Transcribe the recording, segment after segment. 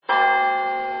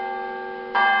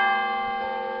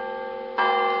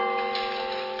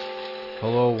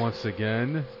Hello once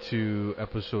again to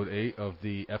episode 8 of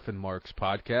the F and Marks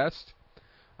podcast.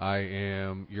 I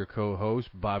am your co-host,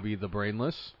 Bobby the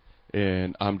Brainless.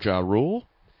 And I'm JaRuel.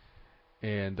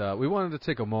 And we wanted to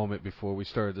take a moment before we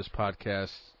started this podcast,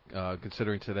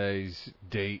 considering today's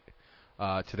date.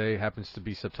 Today happens to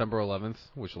be September 11th,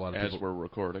 which a lot of people... As we're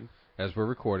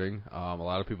recording. A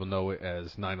lot of people know it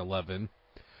as 9/11.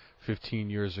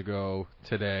 15 years ago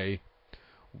today,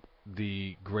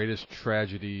 the greatest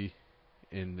tragedy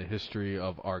in the history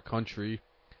of our country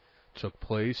took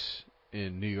place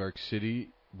in New York City,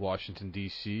 Washington,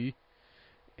 D.C.,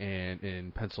 and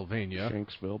in Pennsylvania.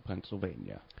 Shanksville,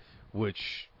 Pennsylvania.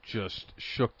 Which just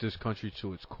shook this country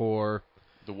to its core.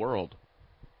 The world.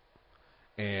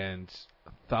 And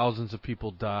thousands of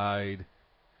people died.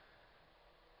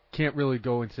 Can't really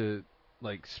go into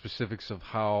specifics of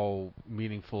how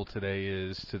meaningful today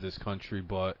is to this country,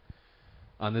 but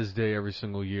on this day every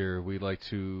single year we like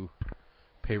to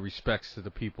pay respects to the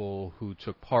people who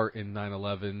took part in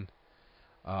 9/11,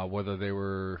 whether they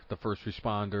were the first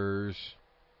responders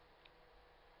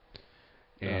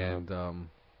and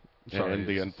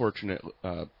the unfortunate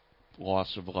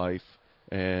loss of life,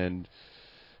 and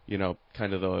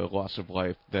kind of the loss of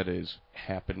life that has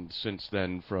happened since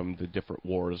then from the different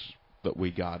wars that we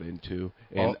got into.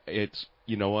 And it's,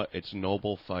 it's a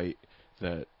noble fight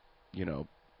that,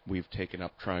 we've taken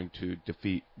up trying to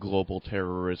defeat global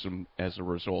terrorism as a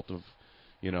result of,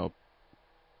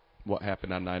 what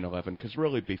happened on 9/11. Because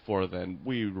really before then,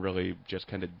 we really just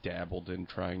kind of dabbled in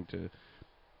trying to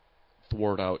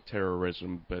thwart out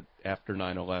terrorism. But after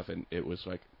 9/11, it was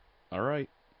like, all right,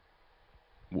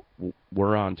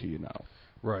 we're on to you now.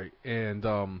 Right. And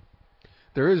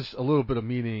there is a little bit of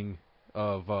meaning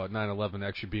of 9/11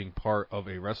 actually being part of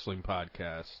a wrestling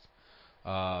podcast.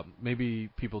 Maybe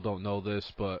people don't know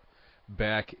this, but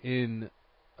back in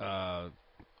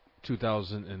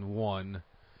 2001,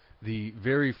 the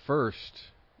very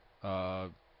first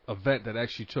event that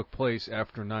actually took place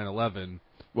after 9/11...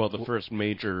 Well, the first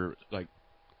major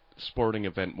sporting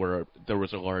event where there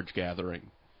was a large gathering.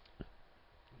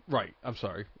 Right, I'm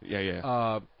sorry.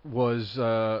 Yeah. Was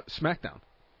Smackdown.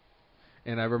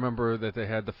 And I remember that they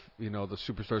had the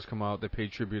superstars come out, they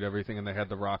paid tribute to everything, and they had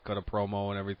The Rock cut a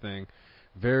promo and everything.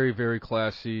 Very, very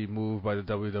classy move by the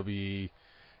WWE.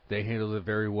 They handled it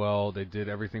very well. They did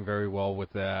everything very well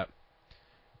with that.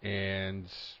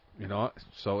 And,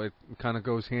 so it kind of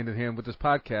goes hand in hand with this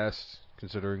podcast,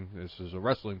 considering this is a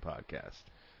wrestling podcast.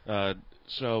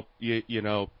 So,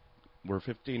 we're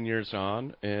 15 years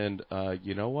on, and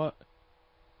you know what?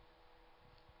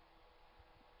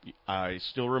 I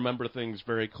still remember things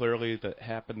very clearly that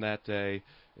happened that day,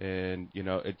 and,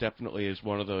 it definitely is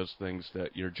one of those things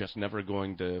that you're just never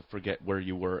going to forget where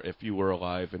you were if you were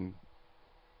alive and,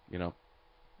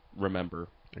 remember.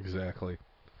 Exactly.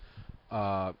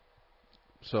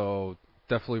 So,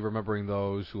 definitely remembering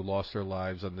those who lost their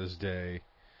lives on this day.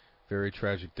 Very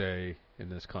tragic day in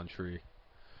this country.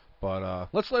 But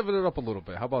let's liven it up a little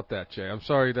bit. How about that, Jay? I'm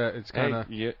sorry that it's kind of...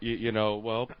 Hey,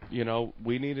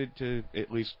 we needed to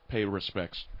at least pay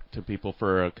respects to people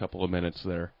for a couple of minutes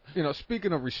there.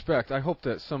 Speaking of respect, I hope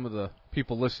that some of the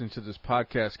people listening to this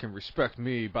podcast can respect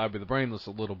me, Bobby the Brainless,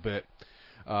 a little bit.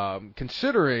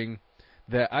 Considering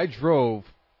that I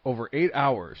drove over 8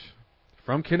 hours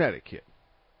from Connecticut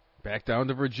back down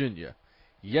to Virginia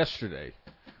yesterday.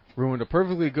 Ruined a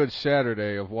perfectly good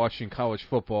Saturday of watching college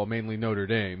football, mainly Notre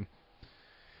Dame,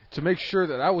 to make sure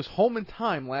that I was home in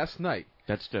time last night.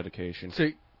 That's dedication.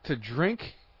 To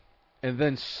drink and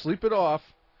then sleep it off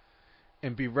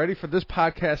and be ready for this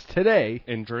podcast today.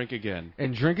 And drink again.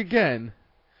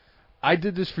 I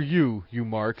did this for you, you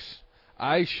marks.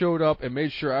 I showed up and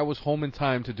made sure I was home in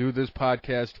time to do this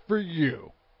podcast for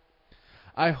you.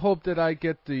 I hope that I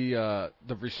get the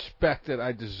respect that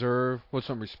I deserve. Put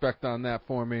some respect on that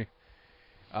for me.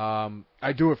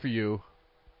 I do it for you.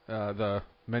 The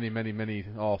many,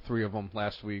 all three of them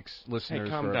last week's listeners.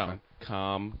 Hey, calm down.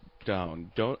 Calm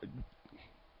down. Don't.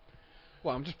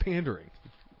 Well, I'm just pandering.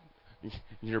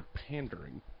 You're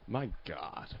pandering. My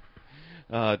God.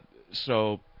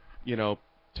 So,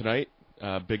 tonight,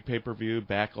 big pay-per-view,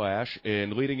 Backlash,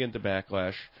 and leading into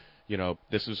Backlash,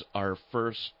 this is our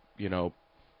first,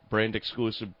 brand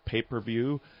exclusive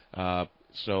pay-per-view.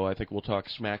 So I think we'll talk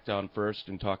SmackDown first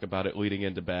and talk about it leading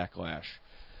into Backlash.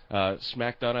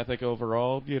 SmackDown, I think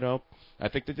overall, I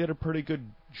think they did a pretty good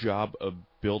job of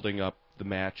building up the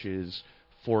matches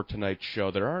for tonight's show.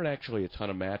 There aren't actually a ton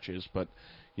of matches, but,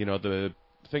 the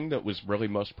thing that was really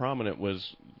most prominent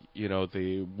was,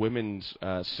 the women's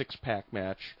six-pack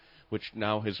match, which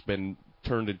now has been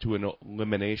turned into an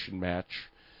elimination match.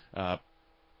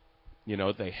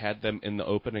 They had them in the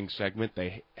opening segment.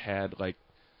 They had, like,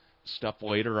 stuff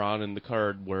later on in the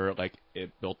card where, like,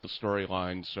 it built the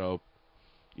storyline. So,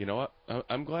 you know what?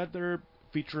 I'm glad they're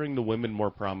featuring the women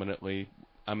more prominently.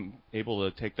 I'm able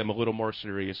to take them a little more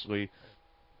seriously.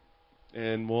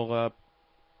 And we'll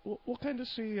kind of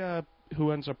see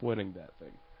who ends up winning that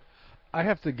thing. I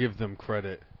have to give them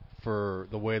credit for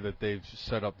the way that they've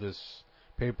set up this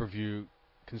pay-per-view,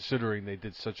 considering they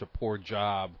did such a poor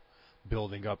job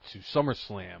building up to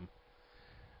SummerSlam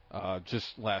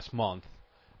just last month.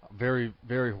 Very,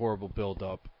 very horrible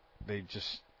build-up. It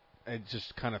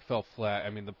just kind of fell flat. I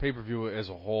mean, the pay-per-view as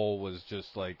a whole was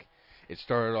just like, it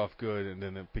started off good and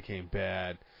then it became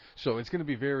bad. So it's going to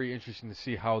be very interesting to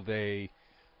see how they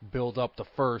build up the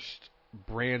first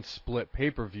brand split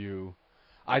pay-per-view.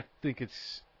 I think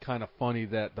it's kind of funny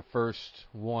that the first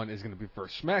one is going to be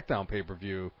first SmackDown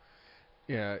pay-per-view.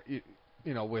 Yeah,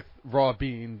 with Raw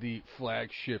being the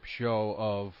flagship show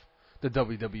of the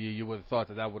WWE, you would have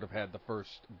thought that would have had the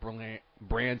first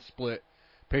brand split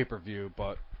pay-per-view,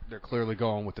 but they're clearly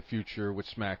going with the future with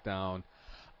SmackDown.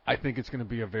 I think it's going to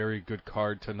be a very good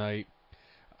card tonight.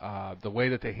 The way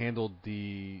that they handled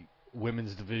the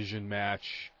women's division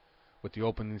match with the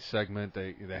opening segment,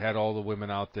 they had all the women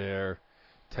out there.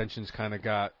 Tensions kind of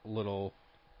got a little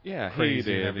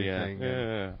crazy and everything.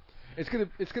 Yeah. It's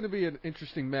gonna be an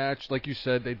interesting match. Like you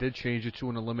said, they did change it to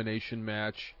an elimination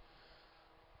match.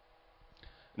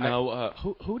 Now,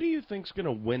 who do you think's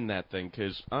gonna win that thing?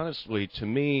 Because honestly, to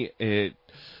me,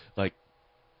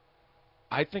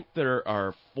 I think there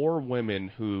are 4 women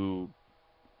who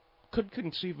could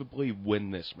conceivably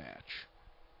win this match.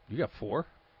 You got 4?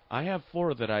 I have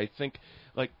 4 that I think.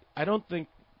 I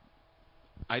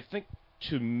think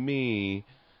to me,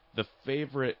 the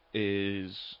favorite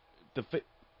is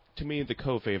to me, the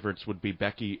co-favorites would be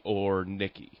Becky or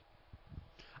Nikki.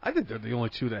 I think they're the only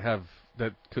 2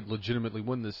 that could legitimately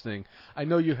win this thing. I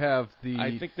know you have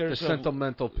the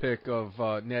sentimental pick of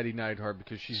Natty Neidhart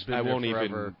because she's been there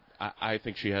forever. I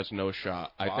think she has no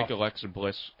shot. Wow. I think Alexa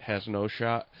Bliss has no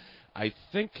shot. I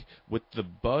think with the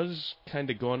buzz kind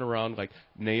of going around, like,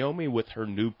 Naomi with her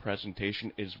new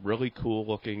presentation is really cool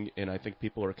looking, and I think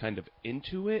people are kind of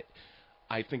into it.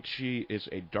 I think she is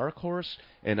a dark horse,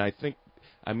 and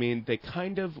they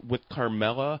kind of, with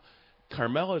Carmella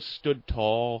stood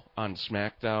tall on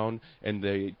SmackDown, and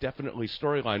they definitely,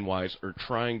 storyline-wise, are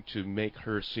trying to make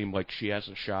her seem like she has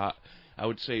a shot. I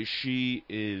would say she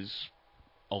is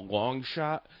a long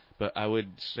shot, but I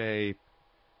would say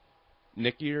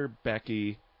Nikki or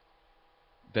Becky,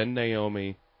 then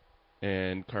Naomi,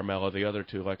 and Carmella. The other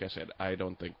 2, like I said, I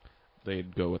don't think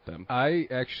they'd go with them. I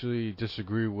actually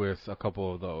disagree with a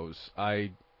couple of those.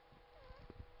 I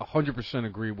 100%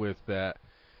 agree with that.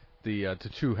 The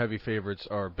 2 heavy favorites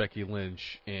are Becky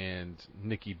Lynch and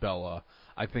Nikki Bella.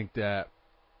 I think that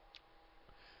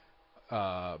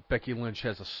Becky Lynch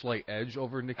has a slight edge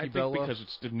over Nikki Bella. Because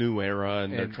it's the new era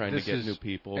and they're trying to get new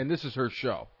people. And this is her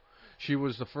show. She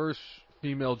was the first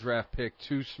female draft pick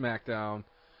to SmackDown.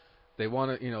 They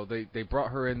want to, they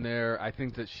brought her in there. I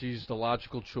think that she's the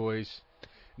logical choice.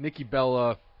 Nikki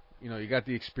Bella, you got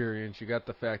the experience. You got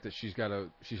the fact that she's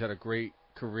had a great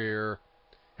career,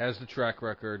 has the track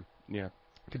record. Yeah.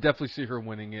 Could definitely see her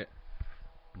winning it.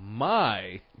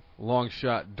 My long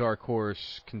shot dark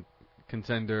horse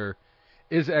contender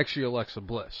is actually Alexa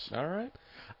Bliss. All right.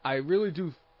 I really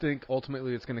do think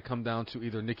ultimately it's going to come down to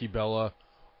either Nikki Bella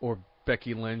or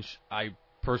Becky Lynch. I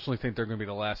personally think they're going to be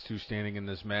the last 2 standing in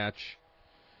this match,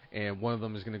 and one of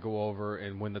them is going to go over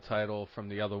and win the title from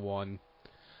the other one.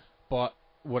 But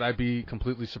would I be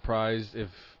completely surprised if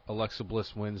Alexa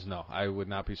Bliss wins? No, I would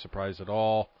not be surprised at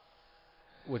all.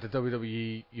 With the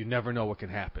WWE, you never know what can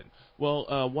happen.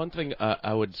 Well, one thing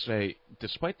I would say,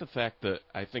 despite the fact that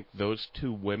I think those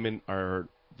 2 women are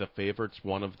the favorites,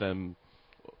 one of them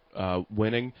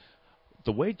winning,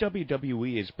 the way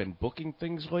WWE has been booking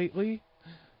things lately,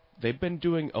 they've been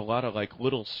doing a lot of, like,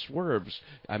 little swerves.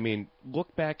 I mean,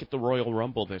 look back at the Royal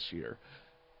Rumble this year.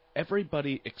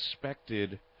 Everybody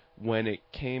expected, when it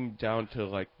came down to,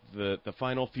 like, the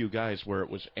final few guys where it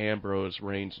was Ambrose,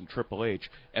 Reigns, and Triple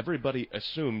H, everybody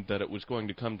assumed that it was going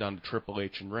to come down to Triple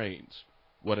H and Reigns.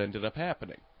 What ended up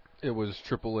happening? It was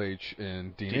Triple H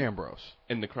and Dean Ambrose.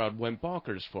 And the crowd went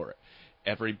bonkers for it.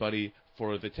 Everybody,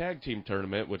 for the tag team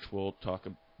tournament, which we'll talk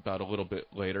about a little bit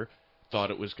later, thought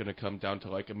it was going to come down to,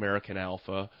 like, American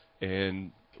Alpha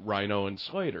and Rhino and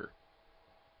Slater.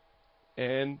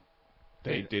 And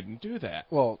they didn't do that.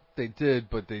 Well, they did,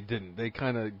 but they didn't. They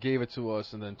kind of gave it to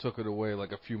us and then took it away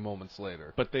like a few moments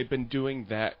later. But they've been doing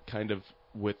that kind of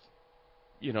with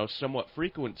somewhat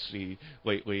frequency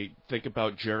lately. Think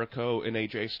about Jericho and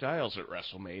AJ Styles at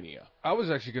WrestleMania. I was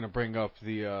actually going to bring up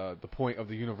the point of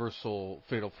the Universal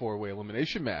Fatal 4-Way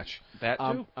Elimination match. That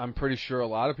too. I'm pretty sure a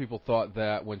lot of people thought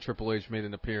that when Triple H made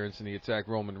an appearance and he attacked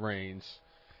Roman Reigns,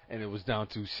 and it was down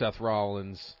to Seth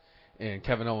Rollins and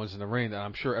Kevin Owens in the ring, that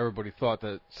I'm sure everybody thought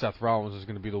that Seth Rollins was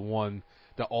going to be the one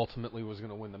that ultimately was going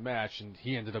to win the match, and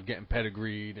he ended up getting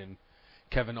pedigreed, and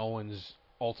Kevin Owens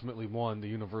ultimately won the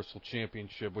Universal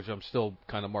Championship, which I'm still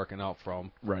kind of marking out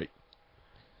from. Right.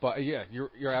 But yeah,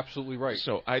 you're absolutely right.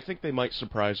 So I think they might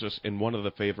surprise us in one of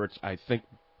the favorites. I think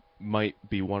might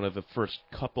be one of the first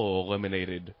couple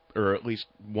eliminated, or at least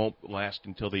won't last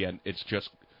until the end. It's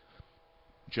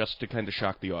just to kind of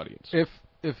shock the audience.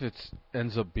 If it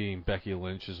ends up being Becky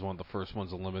Lynch is one of the first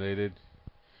ones eliminated,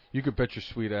 you could bet your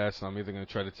sweet ass I'm either going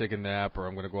to try to take a nap, or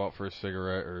I'm going to go out for a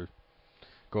cigarette, or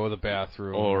go to the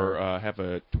bathroom. Or have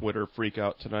a Twitter freak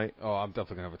out tonight. Oh, I'm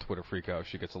definitely going to have a Twitter freak out if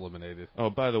she gets eliminated. Oh,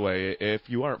 by the way, if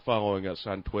you aren't following us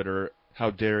on Twitter,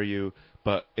 how dare you?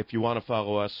 But if you want to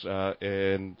follow us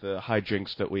in the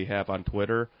hijinks that we have on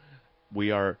Twitter,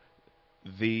 we are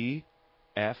the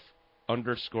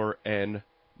F_N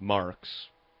Marks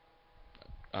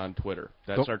on Twitter.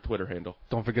 That's our Twitter handle.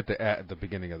 Don't forget the at the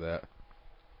beginning of that.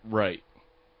 Right.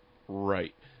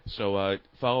 So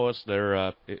follow us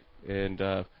there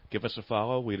and give us a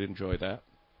follow. We'd enjoy that.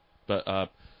 But,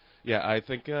 yeah, I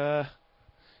think,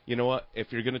 you know what?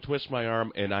 If you're going to twist my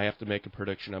arm and I have to make a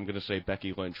prediction, I'm going to say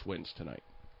Becky Lynch wins tonight.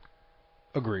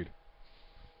 Agreed.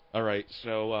 All right,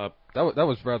 so... that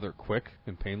was rather quick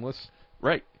and painless.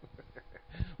 Right.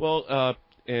 Well,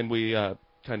 and we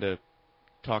kind of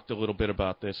talked a little bit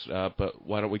about this, but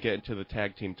why don't we get into the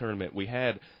tag team tournament? We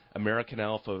had American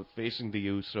Alpha facing the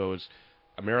Usos.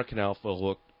 American Alpha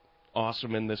looked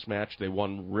awesome in this match. They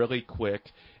won really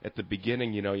quick. At the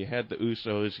beginning, you had the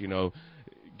Usos,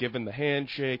 giving the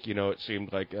handshake. It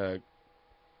seemed like,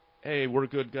 hey, we're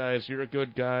good guys, you're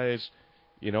good guys.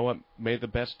 You know what? May the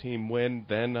best team win.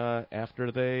 Then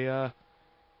after they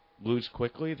lose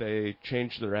quickly, they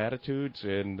change their attitudes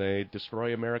and they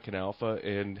destroy American Alpha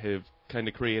and have kind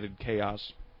of created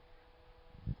chaos,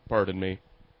 pardon me,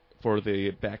 for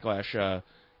the Backlash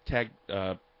tag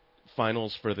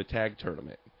finals for the tag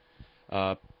tournament.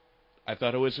 I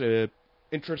thought it was an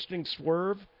interesting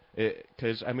swerve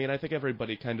because, I think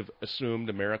everybody kind of assumed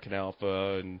American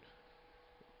Alpha and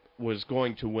was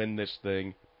going to win this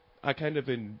thing. I kind of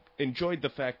enjoyed the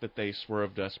fact that they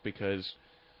swerved us because,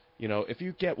 if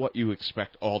you get what you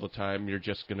expect all the time, you're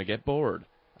just going to get bored.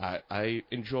 I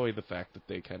enjoy the fact that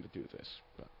they kind of do this.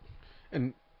 But.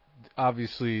 And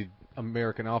obviously,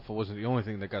 American Alpha wasn't the only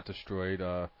thing that got destroyed.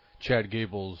 Chad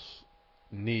Gable's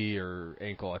knee or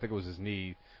ankle, I think it was his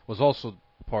knee, was also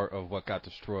part of what got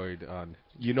destroyed on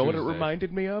You know Tuesday. what it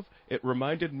reminded me of? It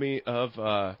reminded me of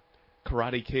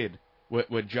Karate Kid,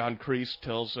 when John Kreese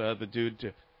tells the dude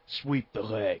to sweep the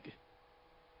leg.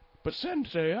 But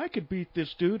Sensei, I could beat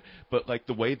this dude. But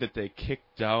the way that they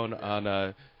kicked down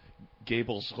on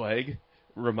Gable's leg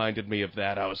reminded me of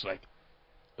that. I was like,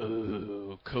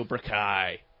 ooh, Cobra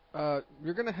Kai.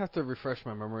 You're going to have to refresh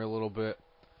my memory a little bit.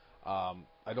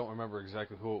 I don't remember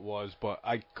exactly who it was, but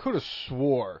I could have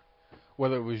swore,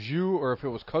 whether it was you or if it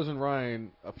was Cousin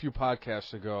Ryan a few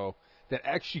podcasts ago, that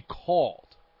actually called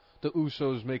the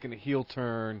Usos making a heel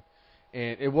turn,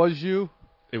 and it was you.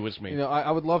 It was me.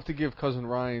 I would love to give Cousin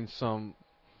Ryan some,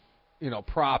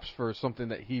 props for something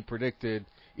that he predicted,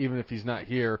 even if he's not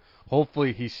here.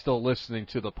 Hopefully he's still listening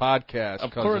to the podcast,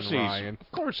 Cousin Ryan.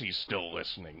 Of course he's still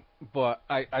listening. But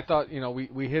I thought,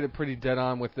 we hit it pretty dead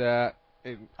on with that.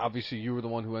 And obviously, you were the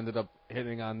one who ended up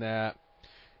hitting on that.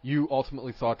 You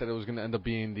ultimately thought that it was going to end up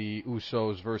being the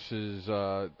Usos versus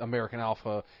American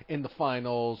Alpha in the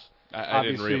finals. I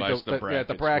didn't realize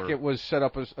the bracket was set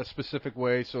up a specific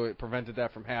way, so it prevented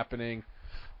that from happening.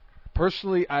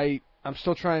 Personally, I'm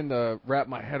still trying to wrap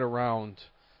my head around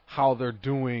how they're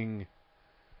doing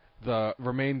the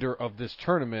remainder of this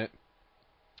tournament,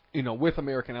 with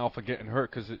American Alpha getting hurt,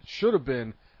 because it should have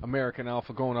been American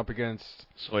Alpha going up against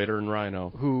Slater and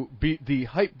Rhino, who beat the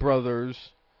Hype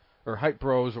Brothers, or Hype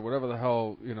Bros, or whatever the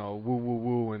hell, woo woo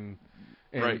woo, and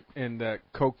right. and that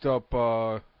coked up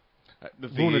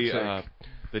lunatic.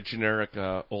 The generic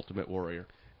Ultimate Warrior.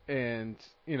 And,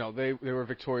 they were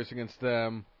victorious against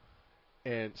them,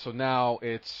 and so now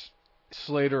it's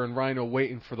Slater and Rhino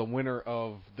waiting for the winner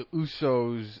of the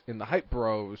Usos and the Hype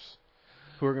Bros,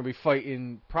 who are going to be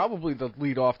fighting probably the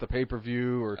lead off the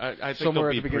pay-per-view, or I think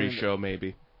somewhere it'll be pre-show,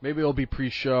 maybe. Maybe it'll be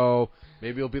pre-show.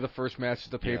 Maybe it'll be the first match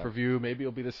of the pay-per-view. Yeah. Maybe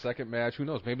it'll be the second match. Who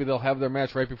knows? Maybe they'll have their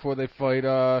match right before they fight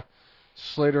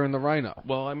Slater and the Rhino.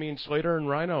 Well, I mean, Slater and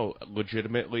Rhino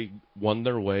legitimately won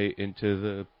their way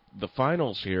into the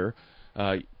finals here,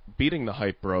 beating the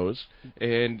Hype Bros.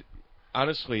 And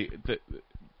honestly,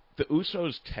 the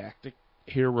Usos' tactic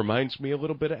here reminds me a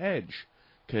little bit of Edge,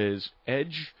 because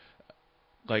Edge,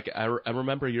 like I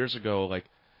remember years ago, like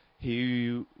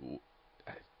he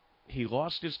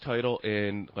lost his title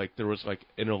in, like, there was like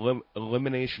an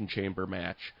elimination chamber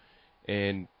match,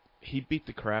 and he beat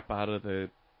the crap out of the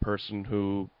person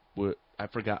who I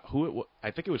forgot who it was.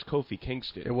 I think it was Kofi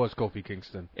Kingston. It was Kofi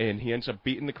Kingston. And he ends up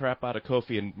beating the crap out of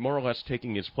Kofi and more or less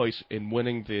taking his place in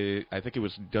winning the, I think it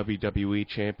was WWE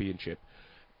Championship.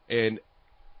 And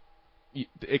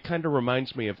it kind of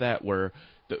reminds me of that, where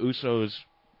the Usos,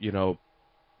 you know,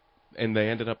 and they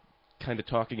ended up kind of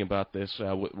talking about this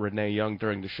with Renee Young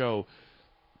during the show.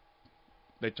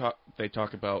 They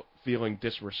talk about feeling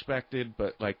disrespected,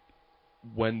 but like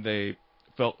when they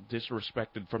felt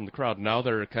disrespected from the crowd, now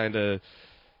they're kind of,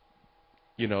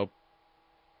 you know,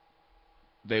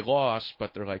 they lost,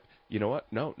 but they're like, you know what?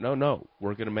 No,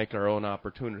 we're going to make our own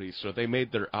opportunity. So they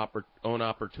made their own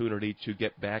opportunity to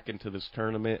get back into this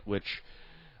tournament, which,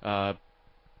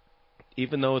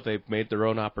 even though they've made their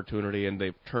own opportunity and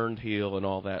they've turned heel and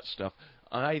all that stuff,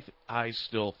 I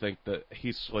still think that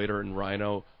Heath Slater and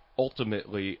Rhino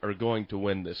ultimately are going to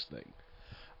win this thing.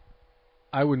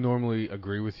 I would normally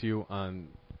agree with you on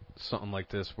something like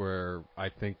this, where I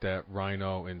think that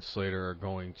Rhino and Slater are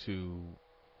going to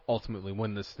ultimately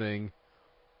win this thing,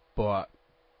 but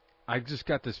I just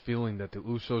got this feeling that the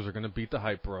Usos are going to beat the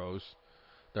Hype Bros.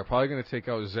 They're probably going to take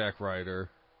out Zack Ryder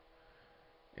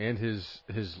and his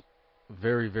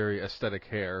very, very aesthetic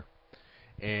hair,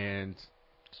 and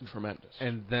it's tremendous.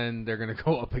 And then they're going to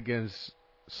go up against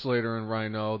Slater and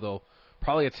Rhino. They'll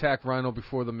probably attack Rhino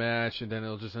before the match, and then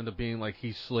it'll just end up being like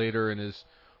Heath Slater and his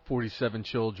 47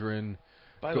 children.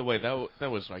 By the way,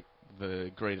 that was like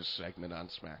the greatest segment on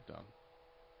SmackDown.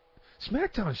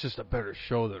 SmackDown's just a better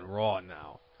show than Raw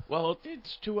now. Well,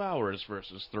 it's 2 hours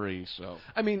versus 3, so.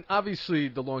 I mean, obviously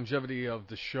the longevity of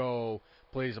the show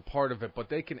plays a part of it, but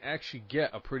they can actually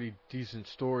get a pretty decent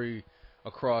story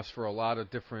across for a lot of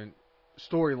different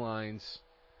storylines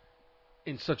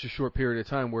in such a short period of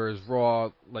time, whereas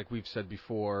Raw, like we've said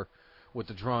before, with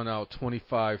the drawn-out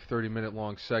 25, 30-minute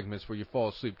long segments where you fall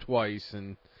asleep twice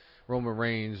and Roman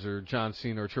Reigns or John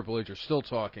Cena or Triple H are still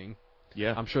talking.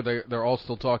 Yeah. I'm sure they're all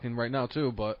still talking right now,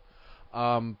 too, but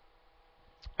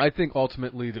I think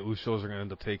ultimately the Usos are going to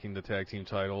end up taking the tag team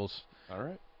titles. All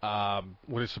right.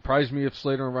 Would it surprise me if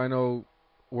Slater and Rhino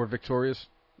were victorious?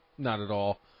 Not at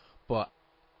all. But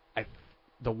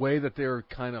the way that they're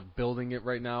kind of building it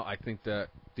right now, I think that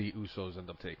the Usos end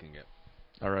up taking it.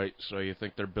 All right, so you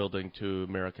think they're building to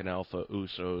American Alpha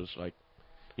Usos, like,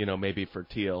 you know, maybe for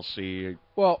TLC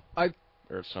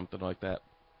or something like that?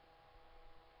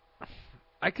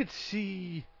 I could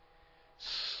see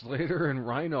Slater and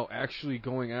Rhino actually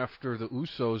going after the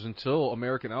Usos until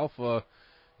American Alpha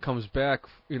comes back,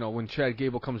 you know, when Chad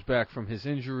Gable comes back from his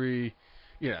injury,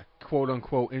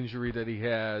 quote-unquote injury that he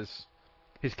has,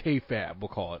 his kayfabe, we'll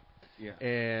call it. Yeah.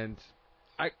 And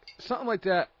something like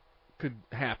that could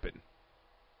happen,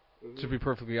 to be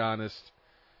perfectly honest.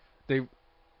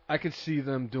 I could see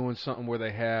them doing something where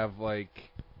they have,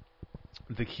 like,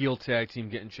 the heel tag team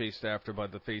getting chased after by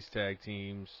the face tag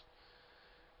teams,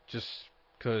 just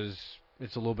because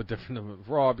it's a little bit different than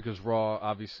Raw, because Raw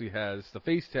obviously has the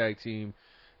face tag team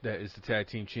that is the tag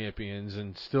team champions,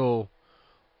 and still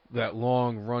that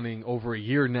long running over a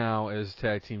year now as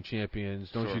tag team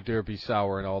champions. Don't Sure. you dare be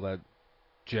sour and all that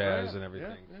jazz and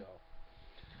everything. Yeah. So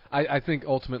I think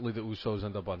ultimately the Usos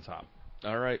end up on top.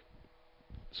 All right.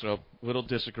 So, little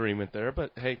disagreement there,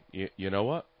 but hey, you know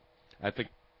what? I think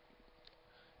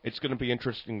it's going to be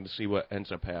interesting to see what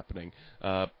ends up happening.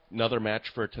 Another match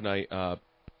for tonight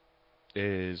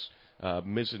is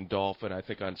Miz and Dolphin, I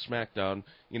think, on SmackDown.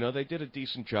 You know, they did a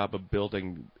decent job of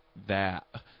building that.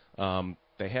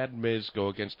 They had Miz go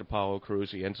against Apollo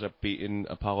Crews. He ends up beating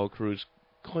Apollo Crews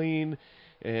clean,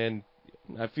 and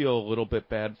I feel a little bit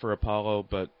bad for Apollo,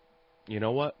 but you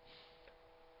know what?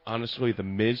 Honestly, The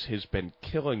Miz has been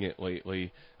killing it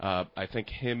lately. I think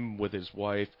him with his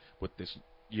wife, with this,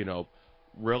 you know,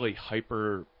 really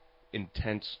hyper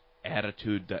intense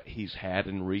attitude that he's had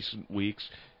in recent weeks,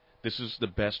 this is the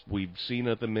best we've seen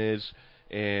of The Miz.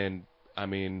 And I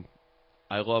mean,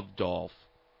 I love Dolph,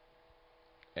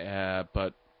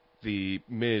 but the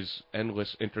Miz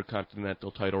endless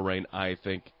Intercontinental title reign, I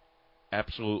think,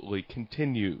 absolutely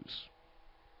continues.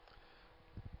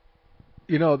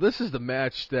 You know, this is the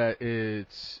match that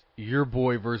it's your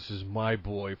boy versus my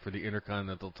boy for the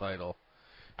Intercontinental title.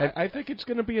 I think it's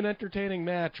going to be an entertaining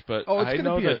match, but it's I gonna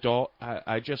know be that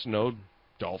I just know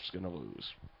Dolph's going to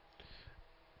lose.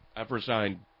 I've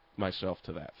resigned myself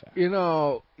to that fact. You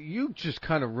know, you just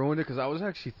kind of ruined it because I was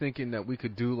actually thinking that we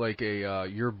could do like a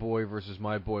your boy versus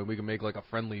my boy, and we can make like a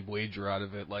friendly wager out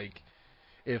of it. Like,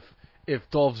 if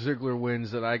Dolph Ziggler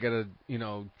wins, that I gotta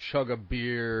chug a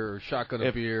beer or shotgun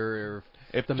a beer. Or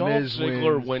if the Dolph Miz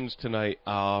Ziggler wins tonight,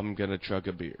 I'm gonna chug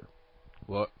a beer.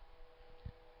 What?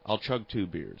 I'll chug 2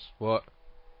 beers. What?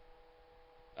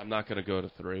 I'm not gonna go to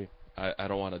 3. I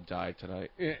don't want to die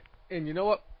tonight. And you know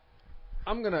what?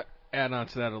 I'm gonna add on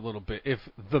to that a little bit. If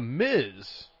the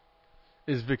Miz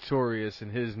is victorious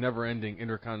and his never-ending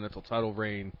Intercontinental title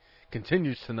reign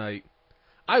continues tonight,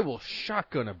 I will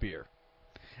shotgun a beer.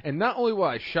 And not only will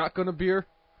I shotgun a beer,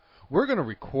 we're going to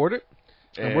record it,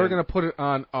 and we're going to put it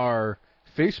on our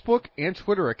Facebook and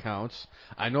Twitter accounts.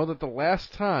 I know that the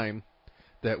last time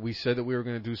that we said that we were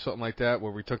going to do something like that,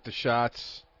 where we took the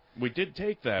shots, we did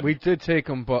take them. We did take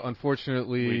them, but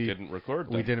unfortunately, we didn't record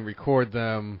them. We didn't record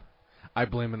them. I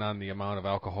blame it on the amount of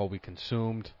alcohol we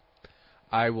consumed.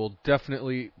 I'm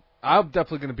definitely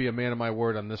going to be a man of my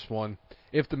word on this one.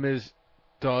 If The Miz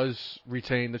does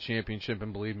retain the championship,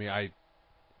 and believe me, I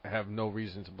have no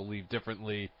reason to believe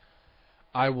differently,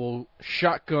 I will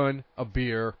shotgun a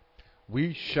beer.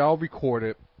 We shall record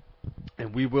it,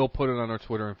 and we will put it on our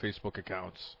Twitter and Facebook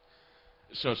accounts.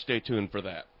 So stay tuned for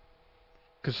that.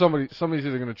 Because somebody's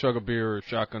either going to chug a beer or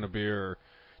shotgun a beer or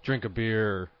drink a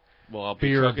beer. Well, I'll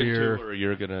be chugging 2, or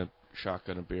you're going to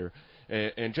shotgun a beer.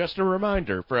 And just a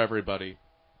reminder for everybody,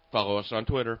 follow us on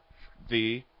Twitter,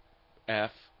 the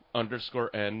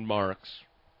F_N Marks.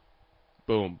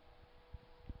 Boom.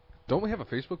 Don't we have a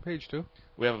Facebook page, too?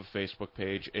 We have a Facebook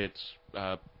page. It's,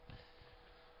 I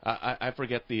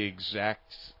forget the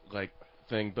exact,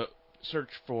 thing, but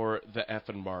search for the F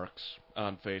and Marks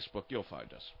on Facebook. You'll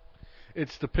find us.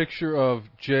 It's the picture of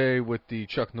Jay with the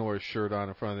Chuck Norris shirt on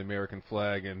in front of the American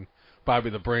flag and Bobby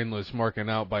the Brainless marking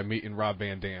out by meeting Rob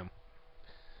Van Dam.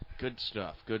 Good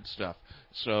stuff.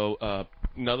 So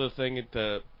another thing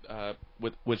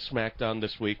with SmackDown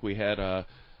this week, we had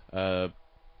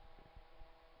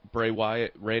Bray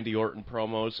Wyatt, Randy Orton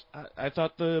promos. I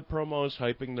thought the promos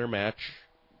hyping their match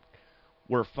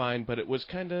were fine, but it was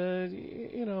kind of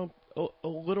a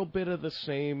little bit of the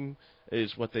same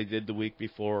as what they did the week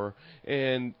before,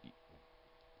 and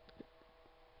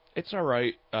it's all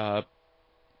right.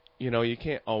 You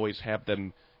can't always have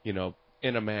them,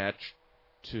 in a match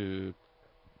to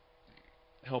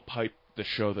help hype the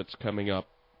show that's coming up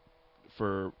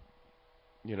for,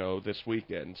 this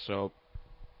weekend. So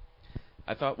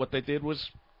I thought what they did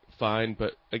was fine,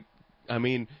 but,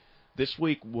 this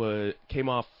week came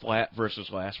off flat versus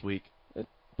last week,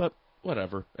 but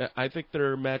whatever. I think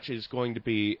their match is going to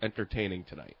be entertaining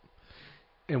tonight.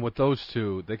 And with those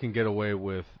two, they can get away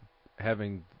with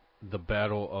having the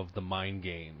battle of the mind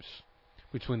games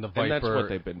between the Viper and that's what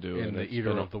they've been doing. And the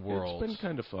Eater of the Worlds. It's been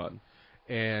kind of fun.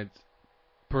 And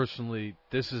personally,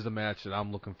 this is the match that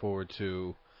I'm looking forward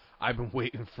to. I've been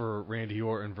waiting for Randy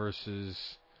Orton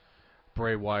versus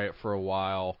Bray Wyatt for a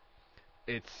while.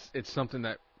 It's something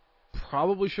that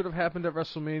probably should have happened at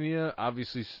WrestleMania.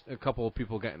 Obviously, a couple of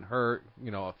people getting hurt,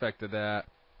 affected that.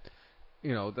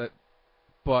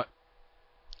 But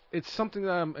it's something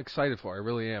that I'm excited for. I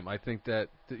really am. I think that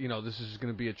this is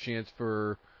going to be a chance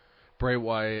for Bray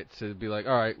Wyatt to be like,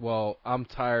 all right, well, I'm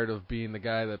tired of being the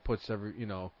guy that puts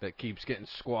that keeps getting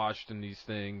squashed in these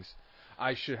things.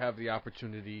 I should have the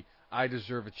opportunity. I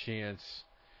deserve a chance.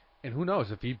 And who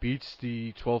knows, if he beats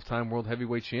the 12-time World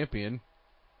Heavyweight Champion,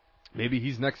 maybe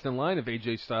he's next in line if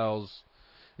AJ Styles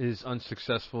is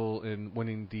unsuccessful in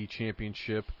winning the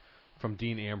championship from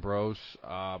Dean Ambrose.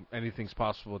 Anything's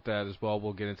possible with that as well.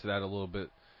 We'll get into that in a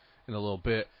little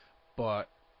bit. But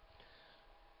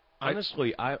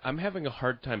honestly, I'm having a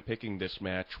hard time picking this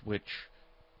match, which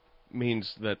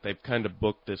means that they've kind of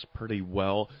booked this pretty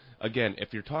well. Again,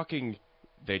 if you're talking,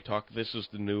 this is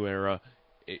the new era,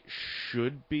 it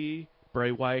should be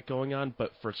Bray Wyatt going on,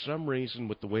 but for some reason,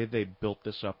 with the way they built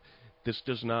this up, this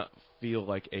does not feel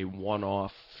like a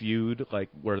one-off feud, like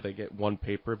where they get one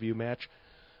pay-per-view match.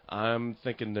 I'm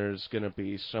thinking there's going to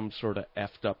be some sort of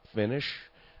effed-up finish.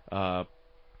 I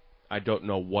don't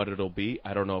know what it'll be.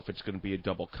 I don't know if it's going to be a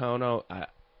double count-out.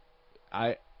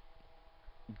 I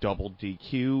double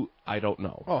DQ. I don't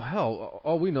know. Oh, hell.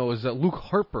 All we know is that Luke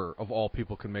Harper, of all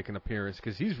people, can make an appearance,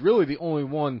 because he's really the only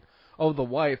one of the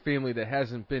Wyatt family that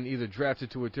hasn't been either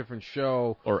drafted to a different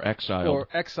show or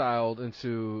exiled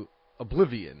into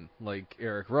oblivion, like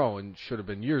Eric Rowan should have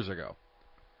been years ago.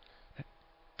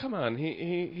 Come on,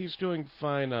 he's doing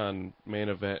fine on Main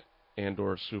Event and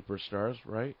or superstars,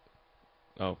 right?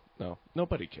 Oh, no.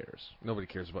 Nobody cares. Nobody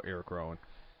cares about Eric Rowan.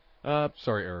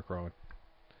 Sorry, Eric Rowan.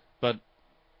 But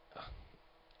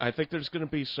I think there's going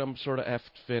to be some sort of F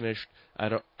finish. I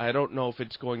don't know if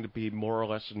it's going to be more or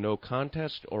less a no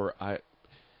contest, or I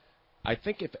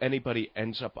think if anybody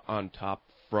ends up on top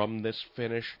from this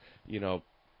finish,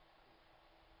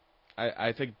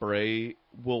 I think Bray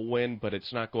will win, but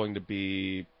it's not going to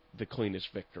be the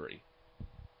cleanest victory.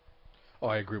 Oh,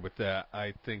 I agree with that.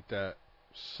 I think that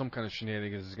some kind of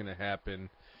shenanigans is going to happen.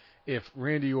 If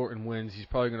Randy Orton wins, he's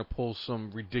probably going to pull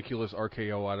some ridiculous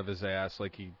RKO out of his ass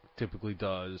like he typically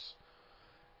does.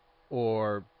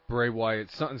 Or Bray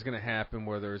Wyatt, something's going to happen,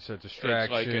 whether it's a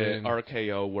distraction. It's like an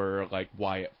RKO where like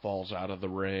Wyatt falls out of the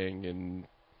ring and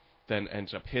then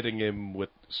ends up hitting him with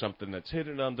something that's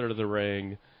hidden under the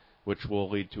ring, which will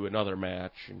lead to another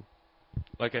match. And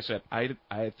like I said, I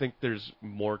think there's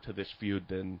more to this feud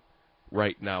than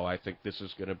right now. I think this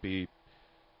is going to be,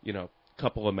 a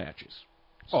couple of matches.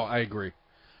 So. Oh, I agree.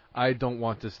 I don't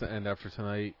want this to end after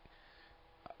tonight.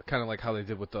 Kind of like how they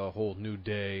did with the whole New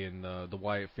Day and the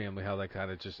Wyatt family, how that kind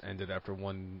of just ended after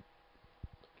one.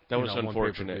 That was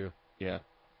unfortunate. Yeah.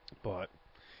 But,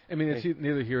 I mean, it's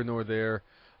neither here nor there.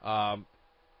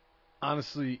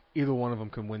 Honestly, either one of them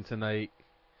can win tonight.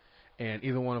 And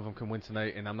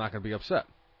I'm not going to be upset.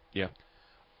 Yeah.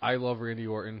 I love Randy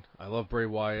Orton. I love Bray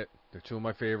Wyatt. They're two of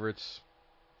my favorites.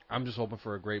 I'm just hoping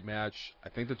for a great match. I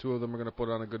think the two of them are going to put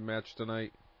on a good match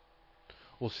tonight.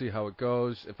 We'll see how it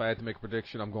goes. If I had to make a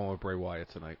prediction, I'm going with Bray Wyatt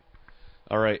tonight.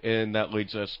 All right, and that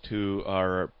leads us to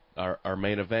our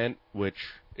main event, which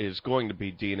is going to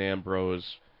be Dean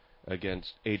Ambrose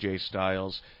against AJ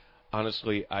Styles.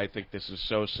 Honestly, I think this is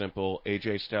so simple.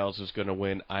 AJ Styles is going to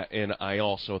win, and I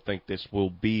also think this will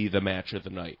be the match of the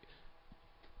night.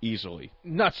 Easily.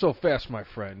 Not so fast, my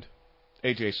friend.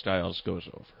 AJ Styles goes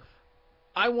over.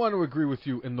 I want to agree with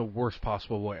you in the worst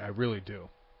possible way. I really do.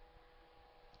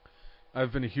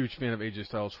 I've been a huge fan of AJ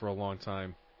Styles for a long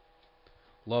time.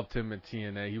 Loved him in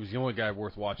TNA. He was the only guy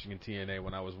worth watching in TNA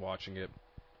when I was watching it.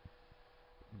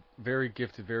 Very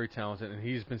gifted, very talented, and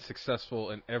he's been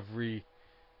successful in every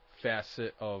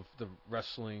facet of the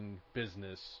wrestling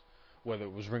business, whether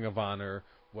it was Ring of Honor,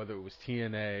 whether it was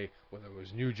TNA, whether it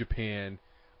was New Japan.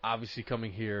 Obviously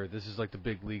coming here, this is like the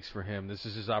big leagues for him. This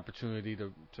is his opportunity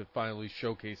to finally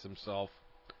showcase himself.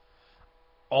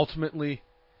 Ultimately,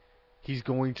 he's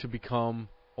going to become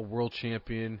a world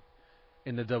champion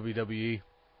in the WWE.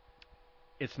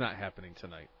 It's not happening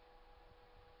tonight.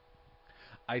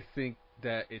 I think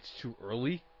that it's too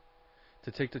early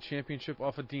to take the championship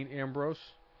off of Dean Ambrose,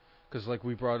 because like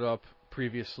we brought up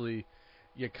previously,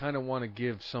 you kind of want to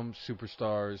give some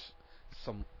superstars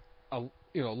a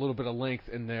little bit of length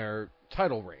in their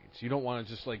title reigns. You don't want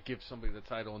to just like give somebody the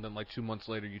title and then like 2 months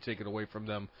later you take it away from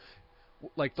them.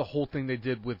 Like the whole thing they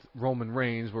did with Roman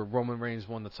Reigns, where Roman Reigns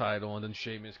won the title and then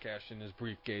Sheamus cashed in his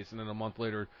briefcase, and then a month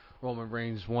later Roman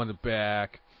Reigns won it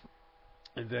back,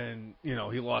 and then he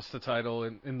lost the title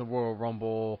in the Royal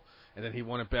Rumble, and then he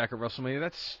won it back at WrestleMania.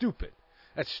 That's stupid.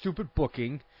 That's stupid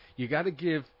booking. You got to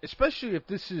give, especially if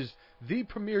this is the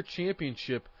premier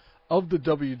championship of the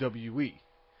WWE.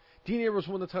 Dean Ambrose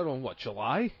won the title in what,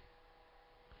 July?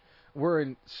 We're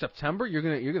in September. You're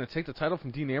gonna take the title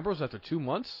from Dean Ambrose after 2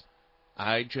 months?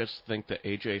 I just think that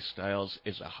AJ Styles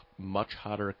is a much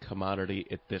hotter commodity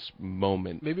at this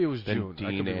moment. Maybe it was than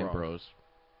June. Dean Ambrose.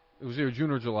 It was either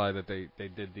June or July that they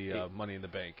did the Money in the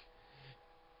Bank.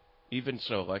 Even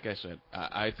so, like I said,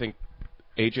 I think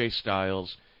AJ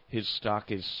Styles, his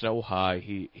stock is so high.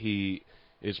 He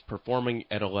is performing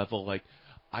at a level like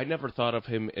I never thought of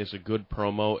him as a good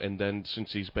promo, and then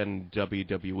since he's been in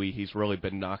WWE, he's really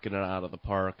been knocking it out of the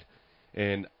park.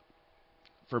 And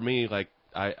for me, like,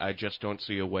 I just don't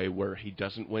see a way where he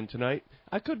doesn't win tonight.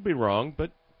 I could be wrong,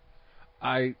 but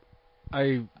I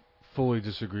fully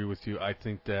disagree with you. I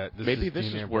think that this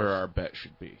is where our bet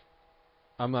should be.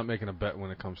 I'm not making a bet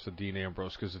when it comes to Dean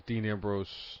Ambrose, because if Dean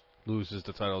Ambrose loses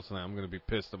the title tonight, I'm going to be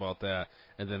pissed about that.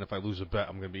 And then if I lose a bet,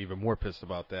 I'm going to be even more pissed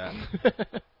about that.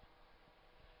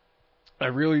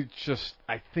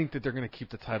 I think that they're going to keep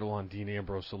the title on Dean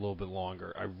Ambrose a little bit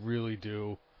longer. I really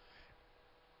do.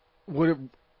 Would it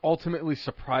ultimately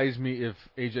surprise me if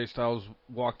AJ Styles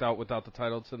walked out without the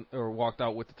title walked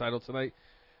out with the title tonight?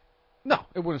 No,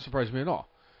 it wouldn't surprise me at all.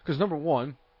 Because number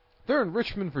one, they're in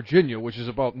Richmond, Virginia, which is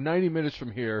about 90 minutes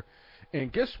from here.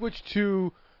 And guess which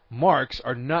two marks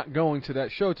are not going to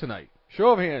that show tonight? Show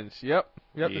of hands. Yep.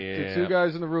 Yeah. The two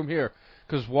guys in the room here.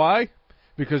 Because why?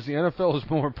 Because the NFL is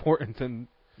more important than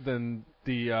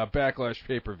the Backlash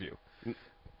pay-per-view.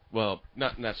 Well,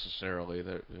 not necessarily.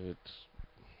 It's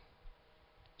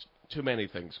too many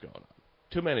things going on.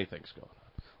 Too many things going on.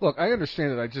 Look, I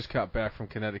understand that I just got back from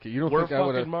Connecticut. You don't We're think I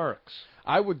would fucking marks.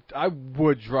 I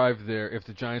would drive there if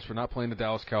the Giants were not playing the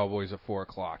Dallas Cowboys at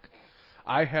 4:00.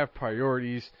 I have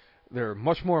priorities. There are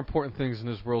much more important things in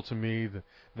this world to me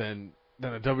than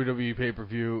a WWE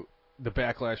pay-per-view, the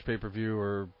Backlash pay-per-view,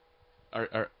 or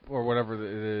whatever it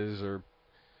is. Or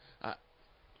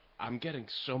I'm getting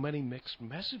so many mixed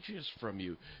messages from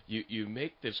you. You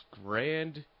make this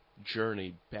grand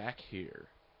journey back here,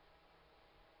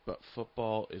 but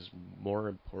football is more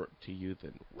important to you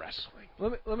than wrestling.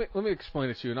 Let me explain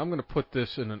it to you, and I'm going to put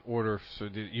this in an order so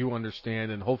that you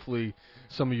understand, and hopefully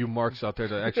some of you marks out there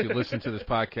that actually listen to this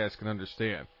podcast can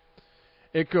understand.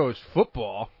 It goes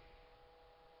football,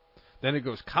 then it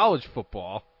goes college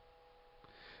football,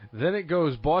 then it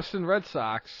goes Boston Red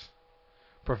Sox,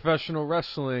 professional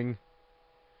wrestling,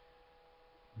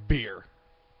 beer,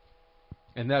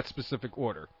 in that specific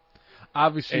order.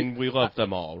 Obviously, and we love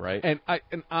them all, right? And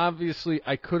obviously,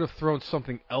 I could have thrown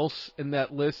something else in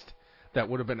that list that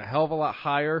would have been a hell of a lot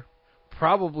higher,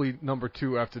 probably number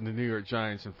 2 after the New York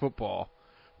Giants in football.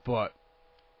 But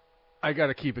I got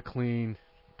to keep it clean,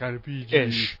 got to be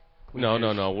ish.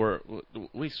 No.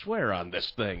 We swear on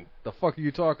this thing. The fuck are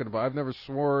you talking about? I've never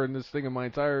swore in this thing in my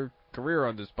entire career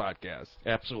on this podcast.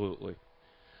 Absolutely.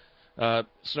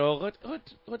 So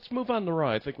let's move on to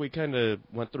Raw. I think we kind of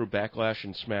went through Backlash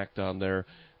and Smackdown there.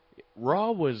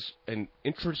 Raw was an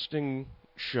interesting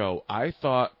show. I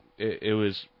thought it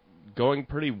was going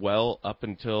pretty well up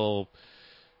until,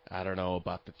 I don't know,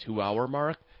 about the 2-hour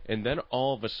mark. And then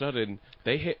all of a sudden,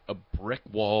 they hit a brick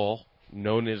wall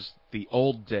known as the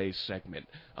Old Day segment.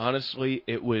 Honestly,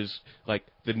 it was like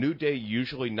the New Day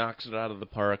usually knocks it out of the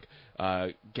park.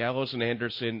 Gallows and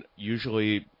Anderson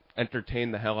usually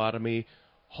entertain the hell out of me.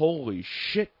 Holy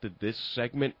shit, did this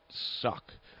segment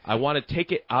suck. I want to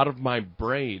take it out of my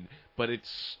brain, but it's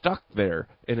stuck there,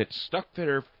 and it's stuck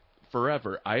there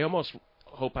forever. I almost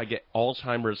hope I get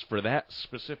Alzheimer's for that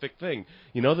specific thing.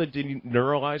 You know the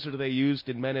neuralizer they used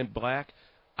in Men in Black?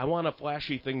 I want a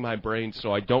flashy thing in my brain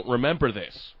so I don't remember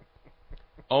this.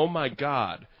 Oh my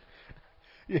God.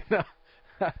 You know,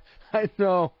 I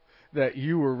know that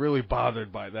you were really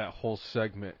bothered by that whole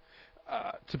segment.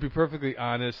 To be perfectly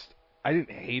honest, I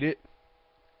didn't hate it.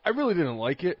 I really didn't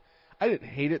like it. I didn't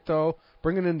hate it though.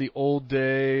 Bringing in the Old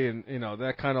Day and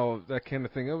that kind of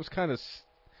thing. It was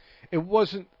it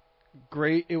wasn't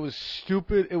great. It was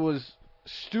stupid. It was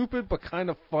stupid but kind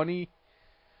of funny.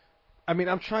 I mean,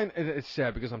 it's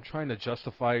sad because I'm trying to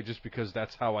justify it just because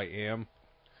that's how I am.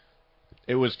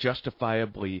 It was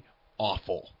justifiably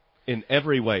awful in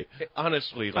every way.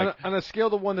 Honestly, like on a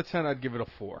scale of 1 to 10, I'd give it a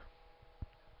 4.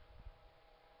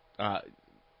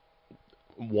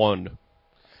 1.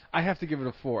 I have to give it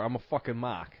a 4. I'm a fucking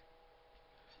mark.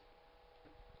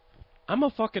 I'm a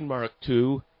fucking mark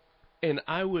too, and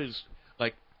I was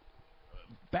like,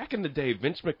 back in the day,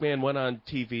 Vince McMahon went on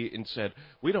TV and said,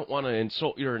 "We don't want to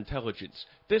insult your intelligence."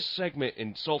 This segment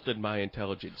insulted my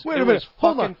intelligence. Wait a minute.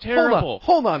 Terrible.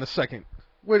 Hold on a second.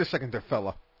 Wait a second there,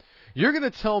 fella. You're going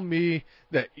to tell me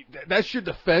that that's your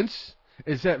defense?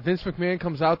 Is that Vince McMahon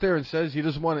comes out there and says he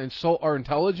doesn't want to insult our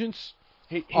intelligence?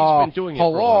 He's been doing it for a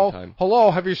long time. Hello,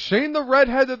 have you seen the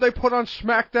redhead that they put on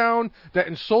SmackDown that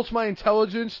insults my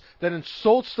intelligence, that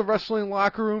insults the wrestling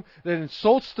locker room, that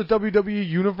insults the WWE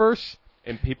universe?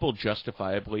 And people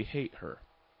justifiably hate her.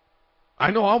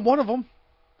 I know, I'm one of them.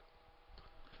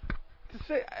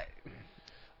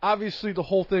 Obviously, the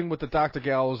whole thing with the Dr.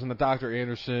 Gallows and the Dr.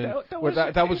 Anderson,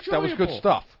 that was good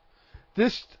stuff.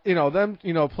 This, them,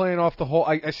 playing off the whole.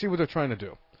 I see what they're trying to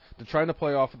do. They're trying to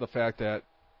play off of the fact that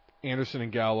Anderson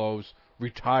and Gallows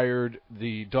retired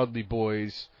the Dudley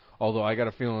Boys. Although I got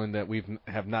a feeling that we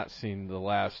have not seen the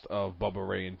last of Bubba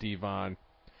Ray and Devon.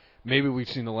 Maybe we've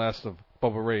seen the last of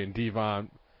Bubba Ray and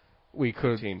Devon.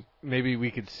 Maybe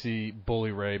we could see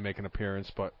Bully Ray make an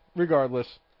appearance, but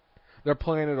regardless, they're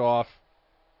playing it off.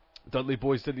 Dudley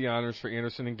Boys did the honors for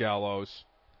Anderson and Gallows.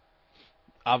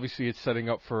 Obviously, it's setting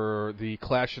up for the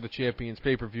Clash of the Champions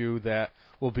pay-per-view that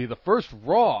will be the first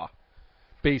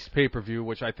Raw-based pay-per-view,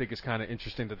 which I think is kind of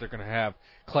interesting that they're going to have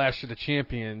Clash of the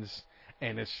Champions,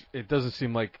 and it doesn't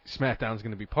seem like SmackDown's going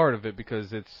to be part of it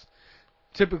because it's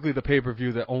typically the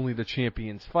pay-per-view that only the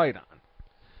champions fight on.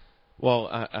 Well,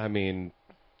 I mean,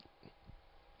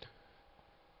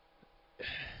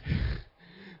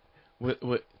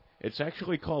 it's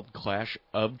actually called Clash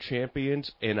of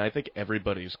Champions, and I think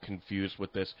everybody's confused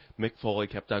with this. Mick Foley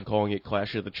kept on calling it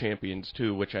Clash of the Champions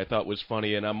too, which I thought was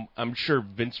funny, and I'm sure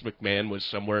Vince McMahon was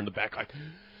somewhere in the back like,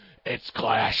 It's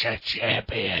Clash of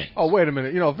Champions. Oh, wait a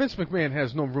minute. You know, Vince McMahon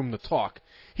has no room to talk.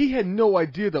 He had no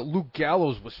idea that Luke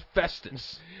Gallows was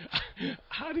Festus.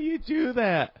 How do you do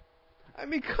that? I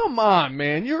mean, come on,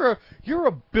 man. You're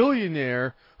a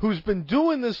billionaire who's been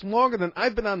doing this longer than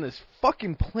I've been on this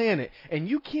fucking planet, and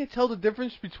you can't tell the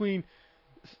difference between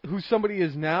who somebody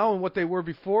is now and what they were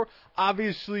before.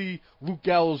 Obviously, Luke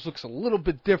Gallows looks a little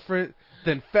bit different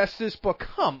than Festus, but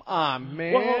come on,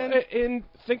 man. Well, and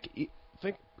think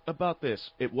about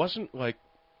this. It wasn't like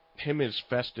him as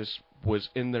Festus was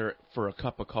in there for a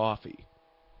cup of coffee.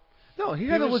 No, he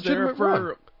had a legitimate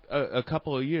run. A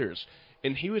couple of years,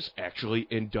 and he was actually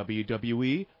in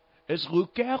WWE as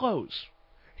Luke Gallows.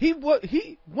 He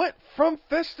went from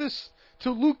Festus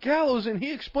to Luke Gallows, and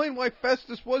he explained why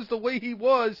Festus was the way he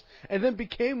was, and then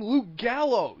became Luke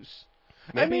Gallows.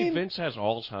 Maybe Vince has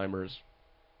Alzheimer's.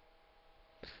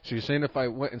 So you're saying if I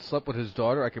went and slept with his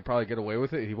daughter, I could probably get away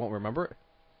with it? He won't remember it?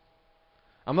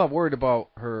 I'm not worried about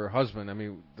her husband. I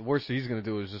mean, the worst he's going to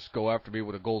do is just go after me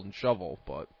with a golden shovel.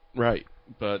 But right.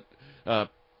 But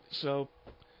so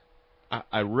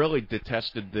I really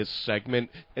detested this segment.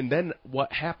 And then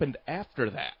what happened after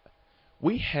that?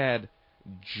 We had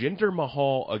Jinder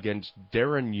Mahal against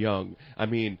Darren Young. I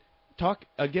mean, talk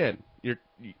again.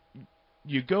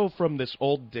 You go from this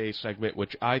old day segment,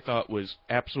 which I thought was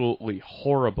absolutely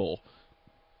horrible,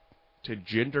 to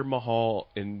Jinder Mahal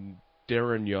and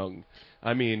Darren Young.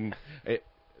 I mean,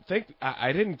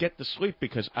 I didn't get to sleep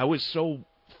because I was so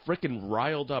freaking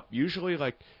riled up. Usually,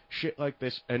 like, shit like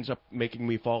this ends up making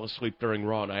me fall asleep during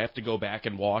Raw, and I have to go back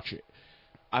and watch it.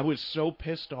 I was so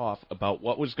pissed off about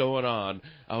what was going on.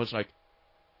 I was like,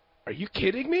 are you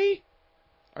kidding me?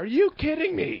 Are you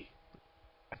kidding me?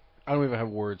 I don't even have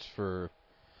words for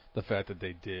the fact that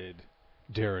they did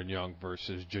Darren Young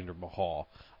versus Jinder Mahal.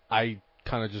 I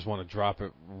kind of just want to drop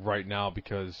it right now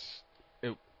because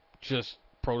it just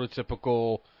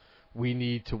prototypical. We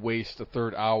need to waste a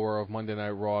third hour of Monday Night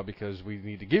Raw because we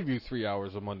need to give you 3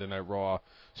 hours of Monday Night Raw.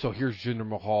 So here's Jinder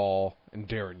Mahal and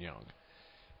Darren Young.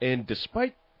 And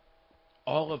despite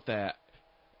all of that,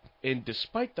 and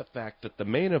despite the fact that the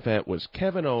main event was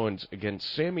Kevin Owens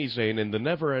against Sami Zayn in the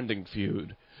never-ending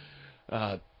feud,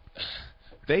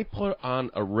 they put on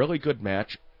a really good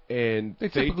match. And they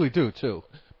typically do, too.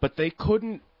 But they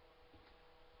couldn't,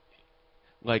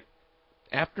 like,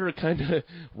 after kind of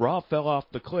Raw fell off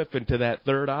the cliff into that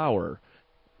third hour,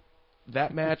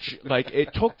 that match, like,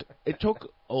 it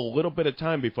took a little bit of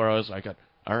time before I was like,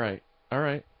 all right.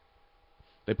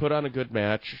 They put on a good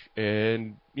match,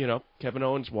 and, you know, Kevin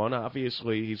Owens won.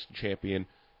 Obviously, he's the champion.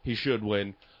 He should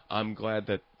win. I'm glad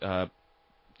that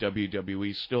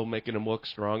WWE's still making him look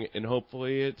strong, and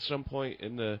hopefully at some point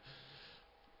in the...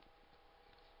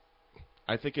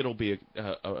 I think it'll be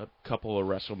a couple of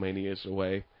WrestleManias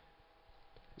away.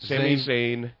 Sami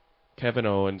Zayn, Kevin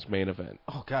Owens main event.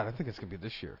 Oh God, I think it's gonna be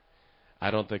this year.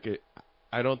 I don't think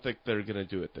they're gonna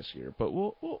do it this year, but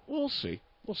we'll see.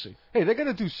 We'll see. Hey, they're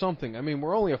gonna do something. I mean,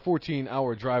 we're only a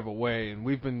 14-hour drive away, and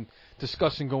we've been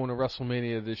discussing going to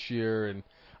WrestleMania this year, and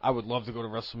I would love to go to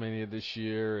WrestleMania this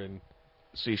year and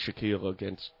see Shaquille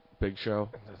against Big Show.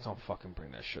 Don't fucking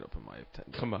bring that shit up in my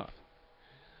attention. Come on.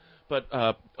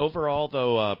 But overall,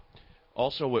 though,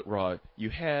 also with Raw, you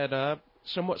had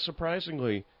somewhat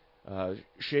surprisingly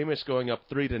Sheamus going up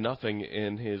 3-0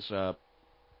 in his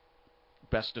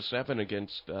best of 7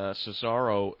 against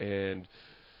Cesaro, and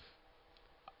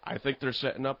I think they're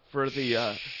setting up for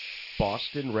the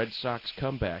Boston Red Sox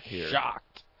comeback here.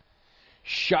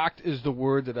 Shocked is the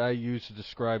word that I use to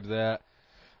describe that.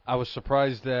 I was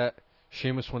surprised that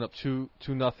Sheamus went up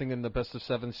 2-0 in the best of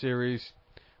 7 series.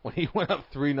 When he went up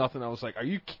 3-0, I was like, are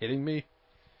you kidding me?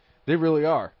 They really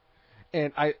are.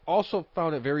 And I also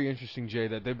found it very interesting, Jay,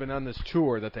 that they've been on this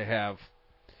tour that they have.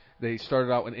 They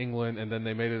started out in England, and then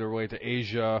they made it their way to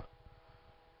Asia.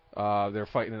 They're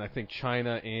fighting in, I think,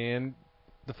 China and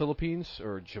the Philippines,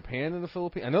 or Japan and the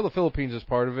Philippines. I know the Philippines is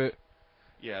part of it.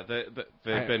 Yeah,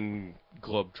 they've been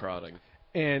globetrotting.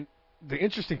 And the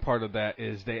interesting part of that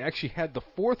is they actually had the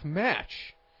 4th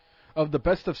match of the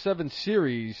best of 7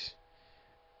 series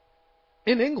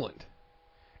in England.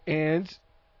 And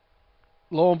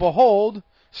lo and behold,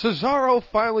 Cesaro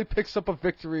finally picks up a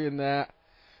victory in that.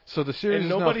 So the series and is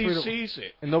nobody now sees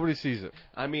it. And nobody sees it.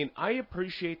 I mean, I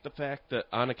appreciate the fact that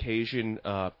on occasion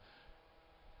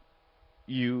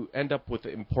you end up with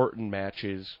important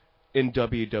matches in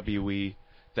WWE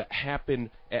that happen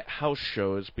at house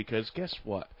shows, because guess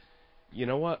what? You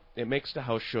know what? It makes the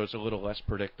house shows a little less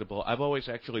predictable. I've always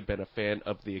actually been a fan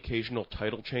of the occasional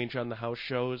title change on the house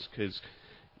shows, because,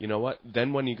 you know what?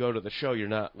 Then when you go to the show, you're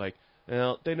not like,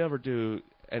 well, they never do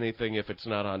anything if it's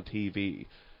not on TV.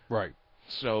 Right.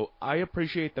 So I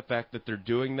appreciate the fact that they're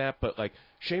doing that, but like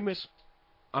Sheamus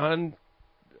on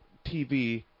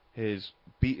TV has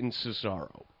beaten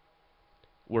Cesaro,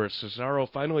 where Cesaro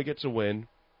finally gets a win,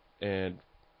 and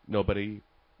nobody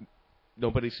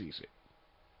sees it.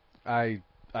 I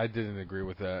didn't agree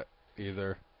with that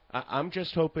either. I'm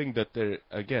just hoping that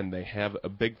they have a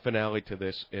big finale to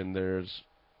this, and there's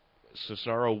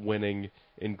Cesaro winning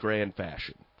in grand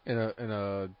fashion. In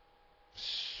a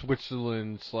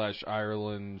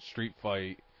Switzerland/Ireland street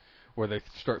fight where they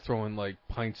start throwing like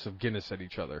pints of Guinness at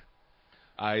each other.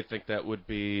 I think that would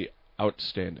be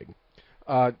outstanding.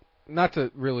 Not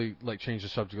to really like change the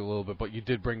subject a little bit, but you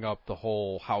did bring up the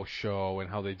whole house show and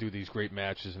how they do these great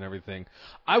matches and everything.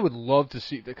 I would love to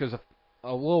see, because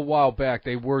a little while back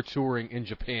they were touring in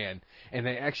Japan and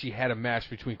they actually had a match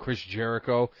between Chris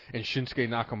Jericho and Shinsuke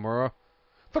Nakamura.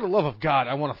 For the love of God,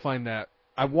 I want to find that.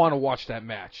 I want to watch that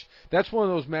match. That's one of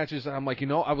those matches that I'm like,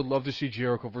 I would love to see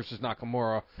Jericho versus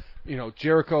Nakamura.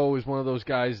 Jericho is one of those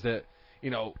guys that,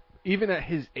 even at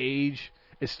his age,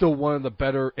 is still one of the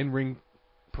better in-ring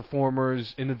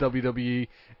performers in the WWE,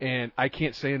 and I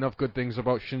can't say enough good things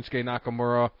about Shinsuke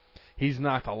Nakamura. He's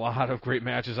knocked a lot of great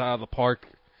matches out of the park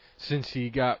since he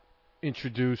got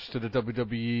introduced to the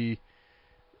WWE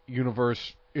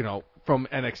universe, from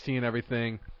NXT and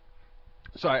everything.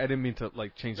 Sorry, I didn't mean to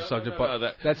change the subject,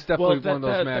 but that's definitely one of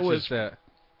those matches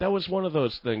that was one of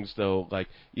those things, though.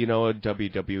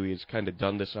 WWE has kind of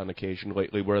done this on occasion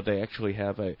lately, where they actually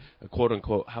have a quote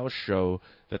unquote house show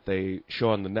that they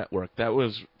show on the network.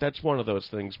 That's one of those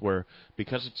things where,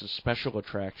 because it's a special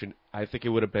attraction, I think it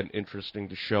would have been interesting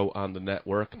to show on the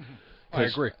network. I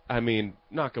agree. I mean,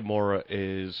 Nakamura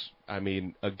is,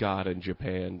 a god in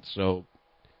Japan, so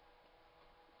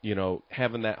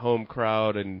having that home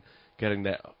crowd and getting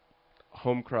that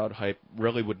home crowd hype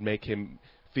really would make him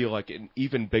feel like an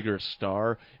even bigger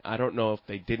star. I don't know if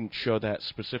they didn't show that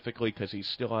specifically because he's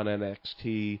still on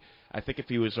NXT. I think if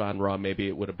he was on Raw, maybe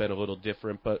it would have been a little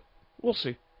different, but we'll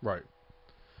see. Right.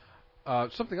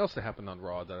 Something else that happened on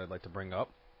Raw that I'd like to bring up.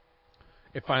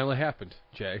 It finally happened,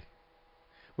 Jay.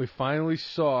 We finally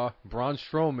saw Braun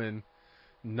Strowman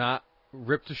not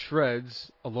rip to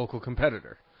shreds a local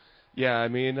competitor. Yeah,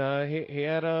 he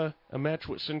had a match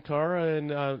with Sin Cara,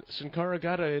 and Sin Cara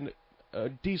got a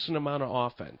decent amount of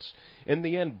offense. In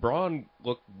the end, Braun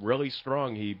looked really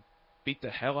strong. He beat the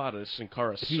hell out of Sin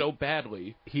Cara so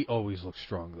badly. He always looks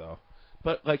strong, though.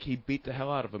 But, he beat the hell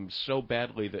out of him so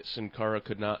badly that Sin Cara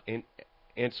could not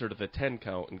answer to the 10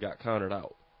 count and got counted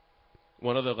out.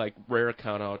 One of the, rare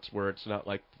countouts where it's not,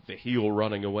 the heel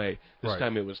running away. This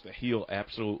time it was the heel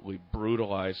absolutely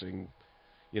brutalizing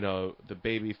the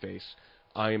babyface.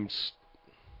 I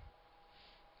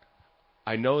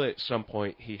know that at some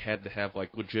point he had to have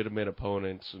legitimate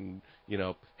opponents and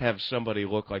have somebody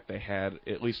look like they had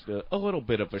at least a little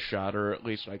bit of a shot, or at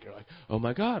least oh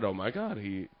my god,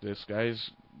 this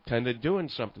guy's kind of doing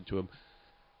something to him.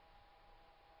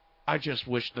 I just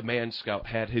wish the Man Scout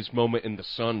had his moment in the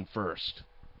sun first.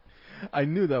 I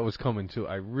knew that was coming too.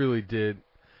 I really did.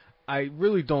 I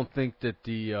really don't think that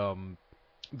the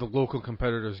local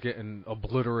competitors getting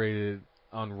obliterated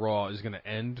on Raw is going to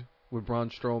end with Braun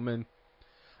Strowman.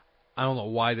 I don't know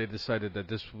why they decided that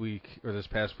this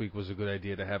past week was a good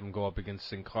idea to have him go up against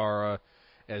Sin Cara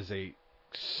as a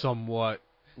somewhat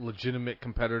legitimate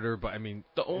competitor, but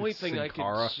the only thing Sin I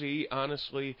Cara. can see,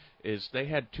 honestly, is they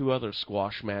had 2 other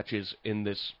squash matches in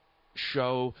this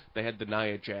show. They had the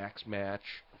Nia Jax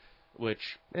match,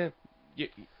 which,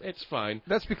 it's fine.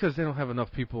 That's because they don't have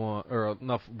enough people or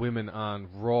enough women on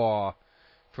Raw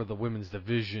for the women's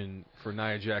division for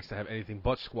Nia Jax to have anything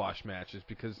but squash matches,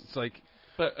 because it's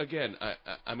But again,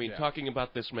 talking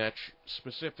about this match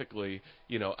specifically,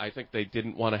 I think they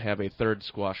didn't want to have a third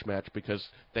squash match because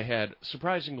they had,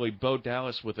 surprisingly, Bo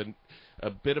Dallas with a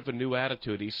bit of a new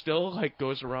attitude. He still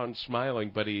goes around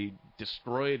smiling, but he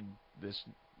destroyed this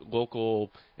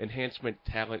local enhancement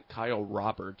talent, Kyle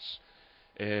Roberts,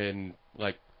 and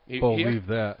believe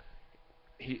that.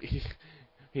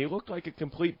 He looked like a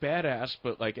complete badass,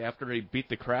 but after he beat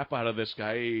the crap out of this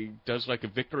guy, he does a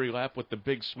victory lap with the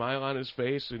big smile on his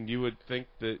face, and you would think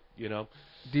that, Do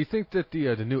you think that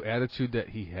the new attitude that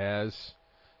he has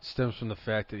stems from the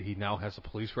fact that he now has a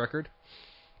police record?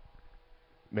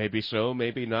 Maybe so,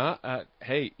 maybe not.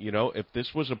 Hey, if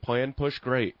this was a planned push,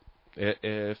 great.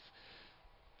 If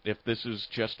this is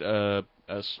just a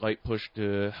slight push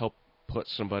to help put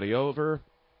somebody over,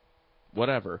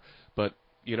 whatever. But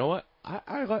you know what?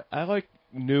 I like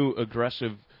new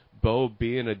aggressive Bo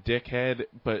being a dickhead,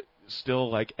 but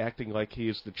still acting like he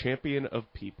is the champion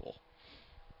of people.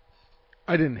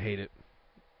 I didn't hate it.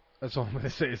 That's all I'm going to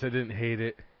say is I didn't hate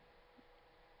it.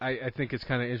 I think it's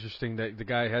kind of interesting that the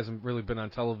guy hasn't really been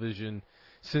on television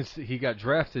since he got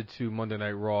drafted to Monday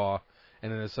Night Raw,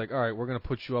 and then it's like, all right, we're going to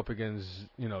put you up against,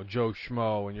 Joe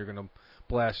Schmo, and you're going to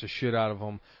blast the shit out of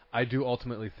him. I do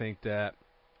ultimately think that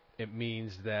it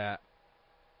means that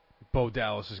Bo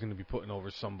Dallas is going to be putting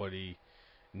over somebody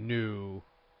new,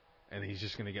 and he's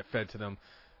just going to get fed to them.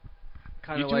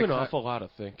 You do an awful lot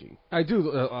of thinking. I do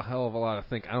a hell of a lot of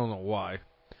thinking. I don't know why.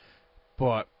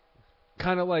 But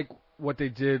kind of like what they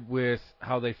did with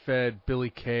how they fed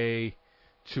Billy Kay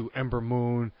to Ember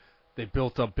Moon. They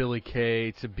built up Billy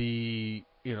Kay to be,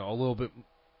 a little bit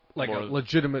like a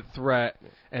legitimate threat,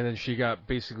 and then she got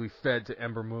basically fed to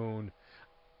Ember Moon.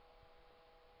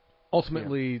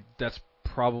 Ultimately, that's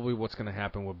probably what's going to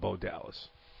happen with Bo Dallas.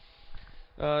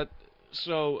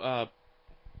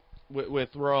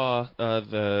 With Raw,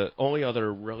 the only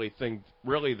other thing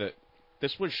that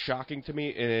this was shocking to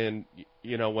me, and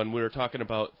when we were talking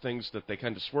about things that they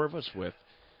kind of swerve us with,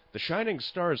 the Shining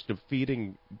Stars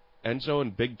defeating Enzo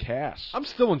and Big Cass. I'm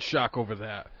still in shock over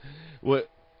that.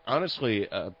 Honestly,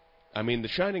 the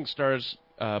Shining Stars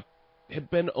have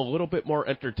been a little bit more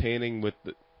entertaining with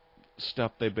the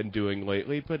stuff they've been doing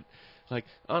lately, but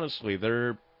honestly,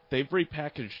 they've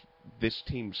repackaged this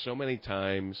team so many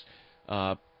times.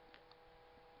 I'm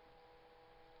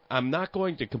not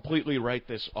going to completely write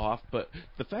this off, but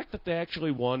the fact that they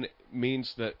actually won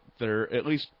means that they're at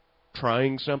least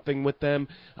trying something with them.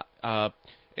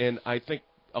 And I think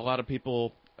a lot of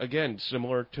people, again,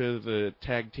 similar to the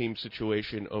tag team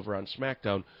situation over on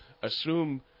SmackDown,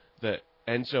 assume that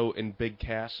Enzo and Big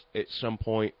Cass at some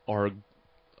point are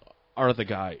the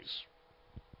guys.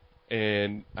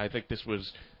 And I think this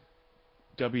was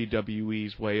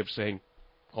WWE's way of saying,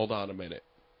 hold on a minute.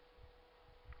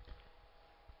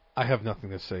 I have nothing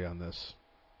to say on this.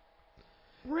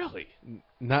 Really?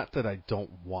 Not that I don't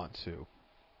want to.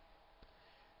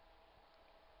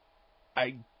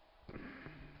 I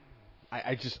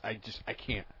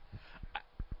can't.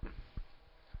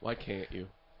 Why can't you?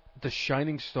 The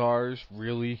Shining Stars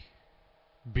really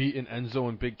beating Enzo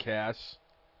and Big Cass.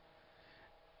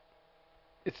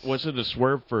 Was it a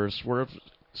swerve for a swerve's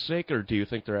sake, or do you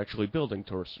think they're actually building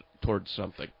towards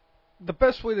something? The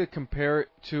best way to compare it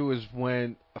to is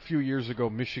when a few years ago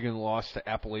Michigan lost to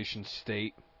Appalachian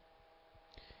State.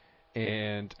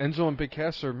 And Enzo and Big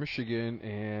Cass are Michigan,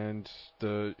 and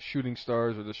the Shooting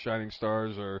Stars or the Shining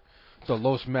Stars or the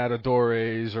Los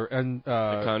Matadores or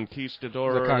the Conquistadors.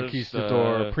 The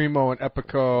Conquistador, Primo and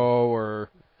Epico, or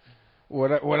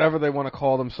whatever they want to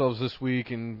call themselves this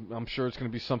week, and I'm sure it's going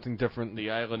to be something different.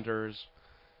 The Islanders.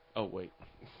 Oh, wait.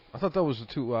 I thought that was the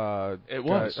two It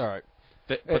was. guys. All right.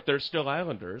 But they're still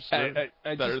Islanders.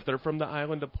 They're from the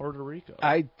island of Puerto Rico.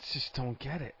 I just don't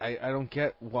get it. I don't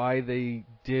get why they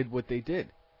did what they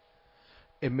did.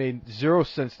 It made zero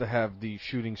sense to have the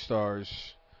Shooting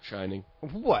Stars shining.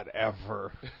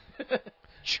 Whatever.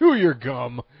 Chew your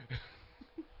gum.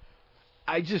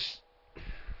 All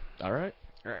right.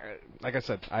 Like I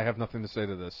said, I have nothing to say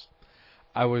to this.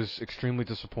 I was extremely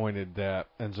disappointed that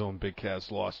Enzo and Big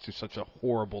Cass lost to such a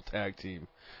horrible tag team.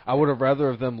 I would have rather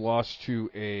of them lost to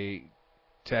a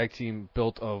tag team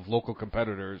built of local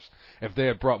competitors if they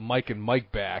had brought Mike and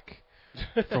Mike back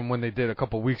from when they did a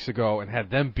couple weeks ago and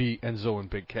had them beat Enzo and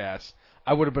Big Cass.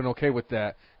 I would have been okay with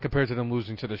that compared to them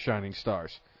losing to the Shining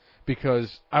Stars.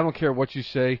 Because I don't care what you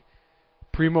say,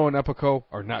 Primo and Epico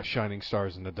are not Shining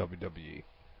Stars in the WWE.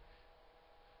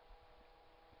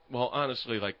 Well,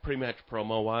 honestly, pre-match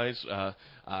promo-wise,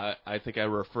 I think I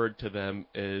referred to them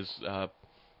as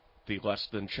the less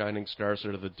than Shining Stars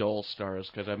or the dull stars.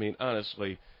 Because,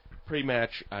 honestly,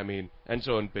 pre-match,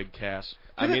 Enzo and Big Cass,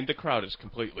 the crowd is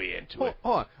completely into it.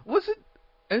 Hold on. Was it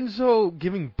Enzo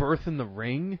giving birth in the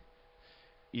ring?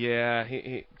 Yeah,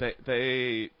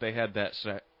 they had that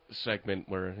segment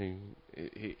where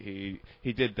he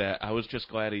did that. I was just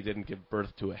glad he didn't give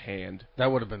birth to a hand.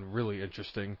 That would have been really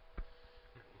interesting.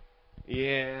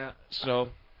 Yeah, so...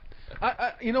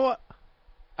 you know what?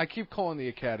 I keep calling the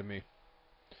Academy.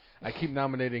 I keep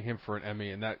nominating him for an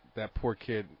Emmy, and that poor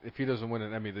kid, if he doesn't win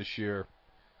an Emmy this year,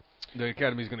 the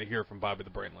Academy's going to hear from Bobby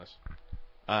the Brainless.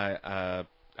 I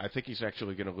think he's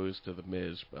actually going to lose to The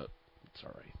Miz, but it's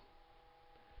all right.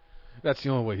 That's the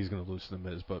only way he's going to lose to The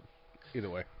Miz, but either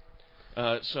way.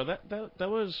 So that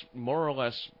was more or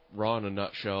less Raw in a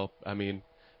nutshell.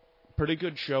 Pretty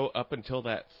good show up until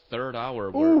that third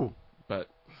hour. But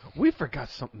we forgot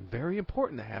something very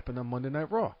important that happened on Monday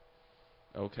Night Raw.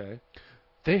 Okay.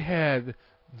 They had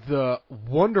the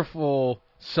wonderful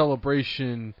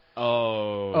celebration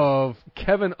of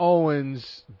Kevin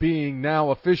Owens being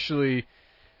now officially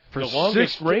the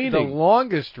longest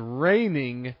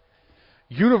reigning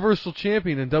Universal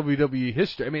Champion in WWE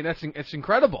history. I mean, it's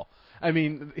incredible. I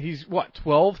mean, he's what,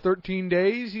 12, 13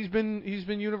 days he's been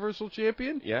Universal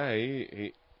Champion? Yeah,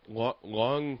 he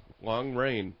long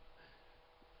reign.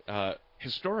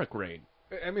 Historic reign.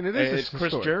 I mean, it is as Chris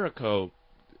historic. Jericho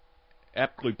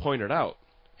aptly pointed out.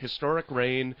 Historic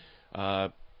reign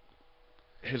has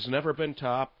never been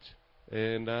topped,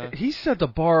 and he set the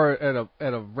bar at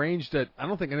a range that I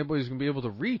don't think anybody's going to be able to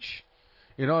reach.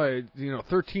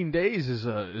 13 days is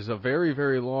a very,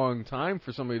 very long time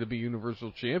for somebody to be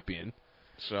Universal Champion.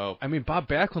 So I mean, Bob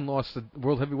Backlund lost the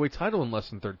World Heavyweight title in less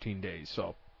than 13 days.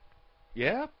 So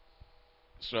yeah,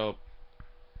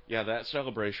 that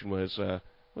celebration was.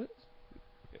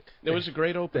 It was a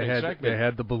great opening segment. They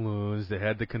had the balloons, they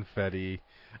had the confetti.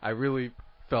 I really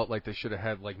felt like they should have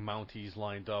had like Mounties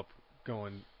lined up,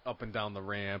 going up and down the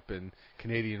ramp, and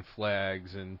Canadian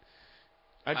flags, and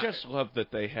I just love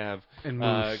that they have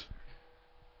Moose.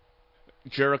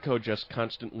 Jericho just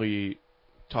constantly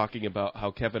talking about how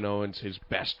Kevin Owens his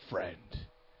best friend.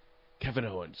 Kevin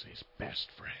Owens his best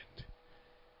friend.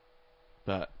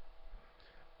 But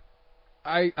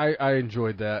I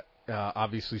enjoyed that.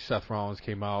 Obviously, Seth Rollins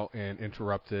came out and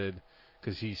interrupted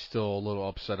because he's still a little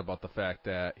upset about the fact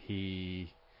that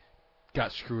he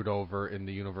got screwed over in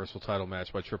the Universal title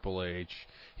match by Triple H.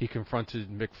 He confronted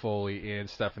Mick Foley and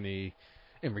Stephanie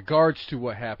in regards to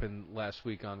what happened last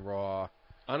week on Raw.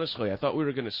 Honestly, I thought we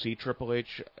were going to see Triple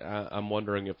H. I'm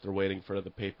wondering if they're waiting for the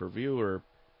pay-per-view or,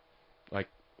 like,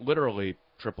 literally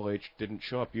Triple H didn't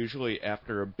show up. Usually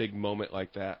after a big moment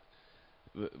like that,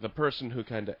 the person who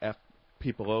kind of F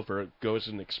people over goes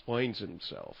and explains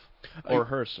himself or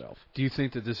herself. Do you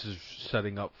think that this is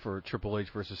setting up for Triple H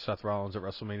versus Seth Rollins at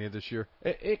WrestleMania this year?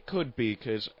 It could be,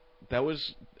 because that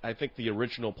was, I think, the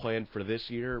original plan for this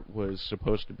year was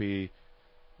supposed to be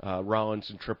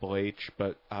Rollins and Triple H,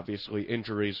 but obviously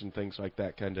injuries and things like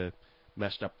that kind of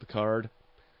messed up the card.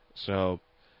 So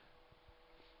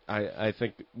I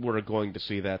think we're going to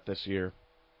see that this year.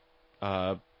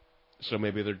 So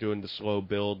maybe they're doing the slow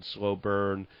build, slow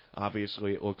burn.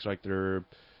 Obviously, it looks like they're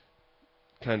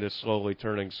kind of slowly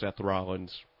turning Seth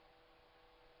Rollins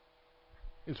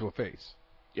into a face.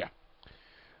 Yeah.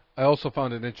 I also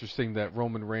found it interesting that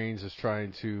Roman Reigns is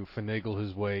trying to finagle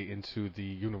his way into the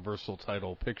Universal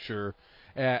title picture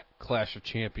at Clash of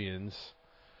Champions.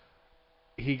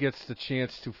 He gets the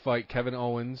chance to fight Kevin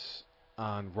Owens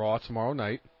on Raw tomorrow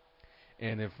night.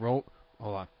 And if hold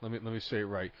on, let me say it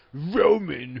right.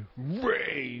 Roman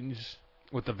Reigns,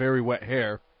 with the very wet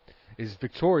hair, is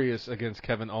victorious against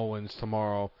Kevin Owens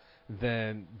tomorrow,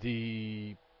 then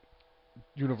the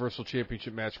Universal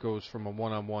Championship match goes from a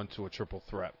one-on-one to a triple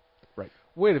threat. Right.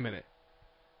 Wait a minute.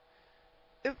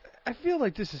 I feel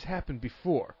like this has happened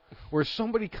before, where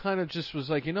somebody kind of just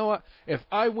was like, you know what? If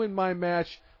I win my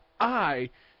match, I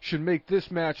should make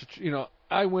this match,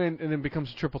 I win and then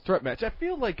becomes a triple threat match. I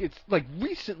feel like it's like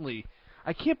recently.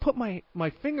 I can't put my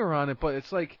finger on it, but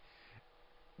it's like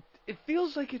it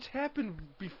feels like it's happened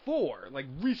before, like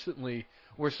recently,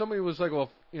 where somebody was like, well,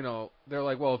 they're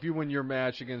like, well, if you win your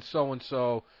match against so and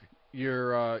so,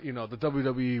 you're, the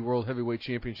WWE World Heavyweight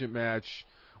Championship match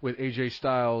with AJ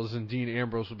Styles and Dean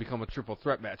Ambrose will become a triple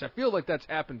threat match. I feel like that's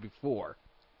happened before,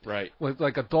 right? With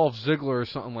like a Dolph Ziggler or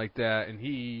something like that, and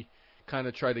he kind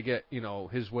of tried to get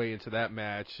his way into that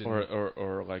match, and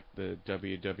or like the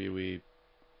WWE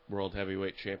World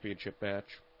Heavyweight Championship match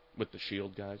with the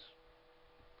Shield guys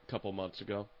a couple months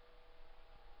ago.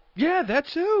 Yeah, that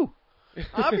too.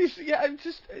 Obviously, yeah.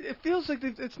 It feels like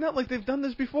it's not like they've done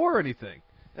this before or anything.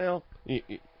 Well,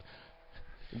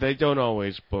 they don't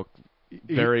always book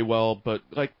very well, but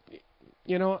like,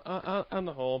 on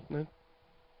the whole,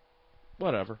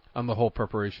 whatever. On the whole,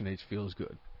 Preparation H feels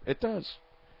good. It does.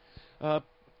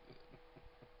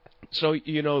 So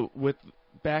with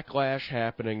Backlash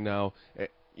happening now,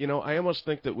 I almost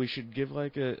think that we should give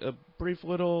like a brief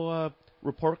little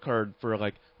report card for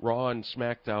like Raw and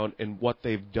SmackDown and what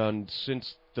they've done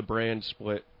since the brand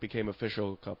split became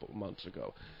official a couple of months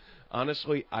ago.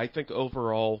 Honestly, I think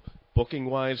overall,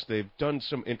 booking-wise, they've done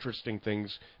some interesting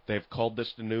things. They've called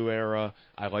this the new era.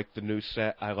 I like the new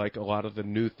set. I like a lot of the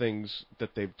new things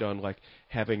that they've done, like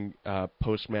having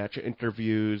post-match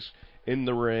interviews in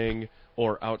the ring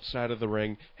or outside of the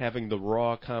ring, having the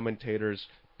Raw commentators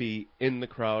be in the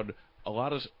crowd. A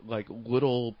lot of like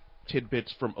little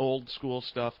tidbits from old school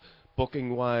stuff,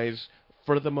 booking-wise.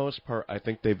 For the most part, I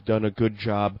think they've done a good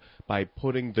job by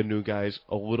putting the new guys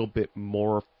a little bit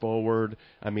more forward.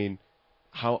 I mean,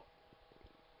 how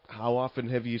often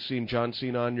have you seen John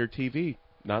Cena on your TV?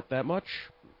 Not that much,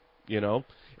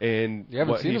 And you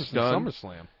haven't what seen him he's since done,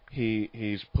 SummerSlam.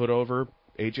 He's put over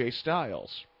AJ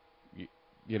Styles.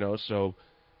 So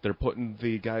they're putting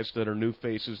the guys that are new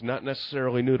faces, not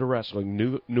necessarily new to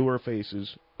wrestling, newer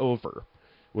faces over,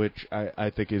 which I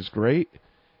think is great.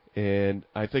 And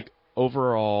I think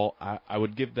overall, I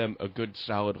would give them a good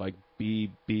solid like B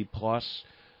plus.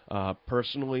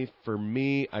 Personally, for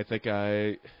me, I think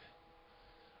I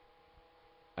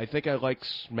like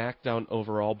SmackDown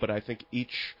overall, but I think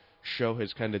each show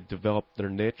has kind of developed their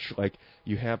niche. Like,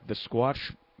 you have the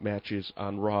squash matches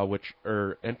on Raw, which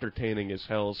are entertaining as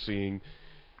hell, seeing,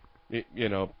 the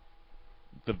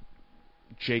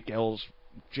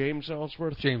James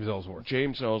Ellsworth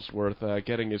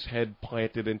getting his head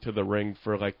planted into the ring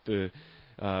for like the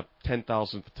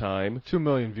 10,000th time. 2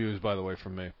 million views, by the way,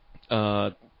 from me.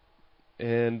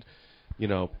 And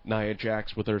Nia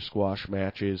Jax with her squash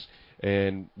matches,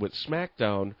 and with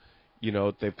SmackDown,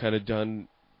 they've kind of done.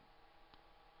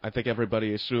 I think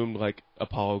everybody assumed like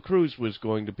Apollo Crews was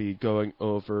going to be going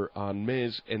over on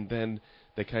Miz, and then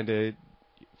they kind of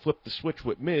flipped the switch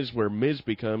with Miz, where Miz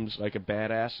becomes like a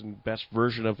badass and best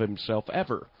version of himself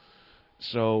ever.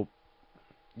 So,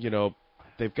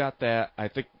 they've got that. I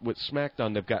think with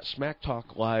SmackDown, they've got Smack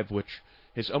Talk Live, which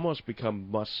has almost become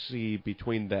must-see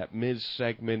between that Miz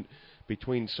segment,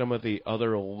 between some of the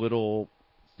other little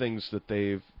things that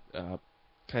they've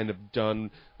kind of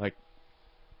done, like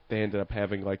they ended up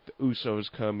having like the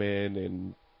Usos come in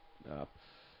and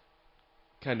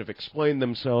kind of explain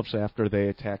themselves after they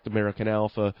attacked American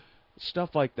Alpha.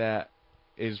 Stuff like that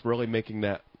is really making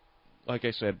that, like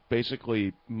I said,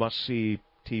 basically must-see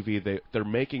TV. They're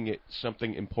making it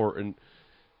something important.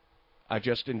 I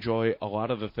just enjoy a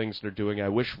lot of the things they're doing. I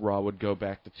wish Raw would go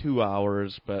back to 2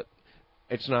 hours, but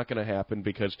it's not going to happen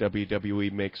because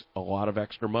WWE makes a lot of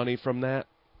extra money from that.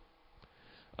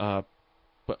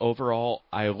 But overall,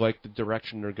 I like the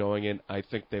direction they're going in. I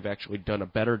think they've actually done a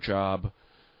better job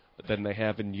than they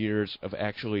have in years of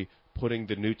actually putting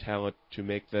the new talent to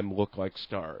make them look like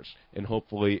stars. And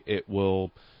hopefully it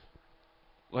will,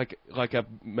 like I've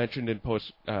mentioned in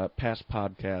past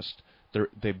podcasts,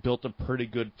 they've built a pretty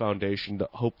good foundation that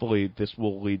hopefully this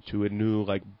will lead to a new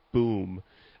boom.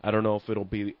 I don't know if it'll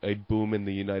be a boom in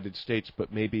the United States,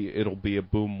 but maybe it'll be a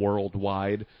boom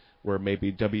worldwide, where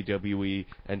maybe WWE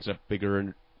ends up bigger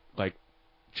in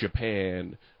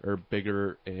Japan, or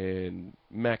bigger in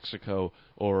Mexico,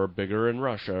 or bigger in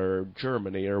Russia, or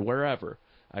Germany, or wherever.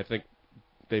 I think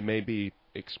they may be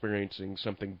experiencing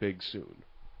something big soon.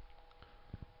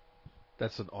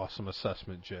 That's an awesome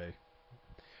assessment, Jay.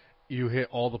 You hit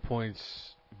all the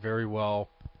points very well.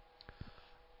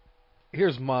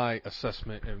 Here's my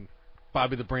assessment and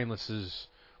Bobby the Brainless's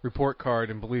report card,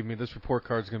 and believe me, this report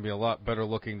card is going to be a lot better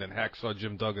looking than Hacksaw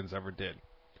Jim Duggan's ever did.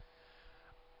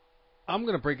 I'm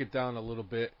going to break it down a little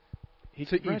bit. He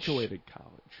graduated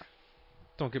college.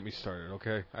 Don't get me started,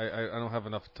 okay? I don't have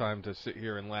enough time to sit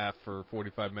here and laugh for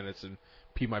 45 minutes and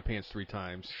pee my pants 3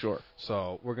 times. Sure.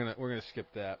 So we're gonna skip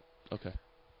that. Okay.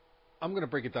 I'm gonna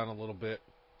break it down a little bit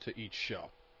to each show.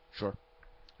 Sure.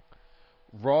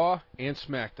 Raw and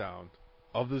SmackDown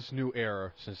of this new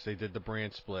era, since they did the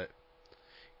brand split,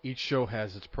 each show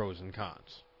has its pros and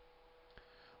cons.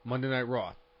 Monday Night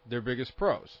Raw, their biggest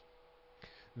pros.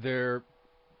 They're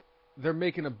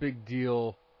making a big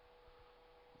deal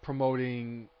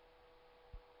promoting,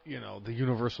 the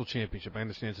Universal Championship. I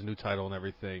understand it's a new title and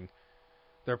everything.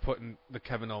 They're putting the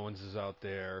Kevin Owenses out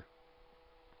there.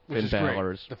 Finn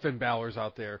Balor's. The Finn Balor's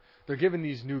out there. They're giving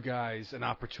these new guys an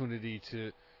opportunity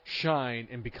to shine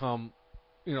and become,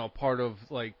 part of,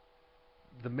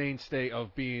 the mainstay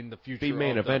of being the future. Be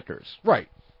main eventers. Right.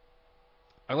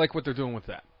 I like what they're doing with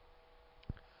that.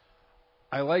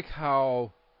 I like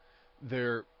how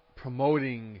they're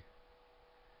promoting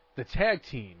the tag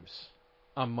teams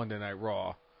on Monday Night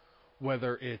Raw,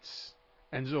 whether it's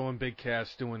Enzo and Big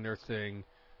Cass doing their thing.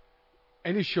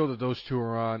 Any show that those two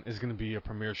are on is going to be a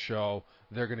premier show.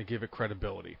 They're going to give it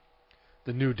credibility.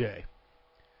 The New Day,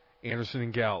 Anderson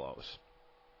and Gallows.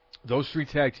 Those 3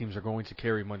 tag teams are going to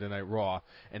carry Monday Night Raw,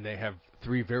 and they have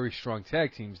 3 very strong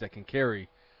tag teams that can carry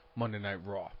Monday Night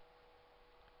Raw.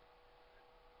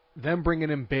 Them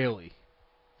bringing in Bayley,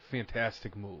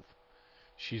 fantastic move.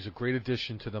 She's a great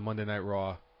addition to the Monday Night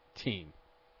Raw team.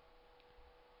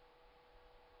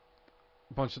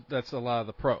 That's a lot of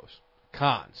the pros.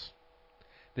 Cons.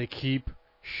 They keep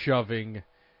shoving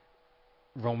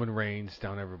Roman Reigns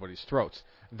down everybody's throats.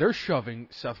 They're shoving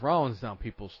Seth Rollins down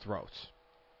people's throats.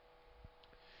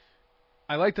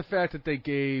 I like the fact that they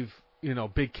gave,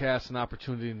 Big Cass an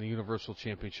opportunity in the Universal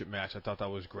Championship match. I thought that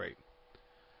was great.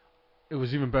 It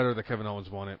was even better that Kevin Owens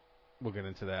won it. We'll get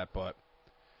into that, but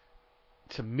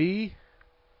to me,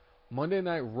 Monday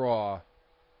Night Raw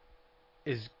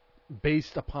is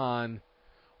based upon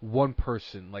one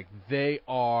person. Like, they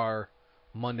are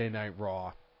Monday Night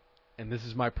Raw. And this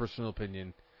is my personal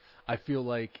opinion. I feel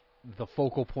like the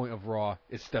focal point of Raw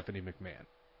is Stephanie McMahon.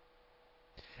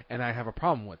 And I have a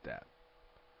problem with that.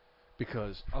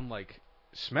 Because unlike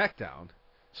SmackDown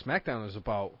is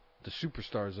about the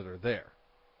superstars that are there.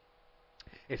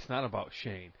 It's not about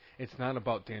Shane. It's not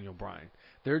about Daniel Bryan.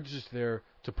 They're just there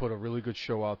to put a really good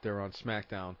show out there on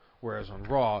SmackDown, whereas on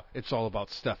Raw, it's all about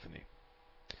Stephanie.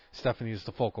 Stephanie is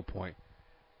the focal point.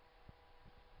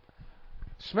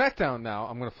 SmackDown now,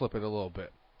 I'm going to flip it a little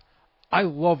bit. I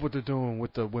love what they're doing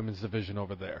with the women's division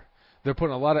over there. They're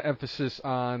putting a lot of emphasis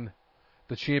on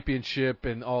the championship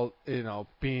and all,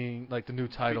 being like the new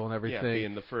title and everything. Yeah,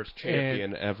 being the first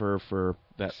champion ever for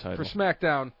that title. For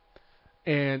SmackDown.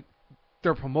 And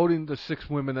they're promoting the 6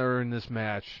 women that are in this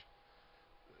match.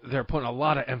 They're putting a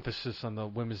lot of emphasis on the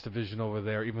women's division over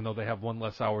there, even though they have one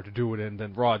less hour to do it in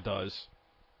than Raw does.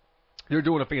 They're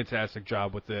doing a fantastic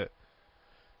job with it.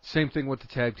 Same thing with the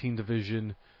tag team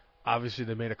division. Obviously,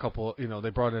 they made a couple, they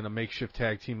brought in a makeshift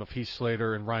tag team of Heath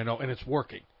Slater and Rhino, and it's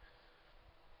working.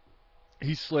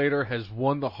 Heath Slater has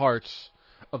won the hearts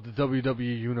of the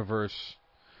WWE Universe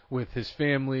with his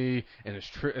family and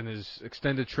his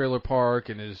extended trailer park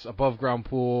and his above-ground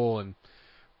pool and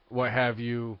what have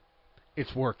you.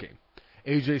 It's working.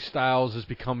 AJ Styles is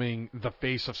becoming the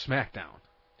face of SmackDown.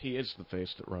 He is the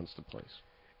face that runs the place.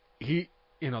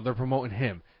 They're promoting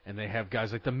him, and they have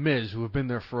guys like The Miz who have been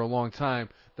there for a long time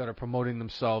that are promoting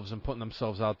themselves and putting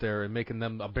themselves out there and making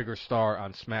them a bigger star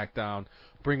on SmackDown,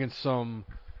 bringing some.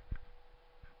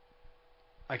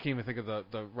 I can't even think of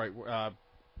the right word.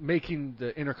 Making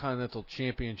the Intercontinental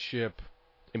Championship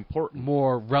important,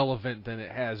 more relevant than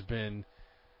it has been.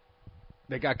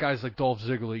 They got guys like Dolph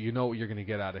Ziggler. You know what you're going to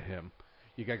get out of him.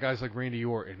 You got guys like Randy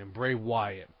Orton and Bray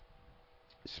Wyatt.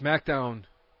 SmackDown,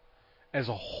 as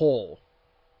a whole,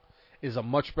 is a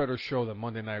much better show than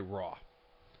Monday Night Raw.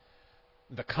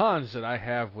 The cons that I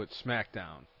have with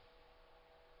SmackDown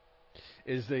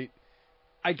is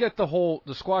I get the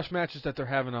squash matches that they're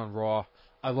having on Raw.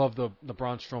 I love the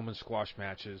Braun Strowman squash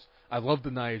matches. I love the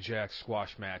Nia Jax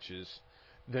squash matches.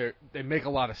 They make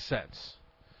a lot of sense.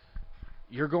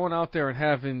 You're going out there and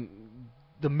having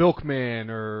the Milkman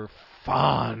or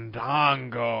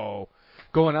Fandango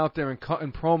going out there and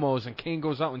cutting promos, and Kane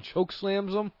goes out and choke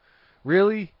slams them?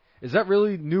 Really? Is that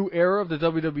really new era of the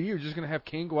WWE? You're just going to have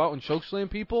Kane go out and choke slam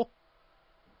people?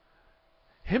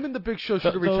 Him and the Big Show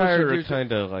should have retired. Those are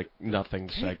kind of like nothing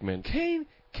segments.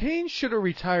 Kane should have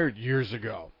retired years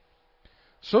ago.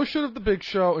 So should have the Big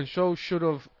Show, and so should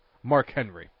have Mark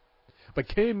Henry. But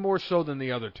Kane more so than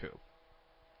the other two.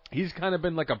 He's kind of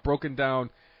been like a broken down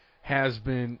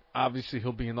has-been. Obviously,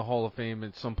 he'll be in the Hall of Fame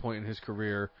at some point in his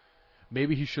career.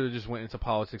 Maybe he should have just went into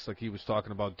politics like he was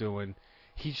talking about doing.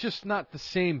 He's just not the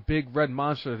same big red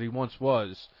monster that he once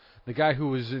was. The guy who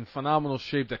was in phenomenal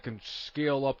shape that can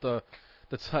scale up the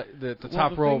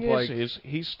top rope. Is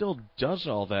he still does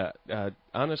all that.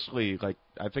 Honestly,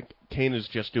 I think Kane is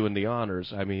just doing the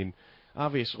honors. I mean,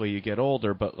 obviously you get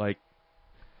older, but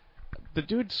the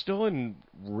dude's still in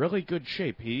really good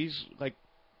shape. He's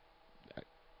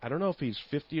I don't know if he's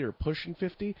 50 or pushing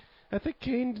 50. I think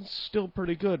Kane's still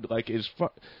pretty good.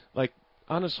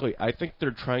 Honestly, I think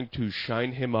they're trying to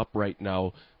shine him up right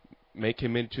now, make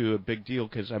him into a big deal,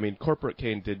 because, Corporate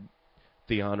Kane did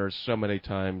the honors so many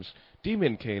times.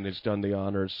 Demon Kane has done the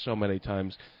honors so many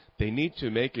times. They need to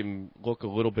make him look a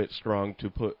little bit strong to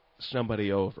put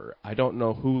somebody over. I don't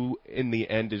know who, in the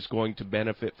end, is going to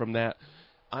benefit from that.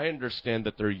 I understand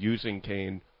that they're using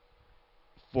Kane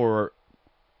for...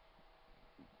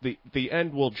 The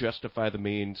end will justify the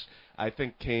means. I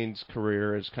think Kane's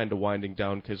career is kind of winding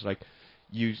down because,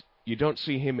 you don't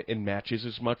see him in matches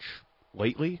as much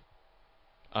lately.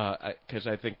 Because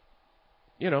I think,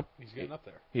 he's getting up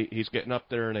there. He's getting up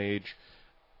there in age.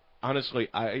 Honestly,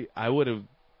 I would have,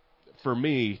 for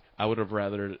me, I would have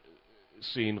rather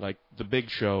seen the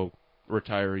Big Show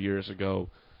retire years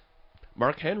ago.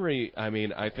 Mark Henry,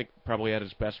 I think probably had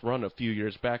his best run a few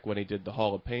years back when he did the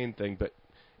Hall of Pain thing, but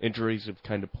injuries have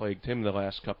kind of plagued him the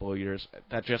last couple of years.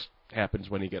 That just happens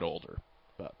when you get older.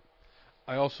 But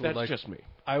that's just me.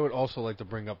 I would also like to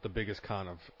bring up the biggest con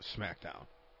of SmackDown.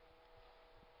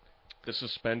 The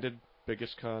suspended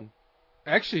biggest con?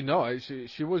 Actually, no.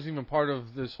 She wasn't even part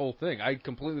of this whole thing. I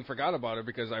completely forgot about her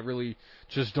because I really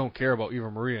just don't care about Eva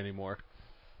Marie anymore.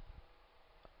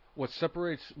 What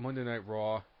separates Monday Night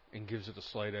Raw and gives it a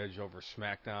slight edge over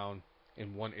SmackDown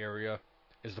in one area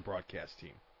is the broadcast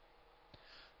team.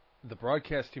 The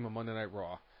broadcast team of Monday Night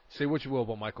Raw, say what you will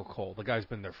about Michael Cole, the guy's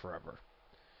been there forever.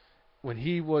 when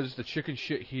he was the chicken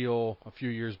shit heel a few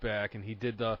years back, and he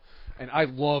did and I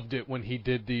loved it when he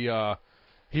did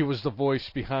he was the voice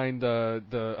behind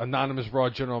the anonymous Raw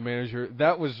general manager.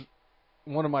 That was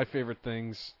one of my favorite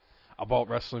things about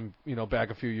wrestling, back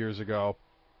a few years ago.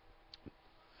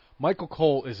 Michael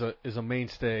Cole is a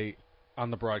mainstay on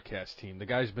the broadcast team. The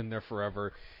guy's been there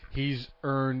forever. He's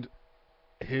earned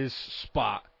his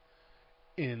spot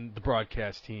in the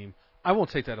broadcast team. I won't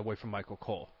take that away from Michael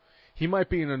Cole. He might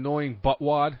be an annoying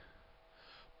buttwad,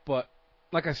 but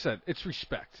like I said, it's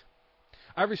respect.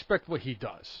 I respect what he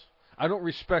does. I don't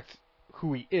respect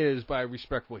who he is, but I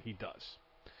respect what he does.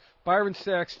 Byron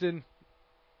Saxton,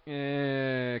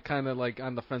 kind of like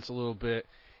on the fence a little bit.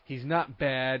 He's not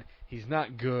bad. He's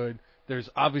not good. There's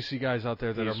obviously guys out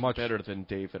there that are much better than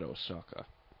David Osaka.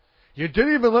 You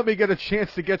didn't even let me get a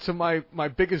chance to get to my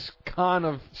biggest con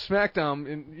of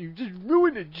SmackDown, and you just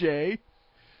ruined it, Jay.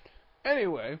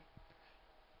 Anyway,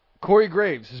 Corey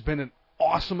Graves has been an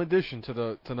awesome addition to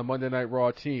the Monday Night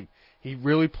Raw team. He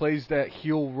really plays that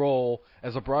heel role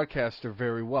as a broadcaster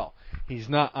very well. He's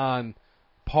not on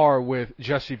par with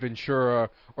Jesse Ventura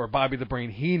or Bobby the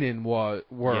Brain Heenan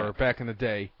were back in the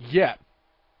day. Yet,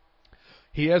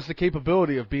 he has the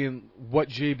capability of being what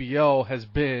JBL has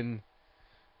been,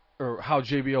 or how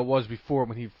JBL was before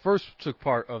when he first took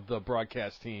part of the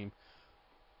broadcast team.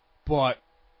 But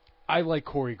I like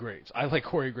Corey Graves. I like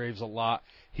Corey Graves a lot.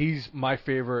 He's my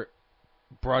favorite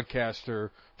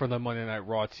broadcaster for the Monday Night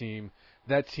Raw team.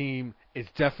 That team is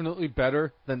definitely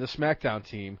better than the SmackDown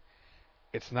team.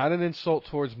 It's not an insult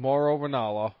towards Mauro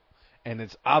Ranallo, and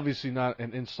it's obviously not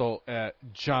an insult at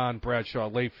John Bradshaw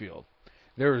Layfield.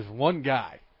 There is one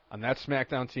guy on that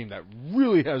SmackDown team that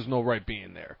really has no right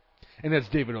being there, and that's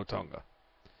David Otunga.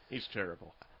 He's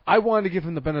terrible. I wanted to give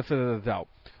him the benefit of the doubt.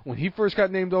 When he first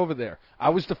got named over there, I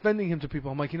was defending him to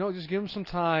people. I'm like, just give him some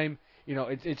time.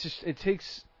 It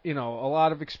takes, a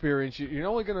lot of experience. You're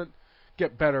only going to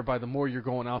get better by the more you're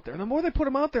going out there. And the more they put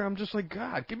him out there, I'm just like,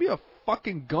 God, give me a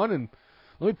fucking gun and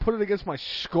let me put it against my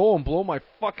skull and blow my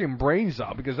fucking brains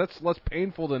out, because that's less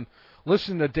painful than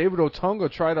listening to David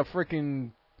Otunga try to freaking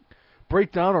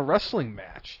break down a wrestling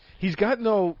match. He's got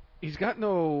no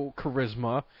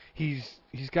charisma. He's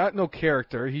got no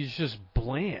character. He's just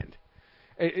bland.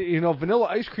 Vanilla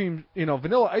ice cream.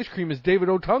 Vanilla ice cream is David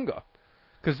Otunga,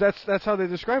 because that's how they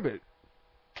describe it.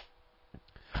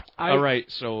 All right,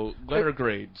 so letter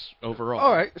grades overall.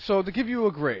 All right, so to give you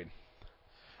a grade,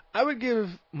 I would give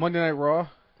Monday Night Raw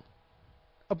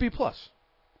a B+. All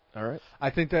right. I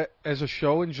think that as a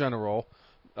show in general,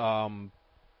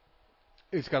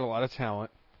 it's got a lot of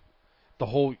talent. The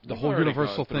whole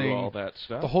Universal thing, all that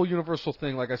stuff. The whole Universal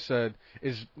thing, like I said,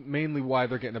 is mainly why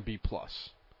they're getting a B+.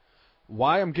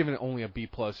 Why I'm giving it only a B+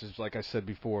 is, like I said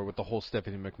before, with the whole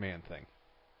Stephanie McMahon thing.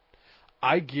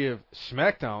 I give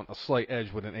SmackDown a slight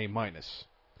edge with an A-,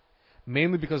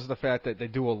 mainly because of the fact that they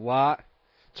do a lot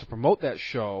to promote that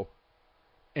show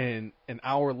in an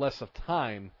hour less of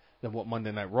time than what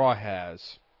Monday Night Raw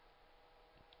has.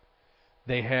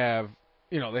 They have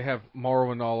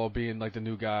Mauro Ranallo being like the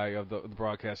new guy of the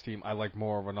broadcast team. I like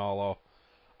Mauro Ranallo.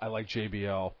 I like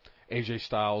JBL. AJ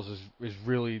Styles is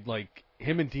really, like,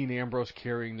 him and Dean Ambrose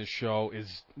carrying the show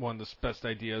is one of the best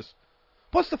ideas.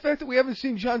 Plus the fact that we haven't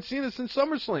seen John Cena since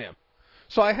SummerSlam.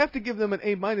 So I have to give them an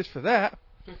A- for that.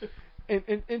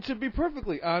 and to be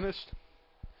perfectly honest,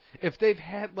 if they've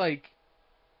had, like,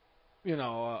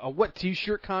 a wet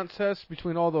t-shirt contest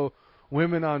between all the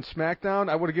women on SmackDown,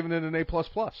 I would have given it an A++.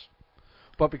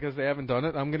 But because they haven't done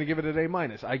it, I'm going to give it an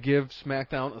A-. I give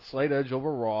SmackDown a slight edge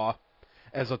over Raw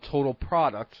as a total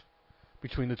product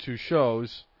between the two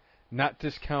shows, not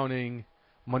discounting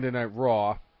Monday Night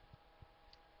Raw.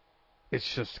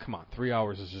 It's just, come on, 3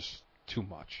 hours is just too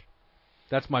much.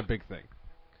 That's my big thing.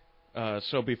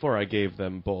 So before I gave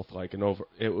them both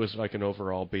it was like an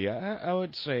overall B. I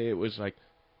would say it was like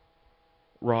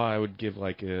Raw. I would give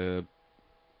like a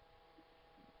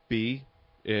B,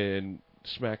 and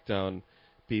SmackDown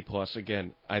B+.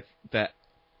 Again, that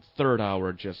third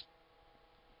hour just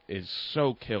is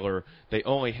so killer. They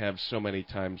only have so many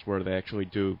times where they actually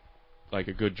do like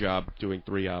a good job doing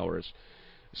 3 hours.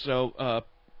 So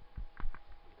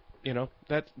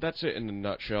that's it in a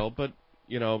nutshell. But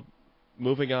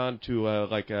moving on to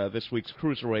this week's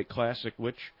Cruiserweight Classic,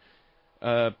 which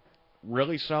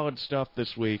really solid stuff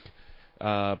this week.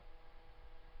 I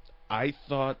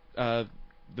thought the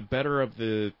better of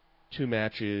the two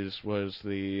matches was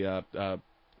the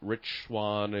Rich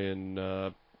Swann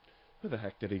and who the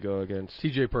heck did he go against?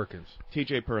 T.J. Perkins.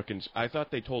 T.J. Perkins. I thought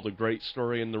they told a great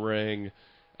story in the ring,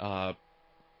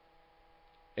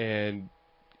 and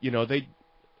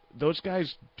those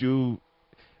guys do.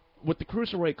 with the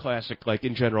Cruiserweight Classic, like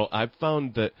in general, I've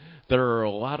found that there are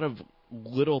a lot of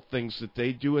little things that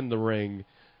they do in the ring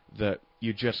that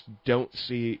you just don't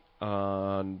see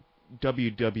on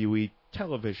WWE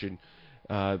television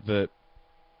that,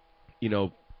 you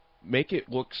know, make it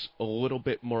looks a little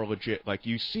bit more legit. Like,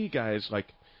 you see guys,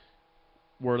 like,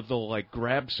 where they'll, like,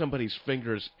 grab somebody's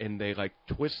fingers and they, like,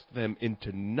 twist them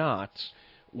into knots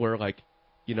where, like,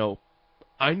 you know,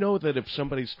 I know that if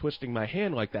somebody's twisting my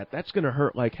hand like that, that's going to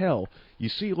hurt like hell. You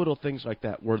see little things like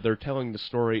that where they're telling the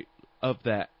story of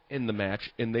that in the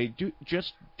match, and they do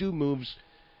moves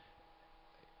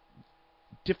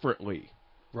differently.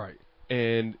 Right.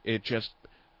 And it just,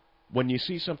 when you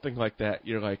see something like that,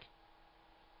 you're like,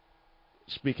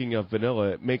 speaking of vanilla,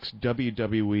 it makes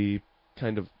WWE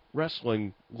kind of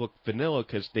wrestling look vanilla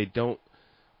because they don't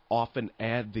often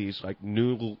add these, like,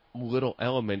 new little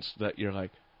elements that you're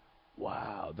like,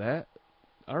 wow, that,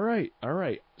 all right.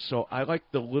 So I like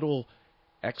the little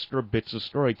extra bits of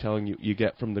storytelling you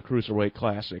get from the Cruiserweight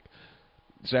Classic.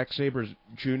 Zack Sabre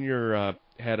Jr.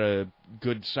 Had a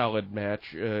good, solid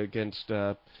match against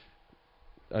Noam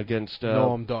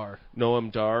Dar.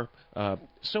 Noam Dar.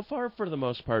 So far, for the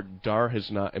most part, Dar has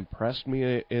not impressed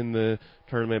me in the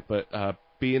tournament, but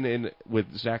being in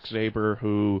with Zack Sabre,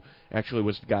 who actually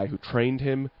was the guy who trained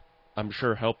him, I'm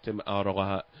sure helped him out a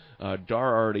lot.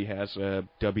 Dar already has a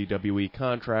WWE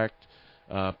contract,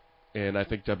 and I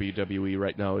think WWE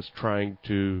right now is trying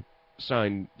to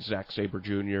sign Zack Sabre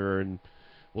Jr., and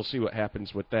we'll see what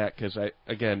happens with that, because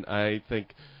I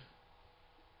think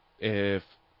if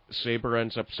Sabre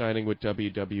ends up signing with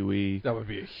WWE, that would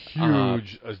be a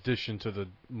huge addition to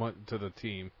the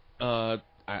team.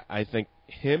 I think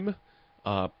him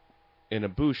and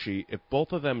Ibushi, if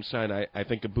both of them sign, I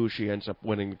think Ibushi ends up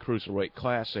winning the Cruiserweight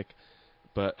Classic,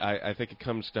 but I think it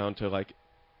comes down to, like,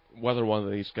 whether one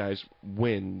of these guys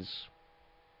wins.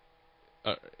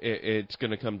 It's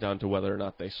going to come down to whether or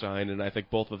not they sign, and I think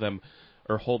both of them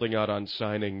are holding out on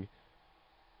signing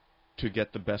to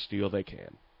get the best deal they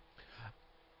can.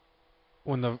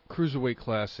 When the Cruiserweight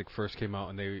Classic first came out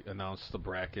and they announced the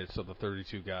brackets of the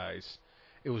 32 guys,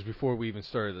 it was before we even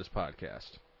started this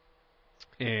podcast.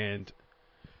 And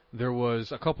there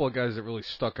was a couple of guys that really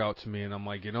stuck out to me, and I'm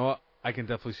like, you know what? I can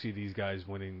definitely see these guys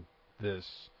winning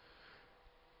this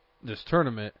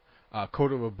tournament.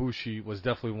 Kota Ibushi was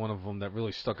definitely one of them that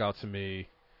really stuck out to me.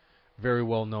 Very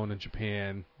well known in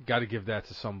Japan. Got to give that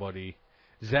to somebody.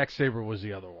 Zack Sabre was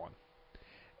the other one.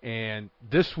 And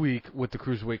this week with the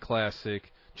Cruiserweight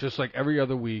Classic, just like every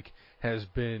other week, has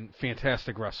been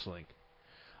fantastic wrestling.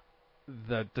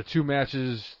 The two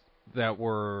matches that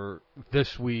were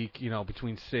this week, you know,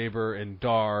 between Sabre and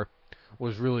Dar,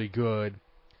 was really good.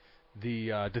 The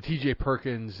TJ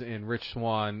Perkins and Rich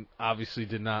Swann obviously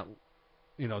did not,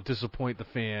 you know, disappoint the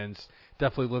fans.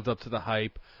 Definitely lived up to the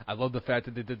hype. I love the fact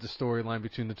that they did the storyline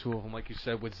between the two of them, like you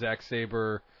said, with Zack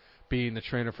Sabre being the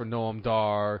trainer for Noam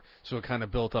Dar, so it kind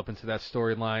of built up into that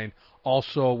storyline.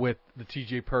 Also with the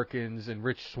TJ Perkins and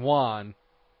Rich Swann,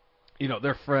 you know,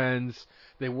 they're friends.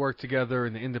 They worked together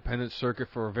in the independent circuit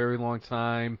for a very long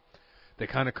time. They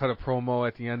kind of cut a promo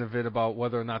at the end of it about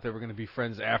whether or not they were going to be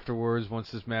friends afterwards once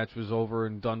this match was over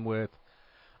and done with.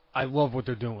 I love what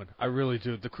they're doing. I really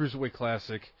do. The Cruiserweight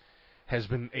Classic has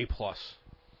been A+.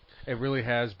 It really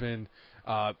has been.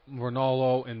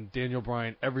 Ronaldo and Daniel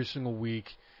Bryan every single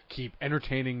week keep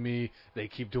entertaining me. They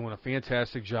keep doing a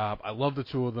fantastic job. I love the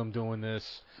two of them doing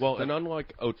this. Well, and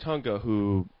unlike Otunga,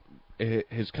 who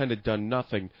has kind of done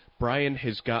nothing, Bryan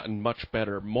has gotten much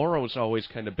better. Morrow's always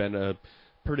kind of been a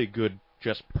pretty good,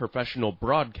 just professional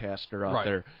broadcaster out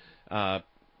there.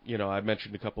 You know, I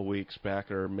mentioned a couple weeks back,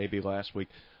 or maybe last week,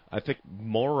 I think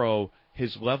Morrow,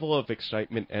 his level of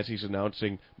excitement as he's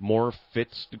announcing more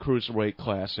fits the Cruiserweight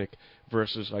Classic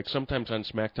versus, like, sometimes on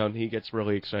SmackDown he gets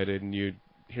really excited and you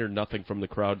hear nothing from the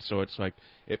crowd, so it's like,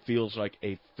 it feels like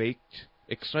a faked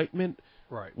excitement.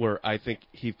 Right. Where I think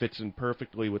he fits in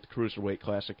perfectly with the Cruiserweight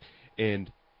Classic,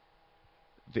 and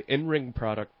the in-ring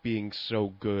product being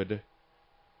so good,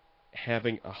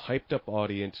 having a hyped-up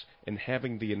audience, and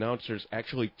having the announcers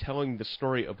actually telling the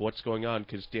story of what's going on,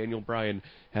 because Daniel Bryan,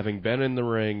 having been in the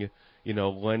ring, you know,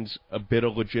 lends a bit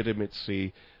of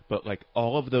legitimacy, but, like,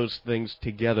 all of those things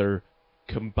together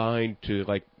combine to,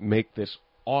 like, make this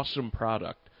awesome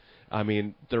product. I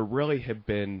mean, there really have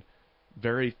been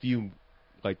very few,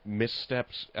 like,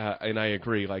 missteps, and I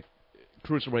agree, like,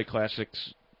 Cruiserweight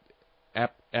Classics,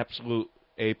 absolute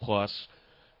A+.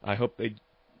 I hope they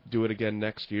do it again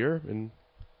next year and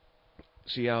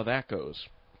see how that goes.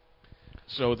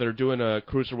 So they're doing a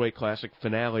Cruiserweight Classic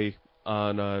finale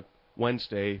on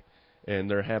Wednesday, and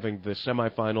they're having the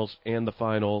semifinals and the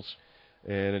finals.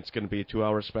 and it's going to be a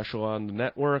 2-hour special on the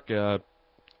network.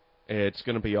 It's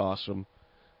going to be awesome.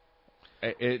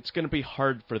 It's going to be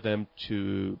hard for them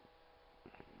to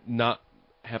not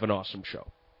have an awesome show.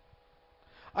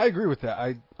 I agree with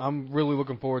that. I'm really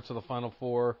looking forward to the Final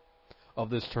Four of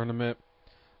this tournament.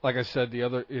 Like I said, the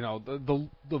other,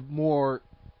 the more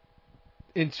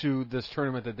into this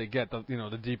tournament that they get,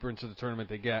 the deeper into the tournament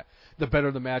they get, the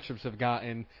better the matchups have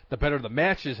gotten, the better the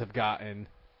matches have gotten.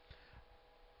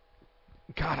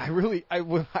 God, I really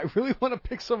want to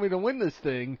pick somebody to win this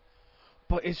thing,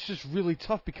 but it's just really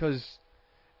tough because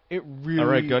it really. All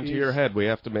right, gun to your head. We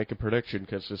have to make a prediction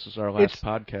because this is our last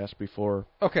podcast before.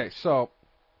 Okay, so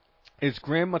it's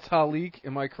Grand Metalik,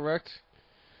 am I correct?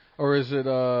 Or is it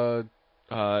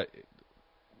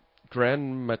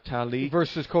Grand Metalik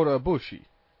versus Kota Ibushi?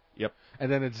 Yep.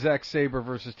 And then it's Zack Sabre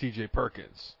versus T.J.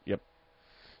 Perkins. Yep.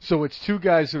 So it's two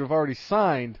guys that have already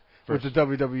signed with the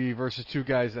WWE versus two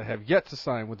guys that have yet to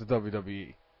sign with the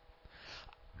WWE.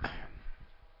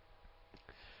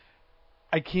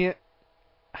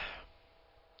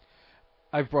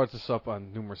 I've brought this up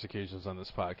on numerous occasions on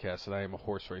this podcast that I am a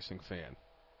horse racing fan.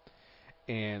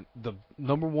 And the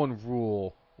number one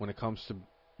rule when it comes to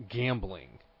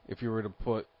gambling, if you were to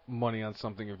put money on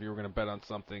something, if you were going to bet on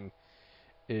something,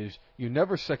 is you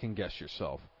never second guess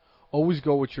yourself. Always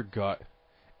go with your gut,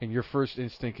 and your first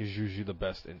instinct is usually the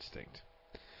best instinct.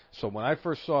 So when I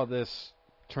first saw this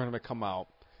tournament come out,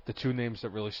 the two names that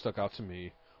really stuck out to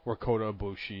me were Kota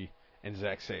Ibushi and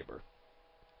Zack Sabre.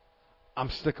 I'm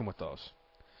sticking with those.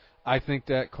 I think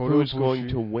that Kota Who's Ibushi, going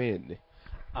to win?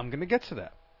 I'm going to get to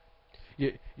that.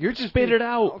 You're just spit it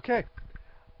out. Okay.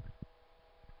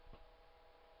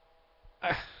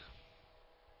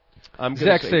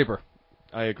 Zack Sabre.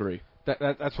 I agree.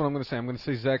 That's what I'm going to say. I'm going to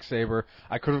say Zack Sabre.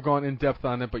 I could have gone in depth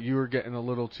on it, but you were getting a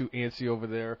little too antsy over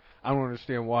there. I don't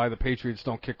understand why the Patriots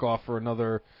don't kick off for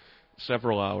another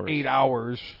several hours, 8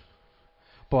 hours.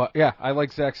 But yeah, I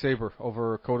like Zack Sabre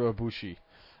over Kota Ibushi.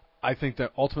 I think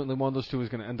that ultimately one of those two is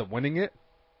going to end up winning it.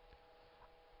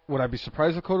 Would I be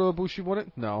surprised if Kota Ibushi won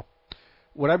it? No.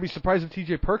 Would I be surprised if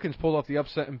T.J. Perkins pulled off the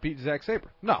upset and beat Zack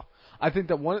Sabre? No. I think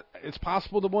that it's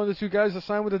possible that one of the two guys that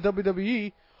signed with the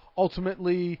WWE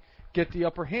ultimately get the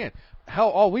upper hand. Hell,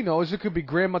 all we know is it could be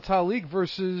Grand Metalik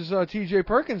versus T.J.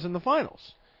 Perkins in the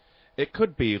finals. It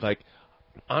could be.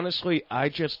 Honestly, I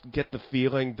just get the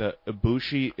feeling that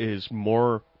Ibushi is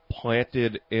more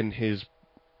planted in his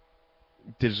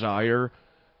desire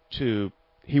to...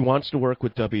 He wants to work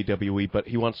with WWE, but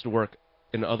he wants to work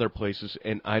in other places,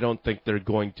 and I don't think they're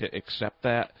going to accept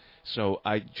that. So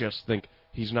I just think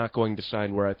he's not going to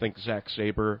sign where I think Zack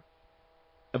Sabre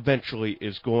eventually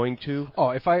is going to. Oh,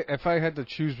 if I had to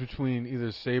choose between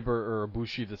either Sabre or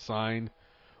Ibushi to sign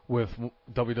with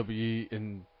WWE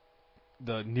in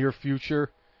the near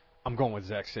future, I'm going with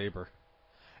Zack Sabre.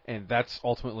 And that's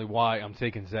ultimately why I'm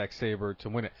taking Zack Sabre to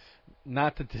win it.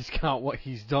 Not to discount what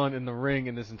he's done in the ring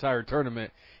in this entire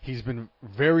tournament. He's been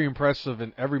very impressive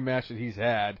in every match that he's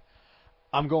had.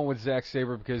 I'm going with Zack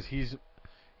Sabre because he's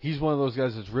one of those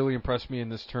guys that's really impressed me in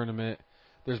this tournament.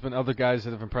 There's been other guys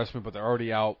that have impressed me, but they're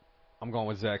already out. I'm going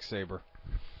with Zack Sabre.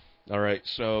 All right,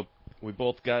 so we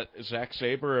both got Zack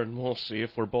Sabre, and we'll see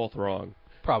if we're both wrong.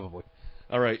 Probably.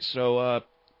 All right, so,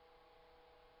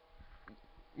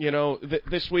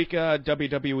 this week,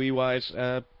 WWE-wise,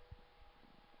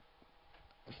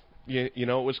 it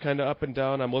was kind of up and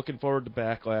down. I'm looking forward to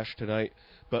Backlash tonight.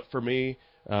 But for me,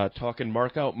 talking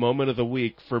mark-out moment of the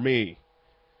week, for me,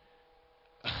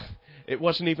 it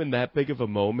wasn't even that big of a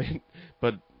moment,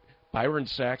 but Byron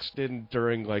Saxton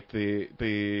during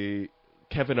the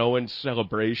Kevin Owens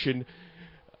celebration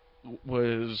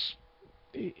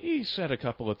he said a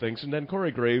couple of things, and then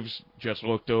Corey Graves just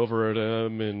looked over at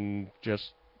him and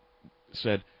just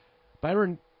said,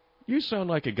 "Byron, you sound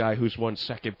like a guy who's won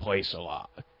second place a lot."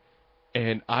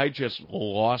 And I just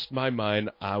lost my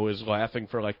mind. I was laughing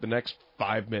for the next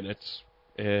 5 minutes,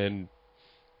 and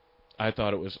I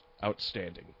thought it was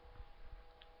outstanding.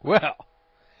 Well,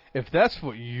 if that's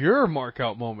what your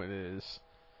mark-out moment is,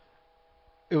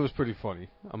 it was pretty funny.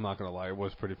 I'm not going to lie. It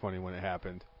was pretty funny when it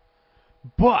happened.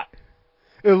 But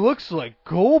it looks like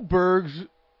Goldberg's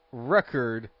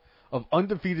record of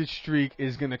undefeated streak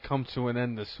is going to come to an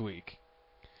end this week.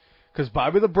 Because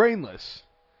Bobby the Brainless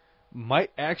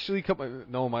might actually come...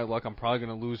 No, my luck, I'm probably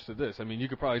going to lose to this. I mean, you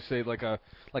could probably say like a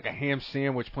ham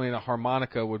sandwich playing a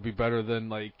harmonica would be better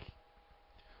than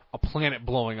a planet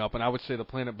blowing up, and I would say the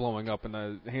planet blowing up and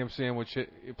the ham sandwich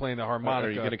playing the harmonica.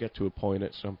 Are you going to get to a point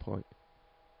at some point?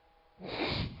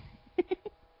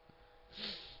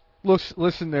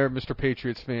 Listen there, Mr.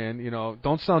 Patriots fan.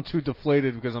 Don't sound too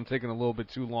deflated because I'm taking a little bit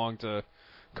too long to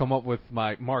come up with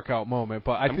my mark out moment,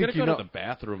 but I'm think gonna go to the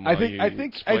bathroom. While I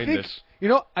think this.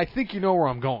 I think you know where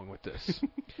I'm going with this,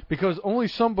 because only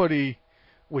somebody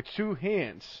with two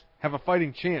hands have a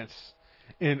fighting chance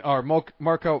in our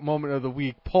mark out moment of the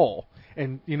week poll.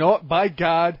 And you know what? By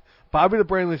God, Bobby the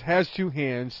Brainless has two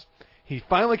hands. He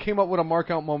finally came up with a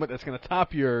mark out moment that's going to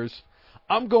top yours.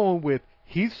 I'm going with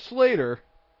Heath Slater,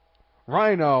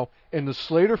 Rhino, and the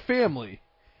Slater family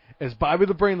as Bobby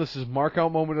the Brainless's mark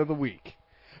out moment of the week.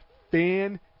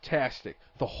 Fantastic.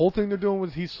 The whole thing they're doing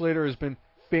with Heath Slater has been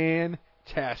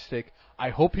fantastic. I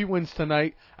hope he wins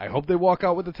tonight. I hope they walk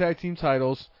out with the tag team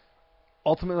titles.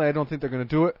 Ultimately, I don't think they're going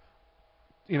to do it.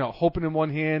 You know, hoping in one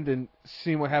hand and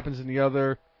seeing what happens in the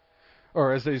other.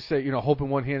 Or as they say, you know, hope in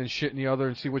one hand and shit in the other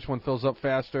and see which one fills up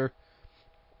faster.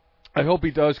 I hope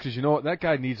he does, because you know what? That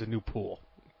guy needs a new pool.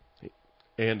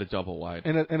 And a double wide.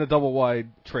 And a double wide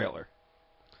trailer.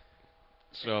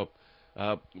 So,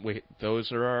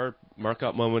 those are our mark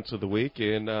out moments of the week.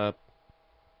 And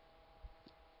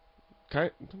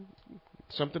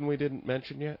something we didn't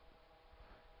mention yet?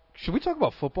 Should we talk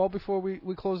about football before we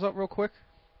close up real quick?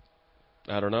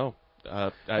 I don't know.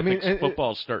 I mean,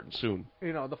 football's starting soon.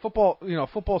 You know,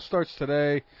 football starts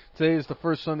today. Today is the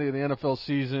first Sunday of the NFL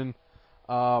season.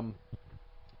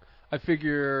 I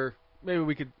figure maybe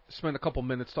we could spend a couple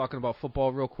minutes talking about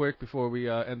football real quick before we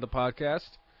end the podcast.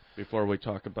 Before we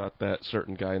talk about that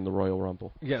certain guy in the Royal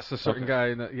Rumble. Yes, a certain guy.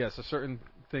 A certain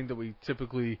thing that we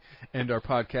typically end our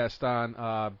podcast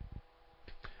on.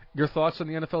 Your thoughts on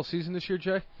the NFL season this year,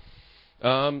 Jay?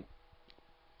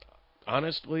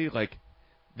 Honestly,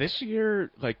 this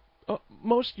year,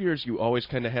 most years you always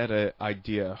kind of had an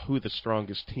idea who the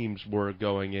strongest teams were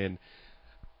going in.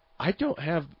 I don't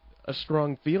have a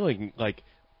strong feeling.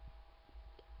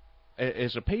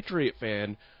 As a Patriot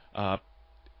fan, I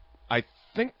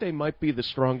think they might be the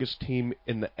strongest team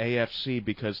in the AFC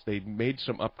because they made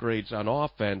some upgrades on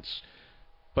offense,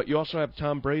 but you also have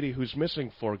Tom Brady, who's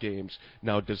missing 4 games.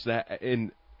 Now, does that,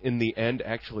 in the end,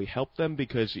 actually help them?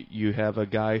 Because you have a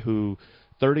guy who,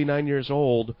 39 years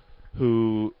old,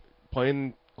 who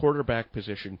playing quarterback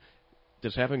position,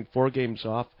 does having 4 games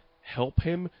off help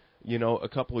him? You know, a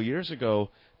couple of years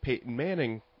ago, Peyton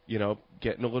Manning,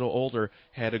 getting a little older,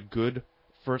 had a good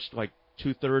first,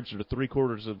 2/3 or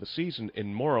 3/4 of the season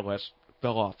and more or less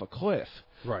fell off a cliff.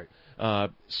 Right.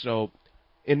 So,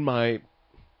 in my...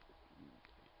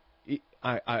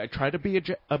 I try to be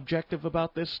objective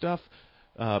about this stuff,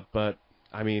 but,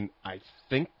 I mean, I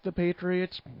think the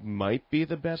Patriots might be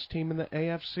the best team in the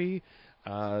AFC.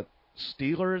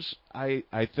 Steelers,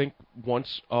 I think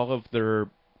once all of their...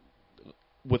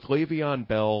 With Le'Veon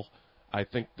Bell, I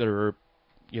think they're,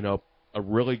 a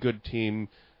really good team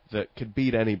that could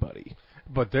beat anybody.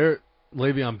 But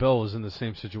Le'Veon Bell is in the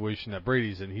same situation that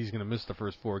Brady's in. He's going to miss the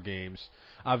first 4 games.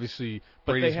 Obviously,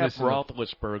 but Brady's they have missing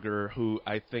Roethlisberger, who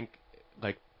I think,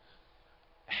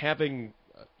 having,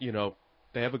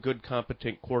 they have a good,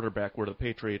 competent quarterback where the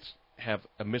Patriots have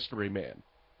a mystery man.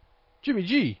 Jimmy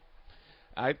G.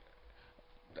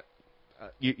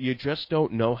 You just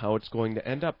don't know how it's going to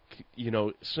end up.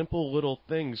 Simple little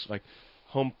things like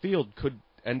home field could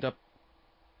end up,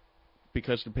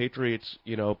 because the Patriots,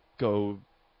 go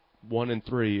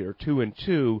 1-3 or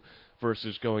 2-2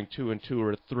 versus going 2-2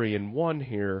 or 3-1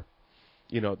 here.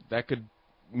 That could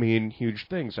mean huge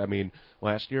things. I mean,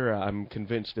 last year I'm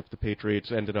convinced if the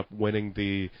Patriots ended up winning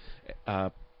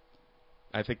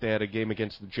I think they had a game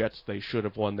against the Jets they should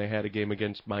have won. They had a game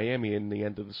against Miami in the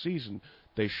end of the season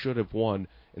they should have won,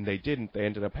 and they didn't. They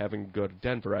ended up having to go to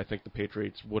Denver. I think the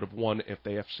Patriots would have won if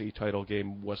the AFC title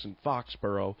game wasn't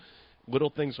Foxborough. Little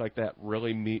things like that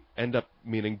really end up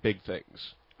meaning big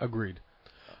things. Agreed.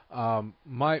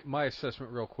 My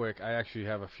assessment real quick, I actually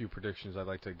have a few predictions I'd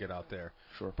like to get out there.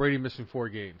 Sure. Brady missing 4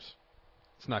 games.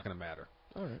 It's not going to matter.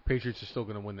 All right. Patriots are still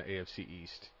going to win the AFC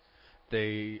East.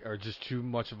 They are just too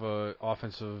much of a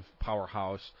offensive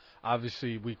powerhouse.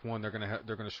 Obviously, week 1 they're going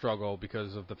to struggle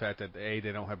because of the fact that A,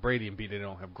 they don't have Brady, and B, they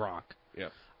don't have Gronk. Yeah.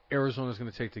 Arizona's going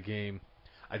to take the game.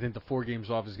 I think the 4 games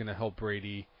off is going to help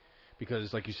Brady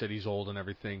because, like you said, he's old and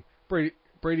everything.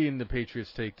 Brady and the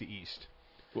Patriots take the East.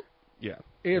 Well, yeah.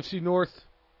 AFC North,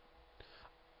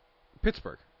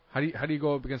 Pittsburgh. How do you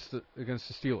go up against the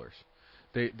Steelers?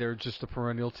 They're just a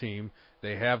perennial team.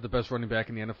 They have the best running back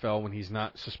in the NFL when he's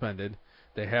not suspended.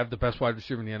 They have the best wide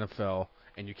receiver in the NFL,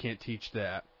 and you can't teach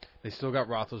that. They still got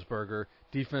Roethlisberger.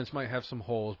 Defense might have some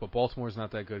holes, but Baltimore's not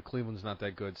that good. Cleveland's not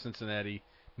that good. Cincinnati,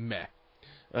 meh.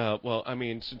 Well, I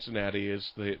mean, Cincinnati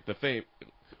is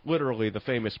literally the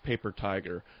famous paper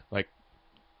tiger.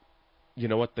 You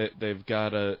know what? They've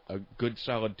got a good,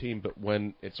 solid team, but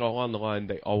when it's all on the line,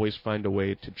 they always find a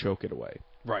way to choke it away.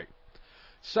 Right.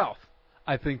 South,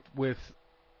 I think with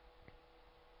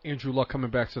Andrew Luck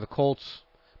coming back to the Colts,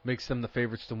 makes them the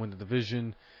favorites to win the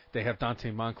division. They have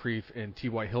Dante Moncrief and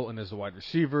T.Y. Hilton as the wide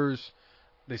receivers.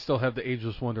 They still have the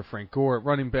ageless wonder Frank Gore at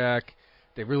running back.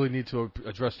 They really need to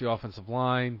address the offensive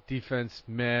line. Defense,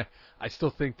 meh. I still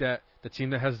think that the team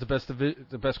that has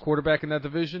the best quarterback in that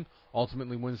division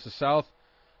ultimately wins the South.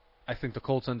 I think the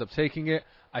Colts end up taking it.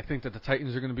 I think that the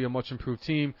Titans are going to be a much improved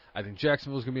team. I think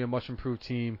Jacksonville is going to be a much improved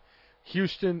team.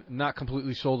 Houston, not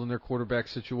completely sold on their quarterback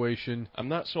situation. I'm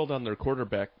not sold on their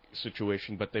quarterback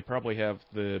situation, but they probably have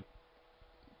the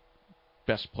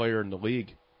best player in the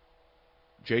league,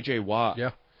 J.J. Watt.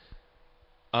 Yeah.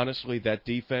 Honestly, that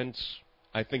defense,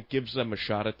 I think, gives them a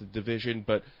shot at the division.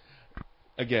 But,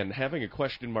 again, having a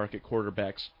question mark at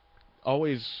quarterbacks,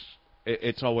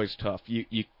 it's always tough.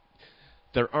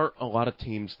 There aren't a lot of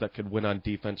teams that could win on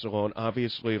defense alone.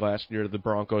 Obviously, last year the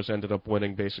Broncos ended up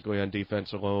winning basically on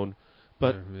defense alone.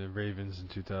 But the Ravens in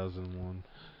 2001.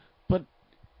 But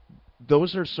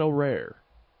those are so rare.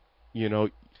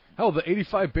 Hell, the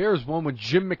 85 Bears won with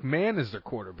Jim McMahon as their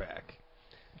quarterback.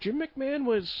 Jim McMahon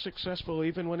was successful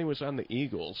even when he was on the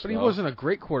Eagles. But he wasn't a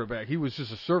great quarterback. He was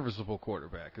just a serviceable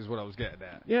quarterback is what I was getting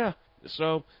at. Yeah.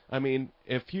 So, I mean,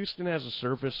 if Houston has a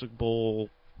serviceable...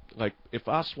 if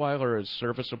Osweiler is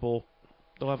serviceable,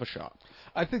 they'll have a shot.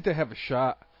 I think they have a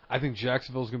shot. I think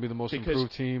Jacksonville's going to be the most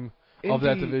improved team of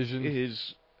that division.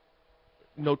 Is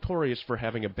notorious for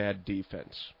having a bad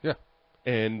defense. Yeah.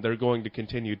 And they're going to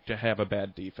continue to have a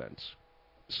bad defense.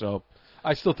 So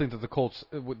I still think that the Colts,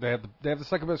 they have the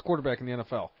second best quarterback in the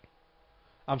NFL.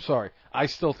 I'm sorry. I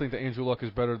still think that Andrew Luck is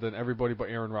better than everybody but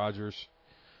Aaron Rodgers.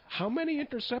 How many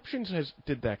interceptions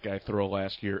did that guy throw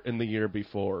last year and the year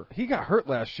before? He got hurt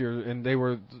last year, and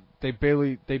they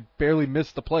barely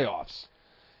missed the playoffs.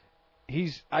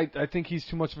 I think he's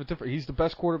too much of a difference. He's the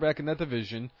best quarterback in that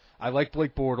division. I like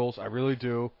Blake Bortles, I really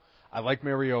do. I like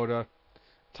Mariota.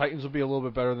 Titans will be a little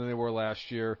bit better than they were last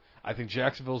year. I think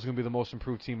Jacksonville is going to be the most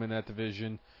improved team in that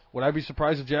division. Would I be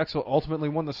surprised if Jacksonville ultimately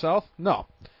won the South? No.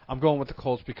 I'm going with the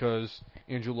Colts because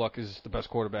Andrew Luck is the best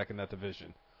quarterback in that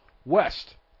division.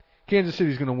 West. Kansas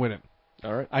City's going to win it.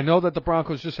 All right. I know that the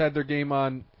Broncos just had their game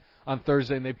on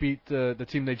Thursday, and they beat the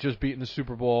team they just beat in the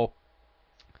Super Bowl.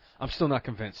 I'm still not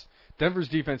convinced. Denver's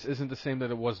defense isn't the same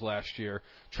that it was last year.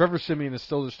 Trevor Siemian is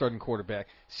still the starting quarterback.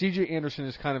 C.J. Anderson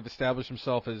has kind of established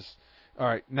himself as, all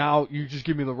right, now you just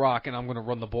give me the rock, and I'm going to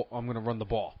run the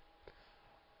ball.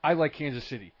 I like Kansas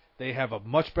City. They have a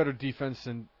much better defense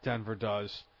than Denver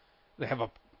does. They have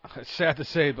it's sad to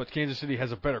say, but Kansas City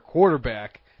has a better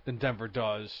quarterback than Denver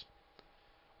does.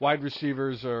 Wide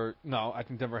receivers I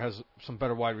think Denver has some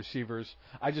better wide receivers.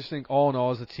 I just think all in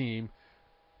all as a team,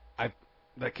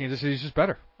 that Kansas City is just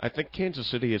better. I think Kansas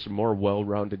City is a more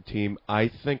well-rounded team. I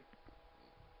think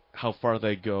how far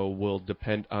they go will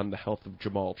depend on the health of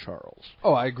Jamal Charles.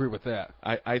 Oh, I agree with that.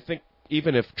 I think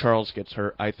even if Charles gets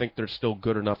hurt, I think they're still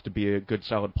good enough to be a good,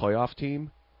 solid playoff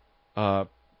team.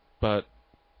 But,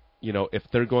 if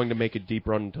they're going to make a deep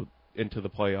run into the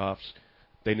playoffs,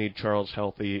 they need Charles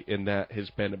healthy, and that has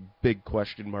been a big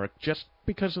question mark just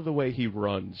because of the way he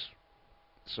runs.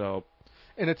 So,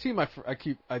 and a team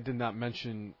I did not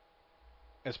mention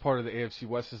as part of the AFC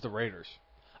West is the Raiders.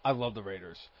 I love the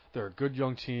Raiders. They're a good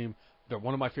young team. They're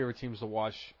one of my favorite teams to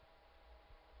watch.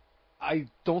 I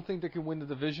don't think they can win the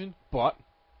division, but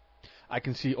I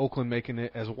can see Oakland making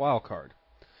it as a wild card.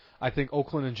 I think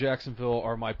Oakland and Jacksonville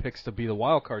are my picks to be the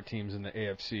wild card teams in the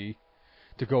AFC,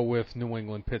 to go with New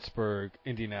England, Pittsburgh,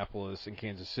 Indianapolis, and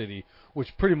Kansas City,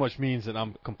 which pretty much means that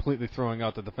I'm completely throwing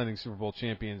out the defending Super Bowl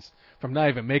champions from not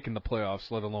even making the playoffs,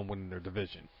 let alone winning their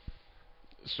division.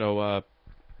 So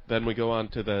then we go on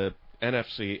to the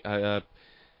NFC.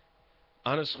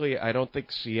 Honestly, I don't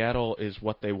think Seattle is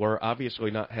what they were.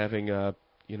 Obviously, not having the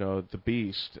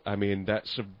Beast. I mean, that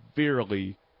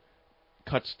severely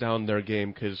cuts down their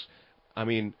game because,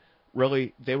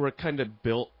 really, they were kind of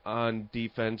built on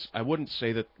defense. I wouldn't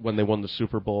say that when they won the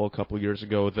Super Bowl a couple years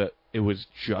ago that it was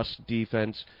just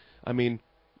defense.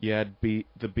 You had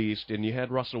the Beast, and you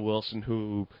had Russell Wilson,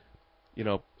 who,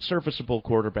 serviceable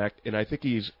quarterback, and I think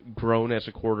he's grown as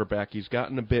a quarterback. He's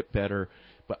gotten a bit better,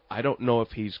 but I don't know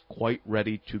if he's quite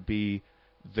ready to be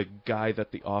the guy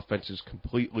that the offense is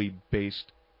completely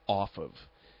based off of.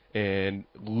 And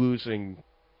losing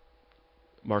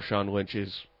Marshawn Lynch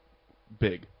is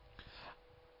big.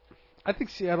 I think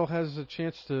Seattle has a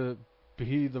chance to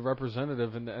be the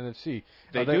representative in the NFC.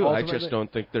 They do. I just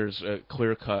don't think there's a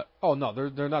clear cut. Oh no,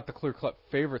 they're not the clear cut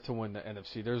favorite to win the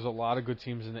NFC. There's a lot of good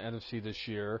teams in the NFC this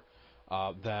year.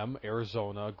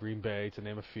 Arizona, Green Bay, to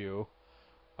name a few.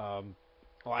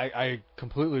 Well, I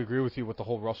completely agree with you with the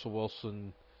whole Russell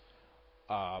Wilson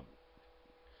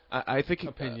I think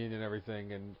opinion and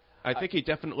everything, and I think he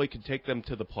definitely could take them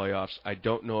to the playoffs. I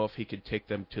don't know if he could take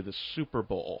them to the Super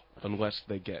Bowl unless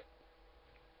they get,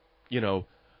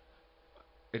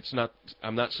 it's not.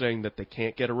 I'm not saying that they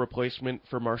can't get a replacement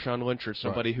for Marshawn Lynch or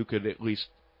somebody who could at least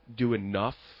do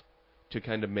enough to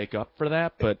kind of make up for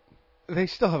that, but they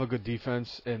still have a good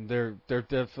defense, and they're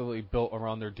definitely built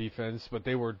around their defense. But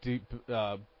they were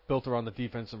built around the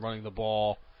defense and running the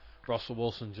ball. Russell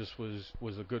Wilson just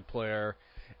was a good player.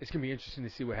 It's going to be interesting to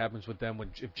see what happens with them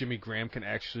if Jimmy Graham can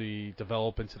actually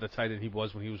develop into the tight end he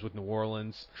was when he was with New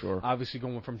Orleans. Sure. Obviously,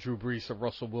 going from Drew Brees to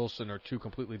Russell Wilson are two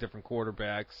completely different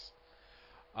quarterbacks.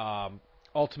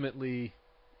 Ultimately,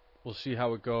 we'll see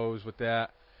how it goes with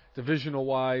that.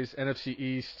 Divisional-wise, NFC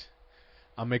East,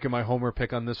 I'm making my homer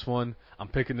pick on this one. I'm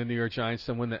picking the New York Giants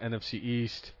to win the NFC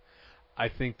East. I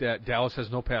think that Dallas has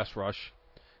no pass rush.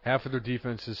 Half of their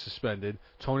defense is suspended.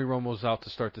 Tony Romo's out to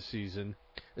start the season.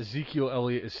 Ezekiel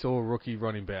Elliott is still a rookie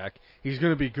running back. He's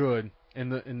going to be good in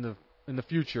the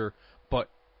future, but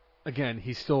again,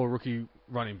 he's still a rookie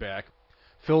running back.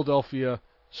 Philadelphia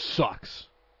sucks.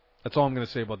 That's all I'm going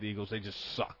to say about the Eagles. They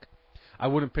just suck. I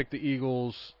wouldn't pick the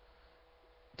Eagles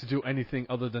to do anything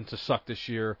other than to suck this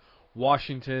year.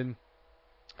 Washington,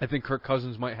 I think Kirk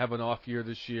Cousins might have an off year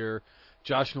this year.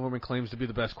 Josh Norman claims to be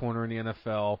the best corner in the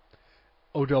NFL.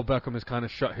 Odell Beckham has kind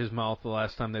of shut his mouth the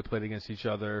last time they played against each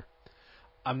other.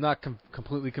 I'm not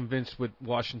completely convinced with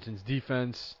Washington's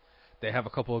defense. They have a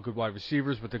couple of good wide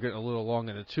receivers, but they're getting a little long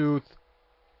in the tooth.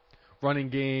 Running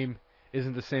game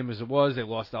isn't the same as it was. They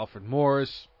lost Alfred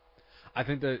Morris. I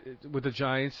think that with the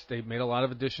Giants, they made a lot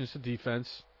of additions to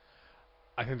defense.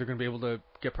 I think they're going to be able to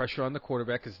get pressure on the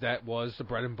quarterback because that was the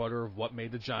bread and butter of what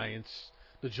made the Giants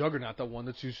the juggernaut that won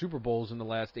the 2 Super Bowls in the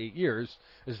last 8 years,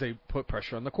 is they put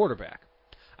pressure on the quarterback.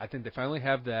 I think they finally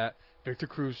have that. Victor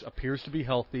Cruz appears to be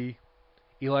healthy.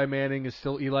 Eli Manning is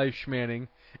still Eli Schmanning.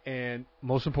 And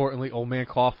most importantly, old man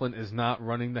Coughlin is not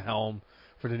running the helm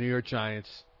for the New York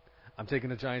Giants. I'm taking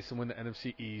the Giants to win the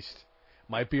NFC East.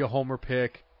 Might be a homer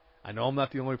pick. I know I'm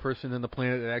not the only person on the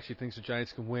planet that actually thinks the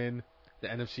Giants can win the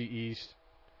NFC East.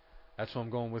 That's what I'm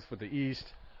going with for the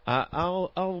East.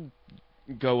 I'll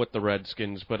go with the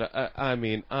Redskins, but I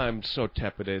mean, I'm so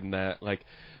tepid in that. Like,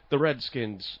 the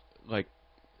Redskins, like,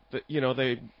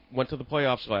 they went to the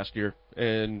playoffs last year,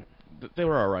 and they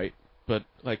were all right. But,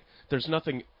 like, there's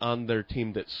nothing on their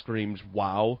team that screams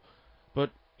wow.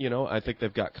 But, I think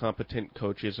they've got competent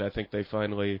coaches. I think they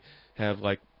finally have,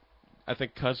 like, I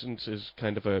think Cousins is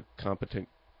kind of a competent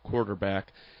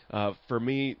quarterback. For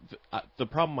me, the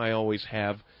problem I always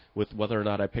have with whether or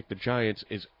not I pick the Giants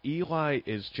is Eli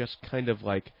is just kind of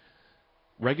like,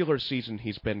 regular season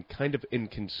he's been kind of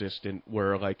inconsistent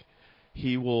where, like,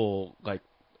 he will, like,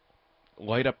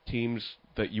 light up teams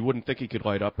that you wouldn't think he could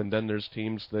light up, and then there's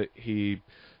teams that he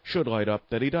should light up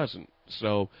that he doesn't.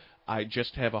 So I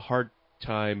just have a hard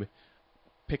time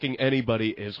picking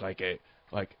anybody as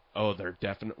oh, they're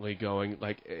definitely going.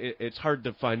 Like, it's hard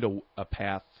to find a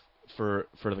path for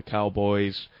the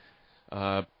Cowboys.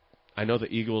 I know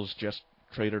the Eagles just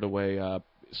traded away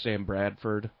Sam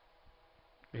Bradford.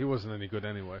 He wasn't any good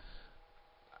anyway.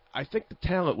 I think the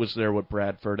talent was there with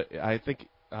Bradford. I think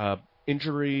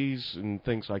injuries and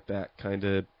things like that kind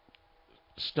of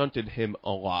stunted him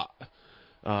a lot.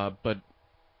 But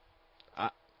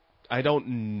I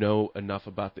don't know enough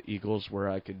about the Eagles where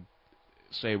I could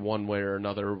say one way or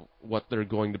another what they're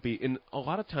going to be. And a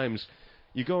lot of times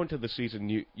you go into the season,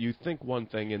 you think one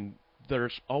thing, and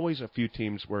there's always a few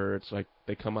teams where it's like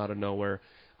they come out of nowhere.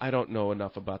 I don't know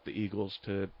enough about the Eagles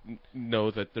to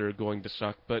know that they're going to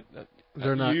suck, but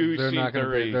they're not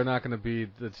going to be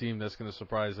the team that's going to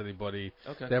surprise anybody.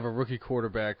 Okay. They have a rookie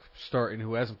quarterback starting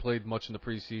who hasn't played much in the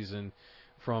preseason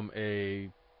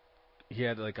he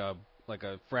had like a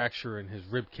fracture in his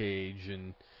rib cage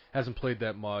and hasn't played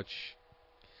that much.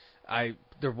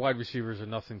 Their wide receivers are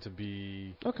nothing to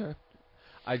be. Okay.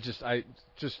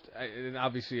 And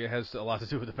obviously it has a lot to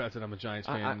do with the fact that I'm a Giants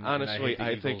fan. Honestly,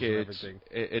 I think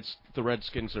it's the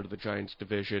Redskins or the Giants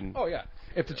division. Oh yeah,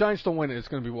 if the Giants don't win it, it's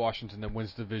going to be Washington that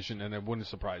wins the division, and it wouldn't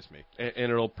surprise me.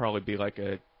 And it'll probably be like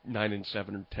a 9-7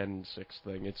 or 10-6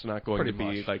 thing. It's not going to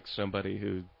be like somebody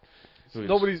who's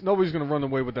nobody's going to run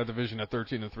away with that division at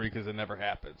 13-3 because it never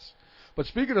happens. But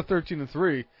speaking of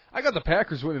 13-3, I got the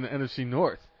Packers winning the NFC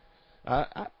North.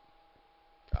 I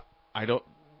don't.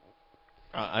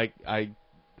 I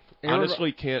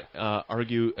honestly can't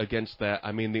argue against that.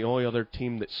 I mean, the only other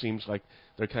team that seems like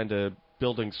they're kind of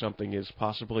building something is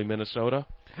possibly Minnesota.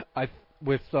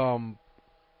 With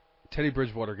Teddy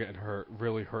Bridgewater getting hurt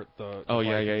really hurt the Oh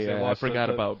yeah, Vikings. yeah, yeah. I forgot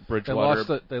about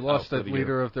Bridgewater. They lost the for the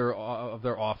leader year. of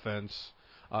their offense.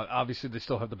 Obviously, they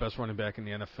still have the best running back in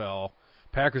the NFL.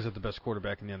 Packers have the best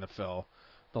quarterback in the NFL.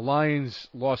 The Lions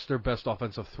lost their best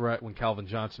offensive threat when Calvin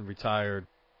Johnson retired.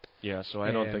 Yeah, so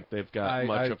I don't think they've got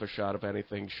much of a shot of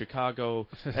anything. Chicago.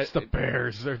 It's the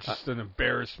Bears. They're just an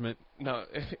embarrassment. No,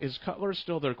 is Cutler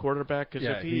still their quarterback? Cause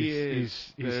yeah, if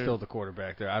he's still the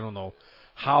quarterback there. I don't know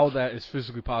how that is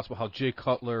physically possible, how Jay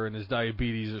Cutler and his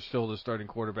diabetes are still the starting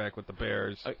quarterback with the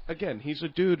Bears. Again, he's a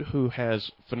dude who has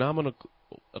phenomenal,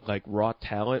 like, raw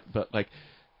talent, but, like,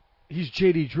 he's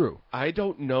J.D. Drew. I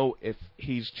don't know if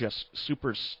he's just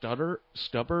super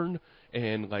stubborn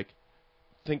and, like,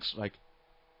 thinks, like,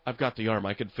 I've got the arm,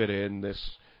 I could fit in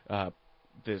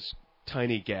this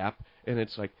tiny gap, and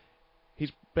it's like,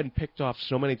 he's been picked off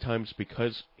so many times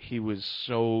because he was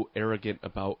so arrogant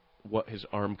about what his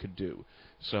arm could do.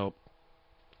 So,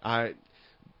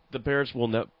 the Bears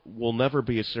will never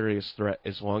be a serious threat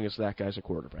as long as that guy's a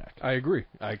quarterback. I agree.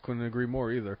 I couldn't agree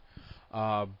more either.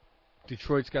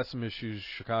 Detroit's got some issues.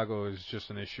 Chicago is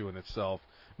just an issue in itself.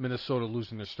 Minnesota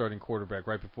losing their starting quarterback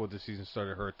right before the season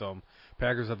started hurt them.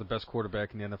 Packers have the best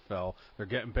quarterback in the NFL. They're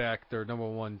getting back their number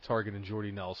one target in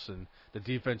Jordy Nelson. The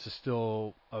defense is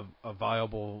still a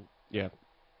viable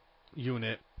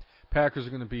unit. Packers are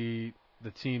going to be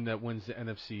the team that wins the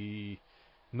NFC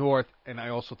North, and I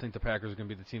also think the Packers are going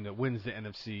to be the team that wins the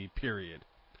NFC, period.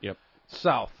 Yep.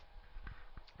 South.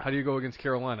 How do you go against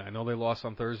Carolina? I know they lost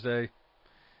on Thursday.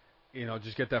 You know,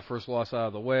 just get that first loss out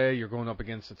of the way. You're going up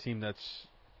against a team that's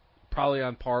probably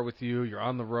on par with you. You're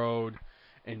on the road.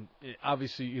 And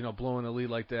obviously, you know, blowing a lead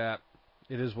like that,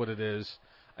 it is what it is.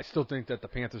 I still think that the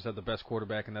Panthers have the best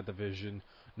quarterback in that division.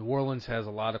 New Orleans has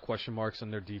a lot of question marks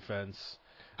on their defense.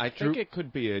 I think it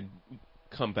could be a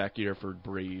comeback year for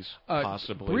Breeze,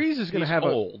 possibly. Breeze is going to have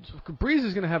Breeze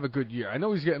is going to have a good year. I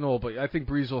know he's getting old, but I think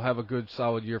Breeze will have a good,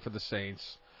 solid year for the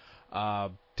Saints.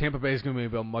 Tampa Bay is going to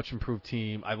be a much improved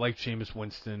team. I like Jameis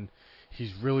Winston.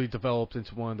 He's really developed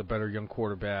into one of the better young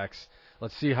quarterbacks.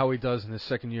 Let's see how he does in his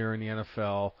second year in the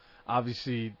NFL.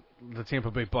 Obviously, the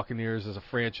Tampa Bay Buccaneers as a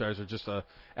franchise are just a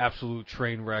absolute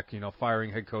train wreck, you know,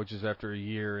 firing head coaches after a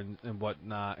year and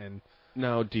whatnot. And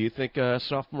now, do you think a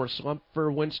sophomore slump for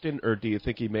Winston, or do you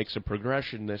think he makes a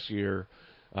progression this year?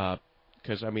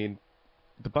 Because, I mean,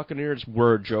 the Buccaneers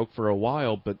were a joke for a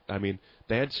while, but, I mean,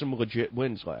 they had some legit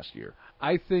wins last year.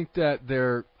 I think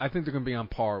they're going to be on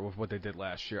par with what they did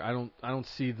last year. I don't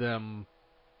see them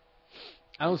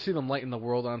lighting the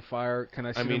world on fire. Can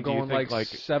I see them going like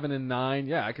 7-9?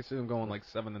 Yeah, I could see them going like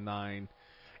 7-9,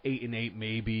 8-8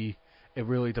 maybe. It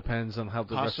really depends on how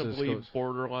the rest of this goes. Possibly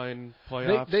borderline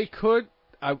playoffs. They could.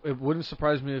 It wouldn't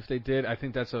surprise me if they did. I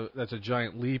think that's a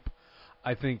giant leap.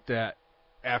 I think that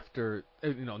after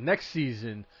next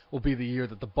season will be the year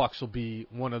that the Bucs will be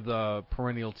one of the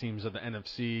perennial teams of the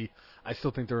NFC. I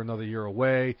still think they're another year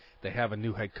away. They have a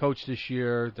new head coach this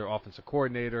year, their offensive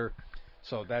coordinator.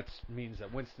 So that means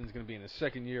that Winston's going to be in his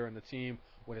second year on the team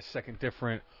with a second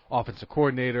different offensive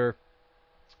coordinator.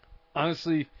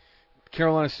 Honestly,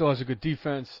 Carolina still has a good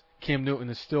defense. Cam Newton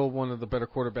is still one of the better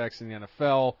quarterbacks in the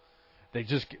NFL.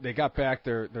 They got back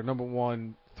their number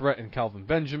one threat in Calvin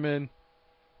Benjamin.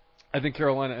 I think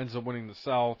Carolina ends up winning the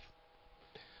South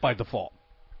by default.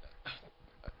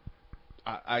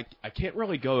 I can't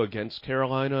really go against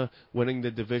Carolina winning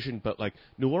the division, but like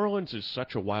New Orleans is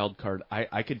such a wild card.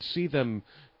 I could see them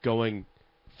going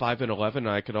 5-11.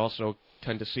 I could also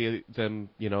tend to see them,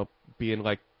 being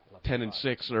like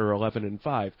 10-6 or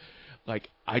 11-5. Like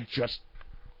I just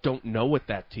don't know with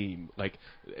that team. Like,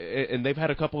 and they've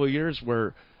had a couple of years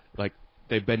where like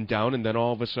they've been down, and then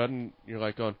all of a sudden you're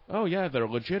like going, oh yeah, they're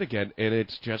legit again, and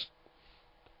it's just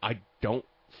I don't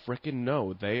freaking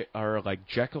know. They are like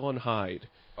Jekyll and Hyde,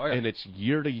 and it's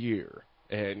year to year,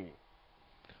 and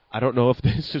I don't know if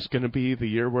this is going to be the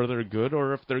year where they're good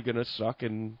or if they're going to suck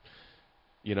and,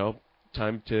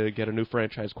 time to get a new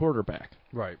franchise quarterback.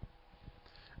 Right.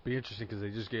 Be interesting because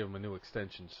they just gave him a new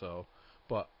extension, so,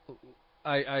 but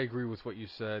I agree with what you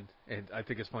said, and I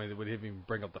think it's funny that we didn't even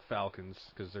bring up the Falcons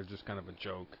because they're just kind of a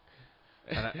joke.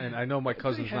 And I know my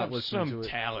cousin's not listening to it. They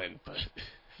have some talent, but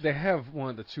they have one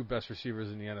of the two best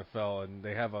receivers in the NFL, and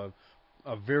they have a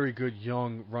very good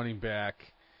young running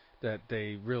back that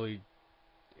they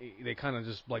kind of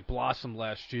just like blossomed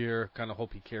last year. Kind of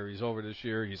hope he carries over this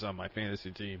year. He's on my fantasy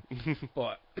team,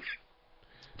 but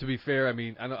to be fair, I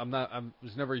mean, I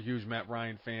was never a huge Matt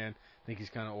Ryan fan. I think he's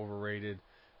kind of overrated.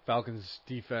 Falcons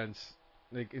defense,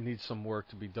 it needs some work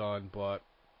to be done, but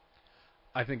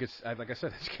I think it's like I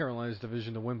said, it's Carolina's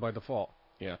division to win by default.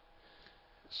 Yeah.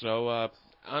 So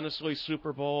honestly,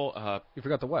 Super Bowl. You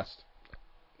forgot the West.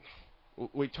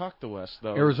 We talked the West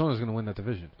though. Arizona's going to win that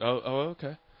division. Oh,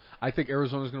 okay. I think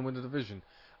Arizona's going to win the division.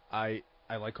 I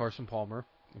like Carson Palmer,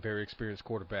 a very experienced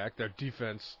quarterback. Their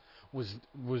defense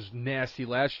was nasty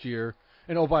last year.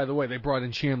 And, oh, by the way, they brought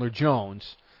in Chandler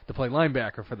Jones to play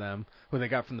linebacker for them, who they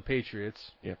got from the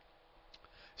Patriots. Yeah.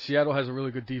 Seattle has a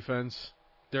really good defense.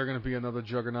 They're going to be another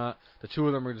juggernaut. The two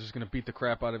of them are just going to beat the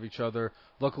crap out of each other.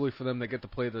 Luckily for them, they get to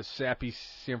play the sappy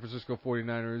San Francisco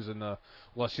 49ers and the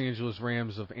Los Angeles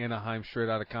Rams of Anaheim straight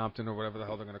out of Compton or whatever the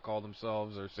hell they're going to call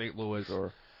themselves, or St. Louis.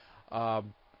 Sure.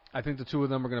 I think the two of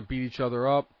them are going to beat each other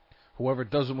up. Whoever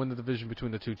doesn't win the division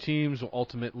between the two teams will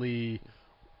ultimately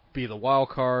be the wild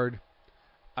card.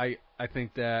 I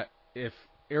think that if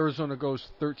Arizona goes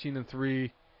 13-3,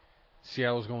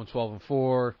 Seattle's going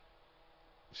 12-4.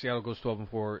 Seattle goes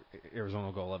 12-4, Arizona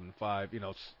will go 11-5. You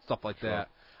know, stuff like that.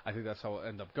 I think that's how it'll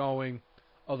end up going.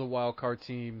 Other wild card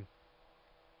team,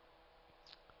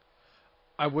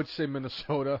 I would say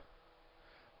Minnesota,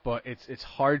 but it's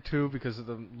hard to because of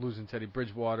them losing Teddy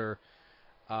Bridgewater.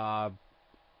 I'll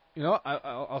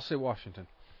say Washington.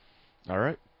 All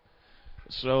right.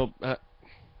 So,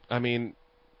 I mean,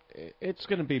 it's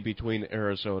going to be between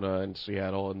Arizona and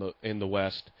Seattle in the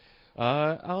West.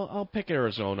 I'll pick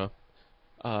Arizona.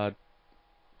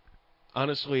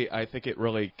 Honestly, I think it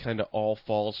really kind of all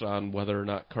falls on whether or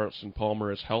not Carson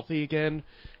Palmer is healthy again.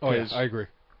 Oh, yeah, I agree.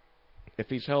 If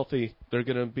he's healthy, they're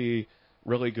going to be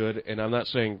really good. And I'm not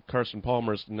saying Carson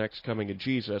Palmer is the next coming of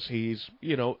Jesus. He's,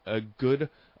 a good,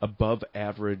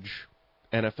 above-average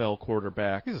NFL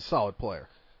quarterback. He's a solid player.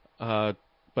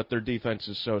 But their defense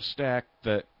is so stacked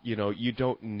that, you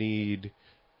don't need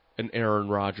an Aaron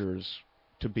Rodgers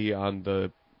to be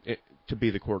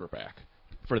the quarterback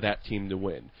for that team to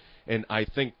win. And I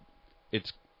think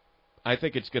it's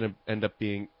going to end up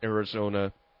being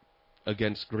Arizona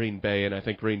against Green Bay, and I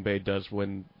think Green Bay does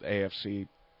win the AFC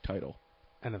title.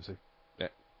 NFC.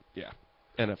 Yeah,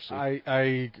 NFC.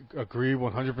 I agree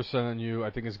 100% on you. I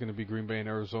think it's going to be Green Bay and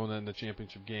Arizona in the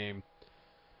championship game.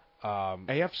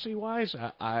 AFC-wise,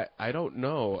 I don't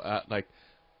know.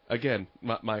 Again,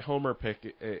 my homer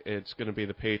pick, it's going to be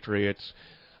the Patriots.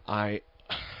 I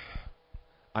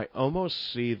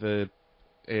almost see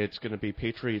it's going to be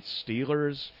Patriots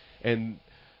Steelers, and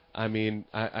I mean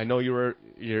I know you're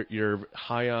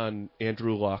high on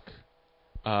Andrew Luck.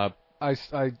 I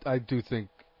do think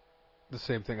the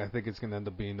same thing. I think it's going to end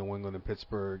up being New England and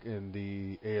Pittsburgh in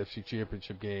the AFC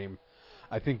Championship game.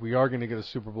 I think we are going to get a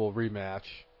Super Bowl rematch.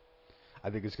 I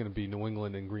think it's going to be New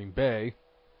England and Green Bay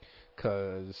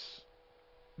because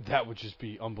that would just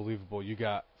be unbelievable. You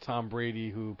got Tom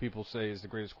Brady, who people say is the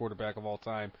greatest quarterback of all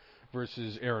time,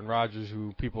 versus Aaron Rodgers,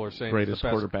 who people are saying greatest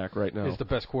quarterback right now. Is the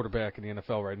best quarterback in the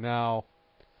NFL right now.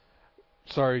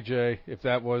 Sorry, Jay, if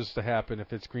that was to happen,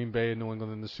 if it's Green Bay and New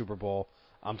England in the Super Bowl,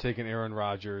 I'm taking Aaron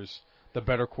Rodgers. The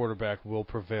better quarterback will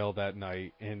prevail that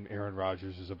night, and Aaron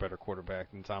Rodgers is a better quarterback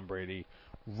than Tom Brady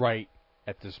right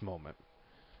at this moment.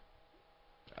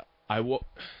 I will.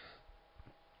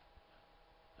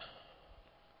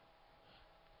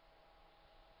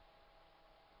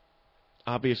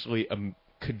 Obviously, a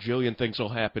cajillion things will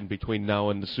happen between now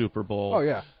and the Super Bowl. Oh,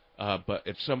 yeah. But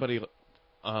if somebody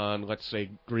on, let's say,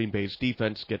 Green Bay's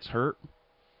defense gets hurt,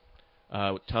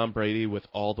 Tom Brady with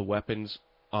all the weapons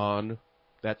on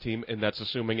that team, and that's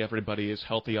assuming everybody is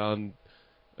healthy on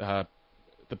the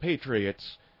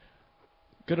Patriots,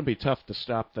 going to be tough to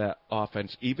stop that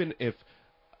offense. Even if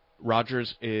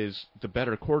Rodgers is the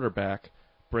better quarterback,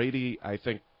 Brady, I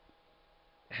think,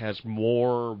 has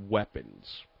more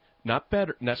weapons. Not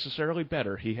better, necessarily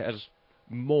better. He has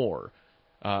more.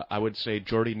 I would say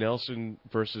Jordy Nelson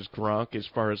versus Gronk, as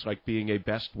far as like being a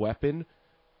best weapon,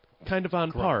 kind of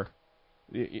on par.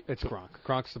 It's Gronk.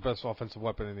 Gronk's the best offensive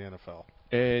weapon in the NFL.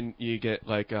 And you get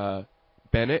like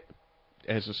Bennett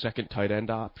as a second tight end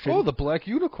option. Oh, the black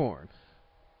unicorn.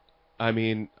 I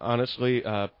mean, honestly,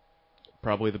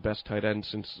 probably the best tight end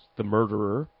since the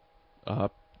Murderer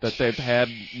that they've had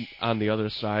on the other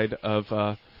side of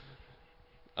the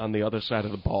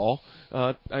ball.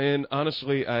 And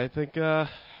honestly, I think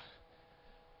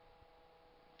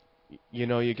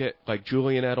you get like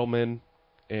Julian Edelman,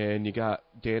 and you got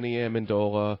Danny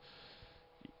Amendola.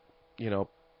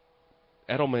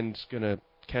 Edelman's gonna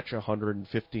catch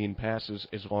 115 passes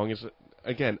as long as.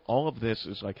 Again, all of this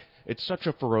is like, it's such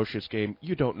a ferocious game.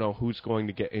 You don't know who's going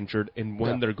to get injured and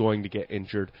when they're going to get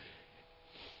injured.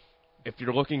 If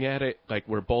you're looking at it like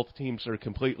where both teams are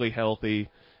completely healthy,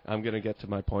 I'm going to get to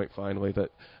my point finally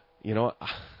that,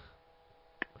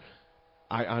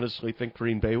 I honestly think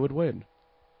Green Bay would win.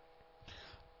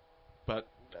 But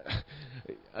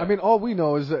I mean, all we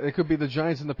know is that it could be the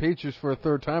Giants and the Patriots for a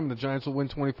third time, and the Giants will win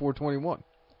 24-21.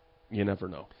 You never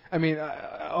know. I mean,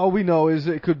 all we know is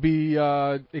it could be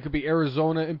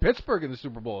Arizona and Pittsburgh in the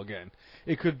Super Bowl again.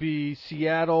 It could be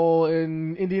Seattle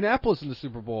and Indianapolis in the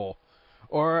Super Bowl.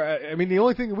 Or, I mean, the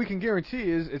only thing that we can guarantee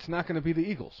is it's not going to be the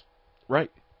Eagles.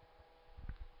 Right.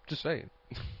 Just saying.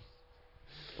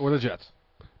 Or the Jets.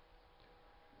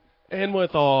 And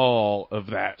with all of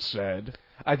that said,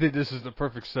 I think this is the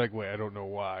perfect segue. I don't know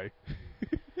why.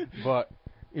 But,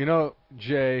 you know,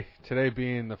 Jay, today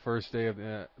being the first Sunday of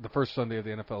the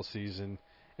NFL season,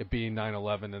 it being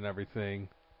 9/11 and everything,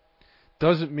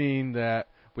 doesn't mean that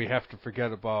we have to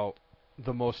forget about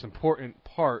the most important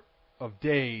part of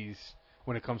days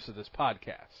when it comes to this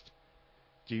podcast.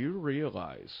 do you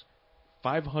realize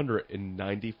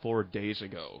 594 days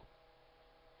ago,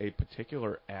 a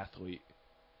particular athlete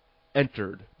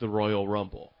entered the Royal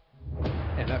Rumble?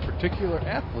 And that particular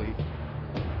athlete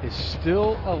is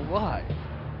still alive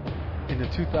in the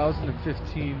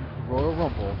 2015 Royal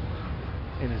Rumble,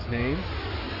 and his name?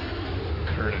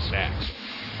 Curtis Axel.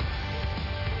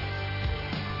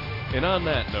 And on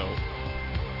that note,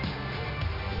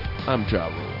 I'm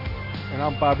JaRuel. And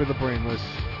I'm Bobby the Brainless.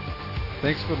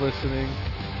 Thanks for listening,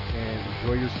 and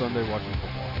enjoy your Sunday watching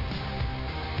football.